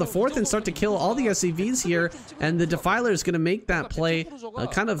on top of the 4th and start to kill all the SCVs here, and the defiler is going to make that play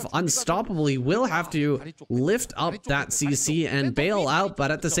kind of unstoppable. He will have to lift up that CC and bail out,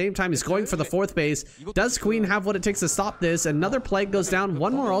 but at the same time, he's going for the 4th base. Does Queen have what it takes to stop this? Another plague goes down.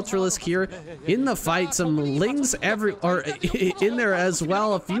 One more ultralisk here in the fight. Some lings in there as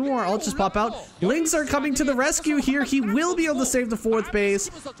well. A few more ultras pop out. Lings are coming to the rescue here. He will be able to save the 4th base.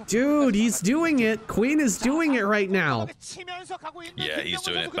 Dude, he's doing it. Queen is doing it right now. Yeah, he's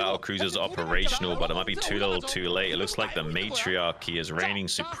doing it. Battle cruiser's operational, but it might be too little too late. It looks like the matriarchy is reigning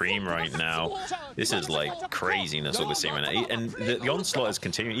supreme right now. This is like craziness what we're seeing right now. And the onslaught is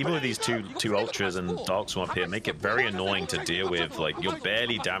continuing. Even with these two ultras and dark swarm up here, make it very annoying to deal with. Like, you're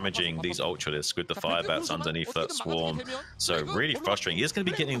barely damaging these ultralisks with the firebats underneath that swarm. So really frustrating. He is going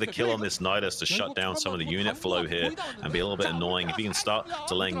to be getting the kill on this Nidus to shut down some of the unit flow here and be a little bit annoying. If he can start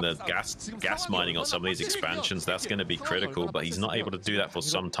delaying the gas mining on some of these expansions, that's going to be critical. But he's not able to do that for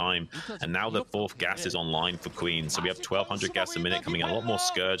some time, and now the 4th gas is online for Queen, so we have 1200 gas a minute coming in. A lot more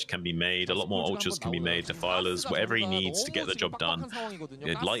Scourge can be made, a lot more ultras can be made, defilers, whatever he needs to get the job done.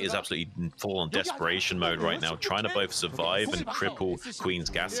 Light is absolutely full on desperation mode right now, trying to both survive and cripple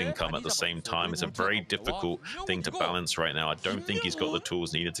Queen's gas income at the same time. It's a very difficult thing to balance right now. I don't think he's got the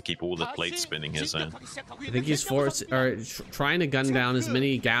tools needed to keep all the plates spinning here, so I think he's trying to gun down as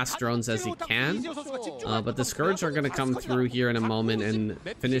many gas drones as he can, but the Scourge are going to come through here in a moment and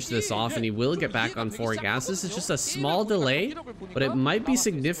finish this off, and he will get back on 4 gas. This is just a small delay, but it might be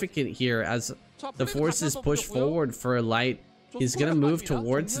significant here as the forces push forward for Light. He's gonna move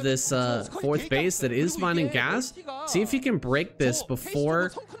towards this 4th base that is mining gas. See if he can break this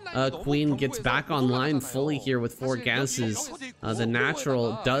before Queen gets back online fully here with 4 gases. The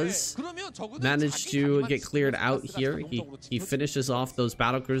natural does manage to get cleared out here. He finishes off those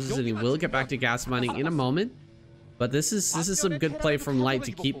battle cruisers, and he will get back to gas mining in a moment. But this is some good play from Light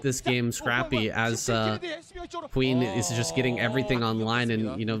to keep this game scrappy, as Queen is just getting everything online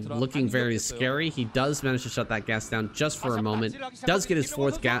and, you know, looking very scary. He does manage to shut that gas down just for a moment. Does get his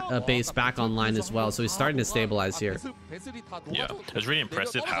 4th base back online as well, so he's starting to stabilize here. Yeah, it was really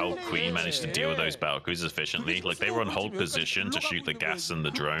impressive how Queen managed to deal with those battle cruisers efficiently. Like, they were on hold position to shoot the gas and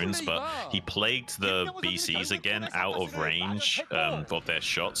the drones, but he plagued the BCs again out of range of their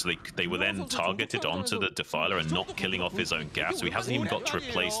shots. So they were then targeted onto the defiler and not killing off his own gas, so he hasn't even got to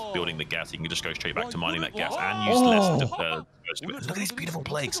replace building the gas. He can just go straight back to mining that gas and use less look at these beautiful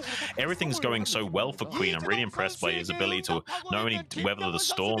plagues. Everything's going so well for Queen. I'm really impressed by his ability to not only weather the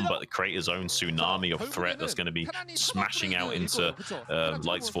storm, but create his own tsunami of threat that's going to be smashing out into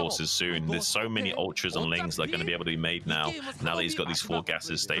Light's forces soon. There's so many ultras and lings that are going to be able to be made now that he's got these 4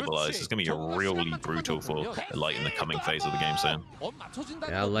 gases stabilized. It's going to be really brutal for Light in the coming phase of the game soon.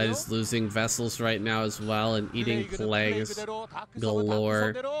 Yeah, Light is losing vessels right now as well and eating plagues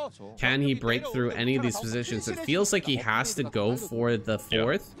galore. Can he break through any of these positions? It feels like he has to go for the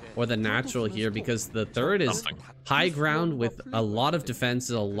 4th or the natural here, because the 3rd is high ground with a lot of defenses,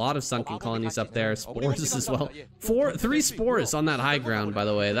 a lot of sunken colonies up there, spores as well. 3 spores on that high ground, by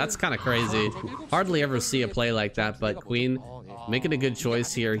the way. That's kind of crazy. Hardly ever see a play like that, but Queen making a good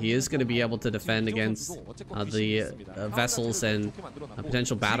choice here. He is going to be able to defend against the vessels and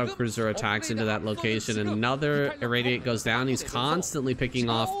potential battle cruiser attacks into that location. Another irradiate goes down. He's constantly picking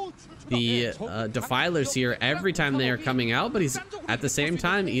off the defilers here every time they are coming out, but he's at the same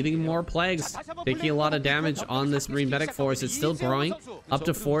time eating more plagues, taking a lot of damage on this Marine Medic force. It's still growing up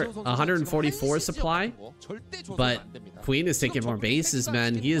to 144 supply, but Queen is taking more bases,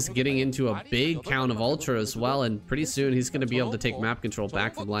 man. He is getting into a big count of Ultra as well, and pretty soon he's going to be able to take map control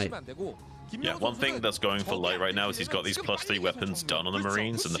back from Light. Yeah, one thing that's going for Light right now is he's got these +3 weapons done on the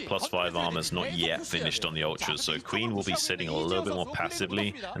Marines, and the +5 armor's not yet finished on the Ultras, so Queen will be sitting a little bit more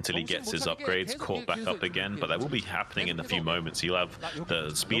passively until he gets his upgrades caught back up again, but that will be happening in a few moments. He'll have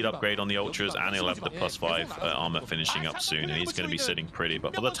the speed upgrade on the Ultras, and he'll have the +5 armor finishing up soon, and he's going to be sitting pretty,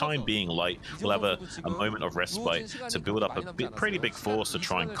 but for the time being, Light will have a moment of respite to build up a pretty big force to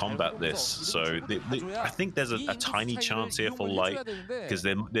try and combat this, so I think there's a tiny chance here for Light, because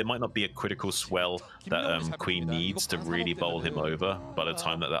there might not be a critical swell that Queen needs to really bowl him over by the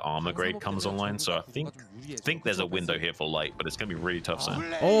time that the armor grade comes online. So I think there's a window here for Light, but it's gonna be really tough soon.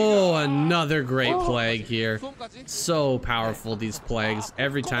 Oh, another great plague here. So powerful, these plagues.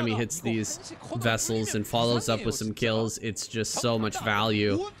 Every time he hits these vessels and follows up with some kills, it's just so much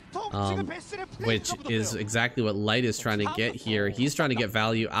value. Which is exactly what Light is trying to get here. He's trying to get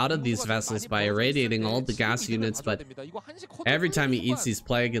value out of these vessels by irradiating all the gas units, but every time he eats these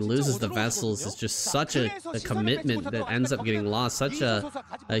plague and loses the vessels, it's just such a commitment that ends up getting lost. Such a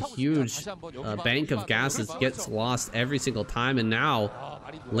huge bank of gas that gets lost every single time, and now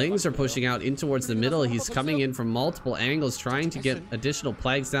Lings are pushing out in towards the middle. He's coming in from multiple angles, trying to get additional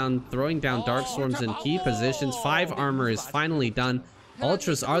plagues down, throwing down dark storms in key positions. 5 armor is finally done.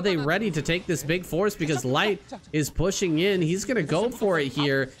 Ultras, are they ready to take this big force? Because Light is pushing in. He's gonna go for it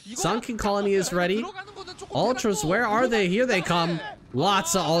here. Sunken Colony is ready. Ultras, where are they? Here they come.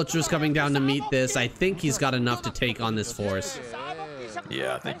 Lots of Ultras coming down to meet this. I think he's got enough to take on this force.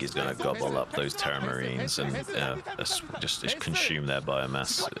 Yeah, I think he's going to gobble up those Terran Marines and just consume their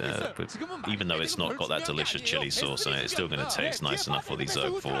biomass. Even though it's not got that delicious chili sauce in it, it's still going to taste nice enough for these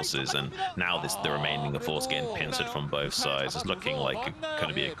Zerg forces. And now the remaining force getting pincered from both sides. It's looking like going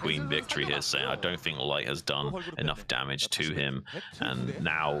to be a Queen victory here, saying I don't think Light has done enough damage to him. And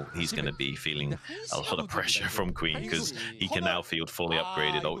now he's going to be feeling a lot of pressure from Queen, because he can now field fully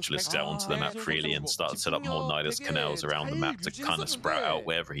upgraded Ultralisks out onto the map freely and start to set up more Nidus canals around the map to kind of sprout out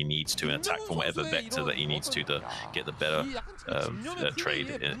wherever he needs to and attack from whatever vector that he needs to get the better trade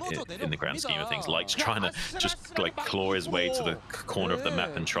in the grand scheme of things. Light's trying to just like claw his way to the corner of the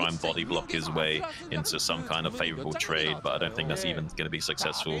map and try and body block his way into some kind of favorable trade, but I don't think that's even going to be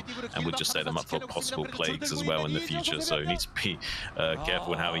successful, and would just set them up for possible plagues as well in the future. So he needs to be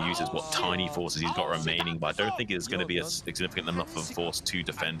careful in how he uses what tiny forces he's got remaining, but I don't think it's going to be a significant enough of a force to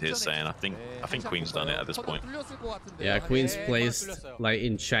defend his saying. I think Queen's done it at this point. Yeah, Queen's placed Light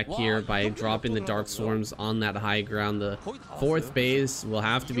in check here by dropping the Dark Swarms on that high ground. The 4th base will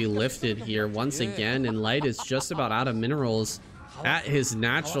have to be lifted here once again, and Light is just about out of minerals at his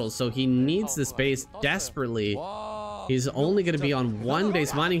natural, so he needs this base desperately. He's only going to be on 1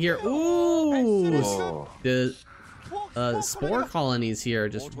 base mining here. Ooh! The spore colonies here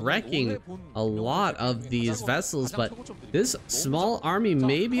just wrecking a lot of these vessels, but this small army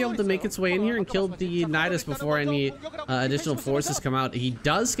may be able to make its way in here and kill the Nidus before any additional forces come out. He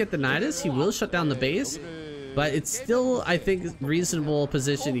does get the Nidus. He will shut down the base, but it's still, I think, reasonable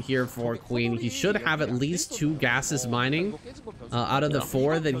position here for Queen. He should have at least 2 gases mining out of the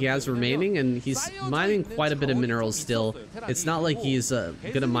 4 that he has remaining, and he's mining quite a bit of minerals still. It's not like he's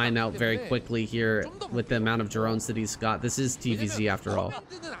gonna mine out very quickly here with the amount of drones that he's got. This is TVZ after all.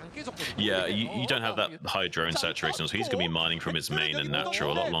 Yeah, you don't have that high drone saturation, so he's going to be mining from his main and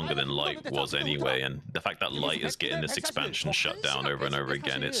natural a lot longer than Light was anyway, and the fact that Light is getting this expansion shut down over and over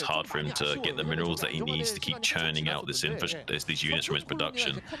again, it's hard for him to get the minerals that he needs to keep churning out these units from his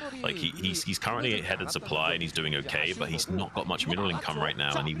production. Like he's currently ahead in supply and he's doing okay, but he's not got much mineral income right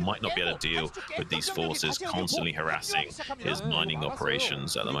now, and he might not be able to deal with these forces constantly harassing his mining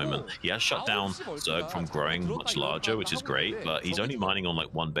operations at the moment. He has shut down Zerg from growing much larger, which is great, but he's only mining on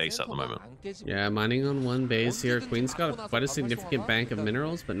like 1 base at the moment. Yeah, mining on 1 base here. Queen's got quite a significant bank of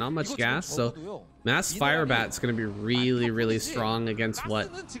minerals, but not much gas, so Mass Firebat's going to be really strong against what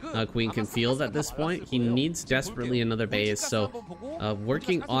Queen can field at this point. He needs desperately another base, so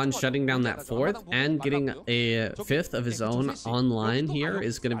working on shutting down that 4th and getting a 5th of his own online here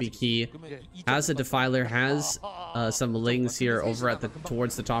is going to be key. Has a Defiler, has some Lings here over at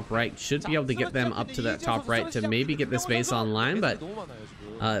towards the top right. Should be able to get them up to that top right to maybe get this base online, but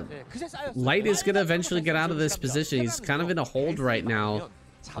Light is going to eventually get out of this position. He's kind of in a hold right now,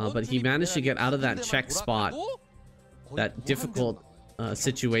 but he managed to get out of that check spot, that difficult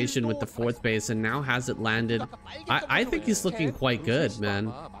situation with the 4th base, and now has it landed. I think he's looking quite good,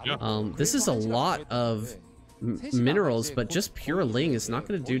 man. This is a lot of minerals, but just pure Ling is not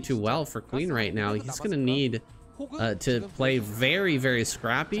going to do too well for Queen right now. He's going to need to play very, very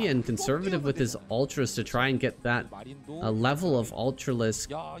scrappy and conservative with his ultras to try and get that level of ultralisk,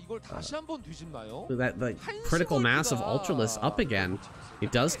 that critical mass of ultralisk up again. He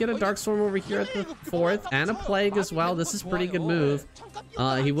does get a Darkstorm over here at the 4th and a Plague as well. This is a pretty good move.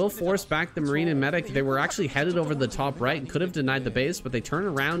 He will force back the Marine and Medic. They were actually headed over the top right and could have denied the base, but they turn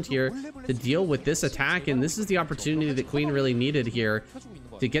around here to deal with this attack, and this is the opportunity that Queen really needed here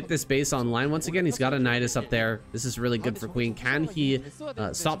to get this base online. Once again, he's got a Nidus up there. This is really good for Queen. Can he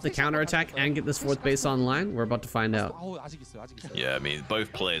stop the counterattack and get this 4th base online? We're about to find out. Yeah, I mean,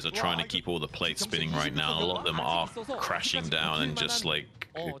 both players are trying to keep all the plates spinning right now. A lot of them are crashing down and just like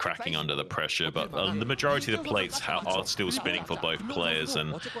cracking under the pressure, but the majority of the plates are still spinning for both players,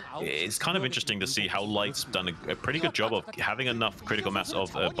 and it's kind of interesting to see how Light's done a pretty good job of having enough critical mass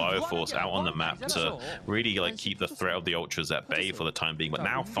of Bioforce out on the map to really like keep the threat of the Ultras at bay for the time being. But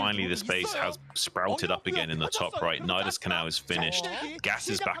now finally this base has sprouted up again in the top right. Nidus Canal is finished, gas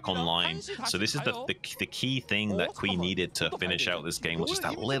is back online, so this is the key thing that Queen needed to finish out this game, was just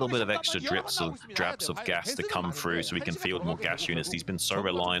that little bit of extra drabs of gas to come through so we can field more gas units. He's been so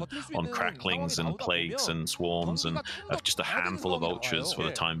reliant on cracklings and plagues and swarms and just a handful of ultras for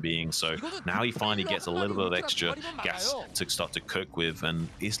the time being. So now he finally gets a little bit of extra gas to start to cook with, and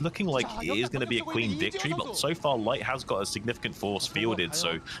it's looking like it is going to be a Queen victory. But so far Light has got a significant force fielded,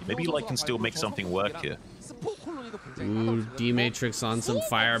 so maybe Light can still make something work here. Ooh, D-Matrix on some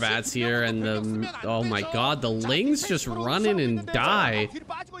fire bats here, and the, oh my god, the Lings just run in and die.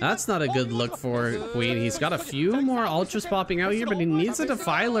 That's not a good look for Queen. He's got a few more ultras popping out here, but he needs a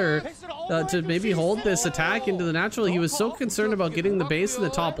Defiler to maybe hold this attack into the natural. He was so concerned about getting the base in the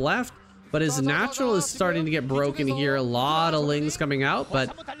top left, but his natural is starting to get broken here. A lot of Lings coming out,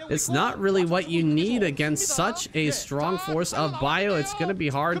 but it's not really what you need against such a strong force of Bio. It's going to be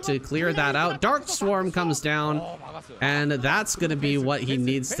hard to clear that out. Dark Swarm comes down, and that's going to be what he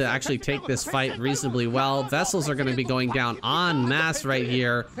needs to actually take this fight reasonably well. Vessels are going to be going down en masse right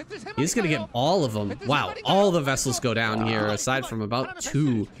here. He's going to get all of them. Wow, all the vessels go down here, aside from about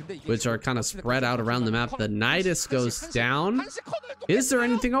 2, which are kind of spread out around the map. The Nidus goes down. Is there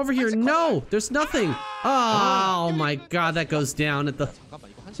anything over here? No, there's nothing. Oh my god, that goes down at the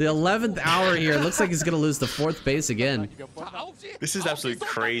 11th hour here. It looks like he's gonna lose the 4th base again. This is absolute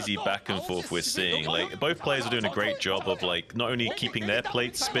crazy back and forth we're seeing. Like, both players are doing a great job of like not only keeping their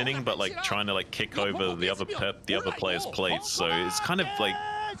plates spinning, but like trying to like kick over the other player's plates. So it's kind of like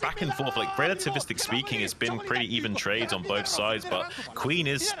back and forth. Like, relativistic speaking, it's been pretty even trades on both sides, but Queen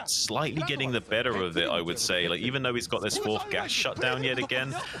is slightly getting the better of it, I would say. Like, even though he's got this 4th gas shutdown yet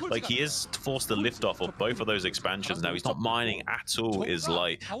again, like, he is forced to lift off of both of those expansions now. He's not mining at all, is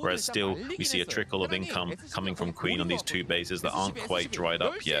Light, whereas still we see a trickle of income coming from Queen on these 2 bases that aren't quite dried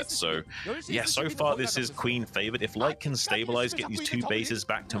up yet. So yeah, so far this is Queen favored. If Light can stabilize, get these 2 bases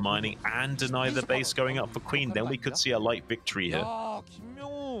back to mining and deny the base going up for Queen, then we could see a Light victory here.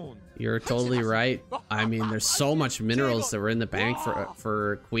 You're totally right. I mean, there's so much minerals that were in the bank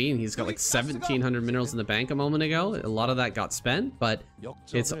for Queen. He's got like 1,700 minerals in the bank a moment ago. A lot of that got spent, but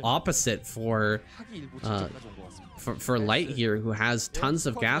it's opposite for Light here, who has tons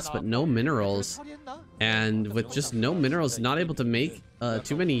of gas but no minerals. And with just no minerals, not able to make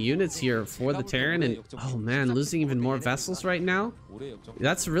too many units here for the Terran. And oh man, losing even more vessels right now.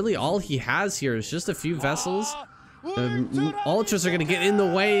 That's really all he has here, is just a few vessels. The Ultras are going to get in the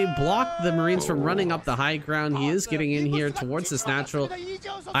way, block the Marines from running up the high ground. He is getting in here towards this natural.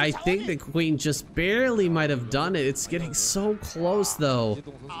 I think the Queen just barely might have done it. It's getting so close, though.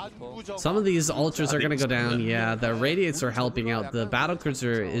 Some of these Ultras are going to go down. Yeah, the Radiates are helping out. The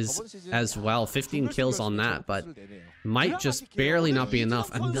Battlecruiser is as well. 15 kills on that, but might just barely not be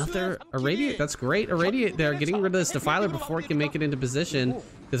enough. Another Irradiate. That's great. Irradiate there, getting rid of this Defiler before it can make it into position.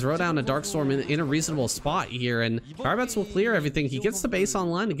 To throw down a Darkstorm in a reasonable spot here, and Firebats will clear everything. He gets the base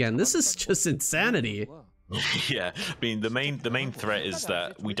online again. This is just insanity. Yeah, I mean, the main threat is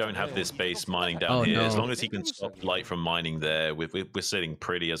that we don't have this base mining down here. No. As long as he can stop Light from mining there, we're sitting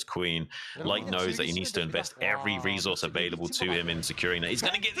pretty as Queen. Light knows that he needs to invest every resource available to him in securing that. He's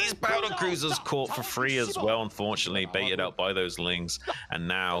going to get these battle cruisers caught for free as well, unfortunately, baited out by those Lings. And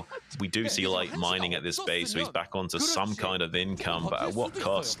now we do see Light mining at this base, so he's back onto some kind of income, but at what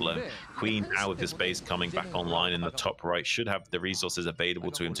cost? Queen, now with this base coming back online in the top right, should have the resources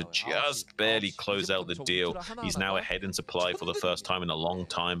available to him to just barely close out the deal. steel. He's now ahead in supply for the first time in a long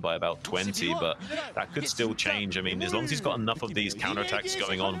time by about 20, but that could still change. I mean, as long as he's got enough of these counterattacks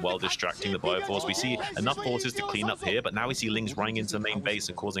going on while distracting the Bioforce, we see enough forces to clean up here, but now we see Lings running into the main base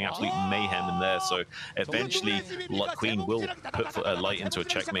and causing absolute mayhem in there. So eventually, Queen will put Light into a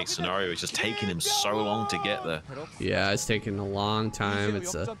checkmate scenario. It's just taking him so long to get there. Yeah, it's taken a long time.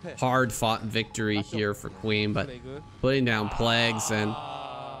 It's a hard-fought victory here for Queen, but putting down Plagues and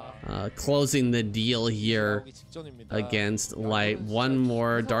closing the deal here against Light. One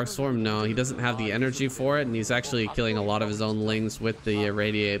more Darkstorm. No, he doesn't have the energy for it, and he's actually killing a lot of his own Lings with the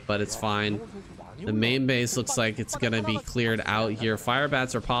Irradiate, but it's fine. The main base looks like it's gonna be cleared out here.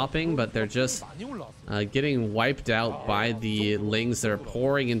 Firebats are popping, but they're just getting wiped out by the Lings that are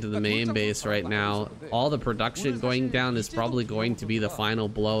pouring into the main base right now. All the production going down is probably going to be the final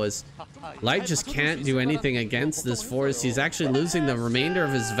blow, as Light just can't do anything against this force. He's actually losing the remainder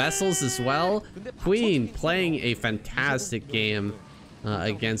of his vessels as well. Queen playing a fantastic game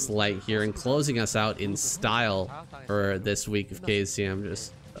against Light here and closing us out in style for this week of KCM.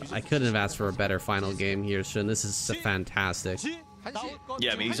 Just I couldn't have asked for a better final game here, Shun. This is fantastic.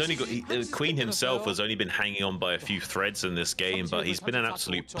 Yeah, I mean, he's only got Queen himself has only been hanging on by a few threads in this game, but he's been an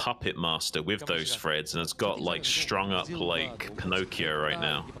absolute puppet master with those threads, and has got like strung up like Pinocchio right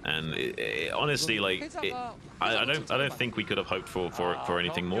now. And honestly, like I don't think we could have hoped for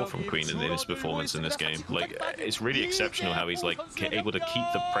anything more from Queen in his performance in this game. Like, it's really exceptional how he's like able to keep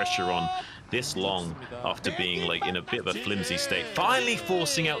the pressure on this long after being like in a bit of a flimsy state. Finally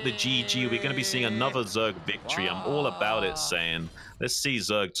forcing out the GG. We're going to be seeing another Zerg victory. I'm all about it, saying let's see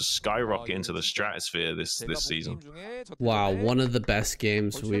Zerg just skyrocket into the stratosphere this season. Wow, one of the best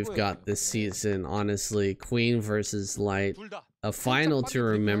games we've got this season, honestly. Queen versus Light. A final to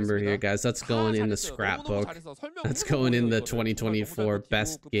remember here, guys. That's going in the scrapbook. That's going in the 2024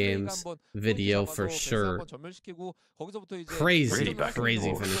 best games video for sure. Crazy,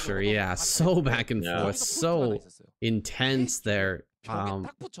 crazy finisher. Yeah, so back and forth, so intense there.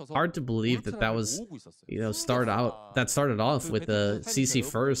 Hard to believe that was, you know, started off with the CC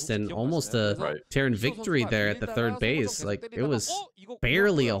first and almost a Terran victory there at the third base. Like, it was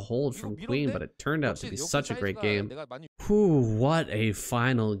barely a hold from Queen, but it turned out to be such a great game. Whew, what a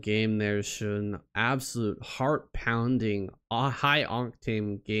final game there, Shun. Absolute heart-pounding,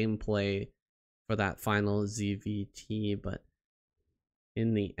 high-octane gameplay for that final ZVT, but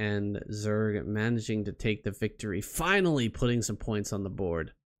in the end, Zerg managing to take the victory, finally putting some points on the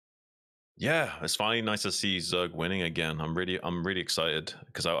board. Yeah, it's finally nice to see Zerg winning again. I'm really excited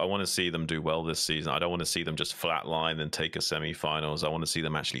because I want to see them do well this season. I don't want to see them just flatline and take a semi-finals. I want to see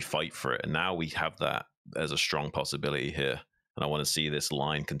them actually fight for it. And now we have that as a strong possibility here. And I want to see this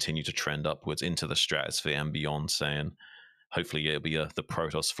line continue to trend upwards into the stratosphere and beyond, saying hopefully it'll be the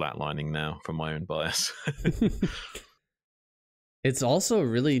Protoss flatlining now from my own bias. It's also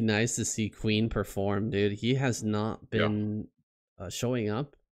really nice to see Queen perform, dude. He has not been showing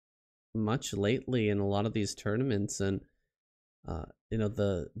up much lately in a lot of these tournaments, and you know,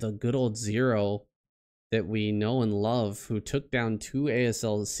 the good old Zero that we know and love, who took down 2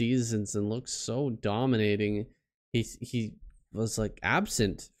 ASL seasons and looks so dominating. He was like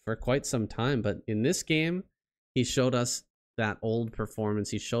absent for quite some time, but in this game he showed us that old performance.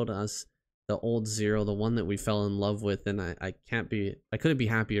 He showed us the old Zero, the one that we fell in love with, and I couldn't be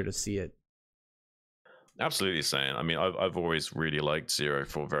happier to see it. Absolutely, saying. I mean, I've always really liked Zero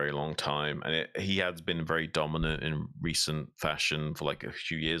for a very long time, and he has been very dominant in recent fashion for like a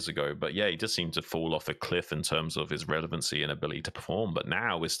few years ago. But yeah, he just seemed to fall off a cliff in terms of his relevancy and ability to perform. But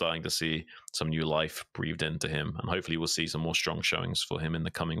now we're starting to see some new life breathed into him, and hopefully we'll see some more strong showings for him in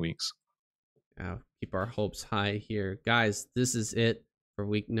the coming weeks. Keep our hopes high here, guys. This is it for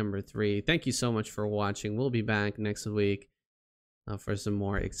week number 3. Thank you so much for watching. We'll be back next week for some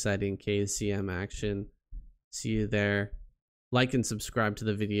more exciting KCM action. See you there. Like and subscribe to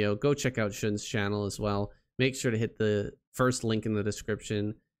the video. Go check out Shun's channel as well. Make sure to hit the first link in the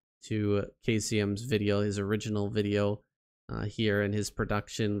description to KCM's video, his original video here, and his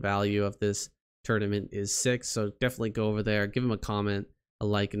production value of this tournament is 6. So definitely go over there, give him a comment, a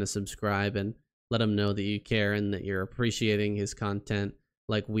like, and a subscribe, and let him know that you care and that you're appreciating his content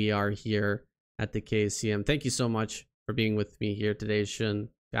like we are here at the KCM. Thank you so much for being with me here today, Shun.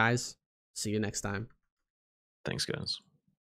 Guys, see you next time. Thanks, guys.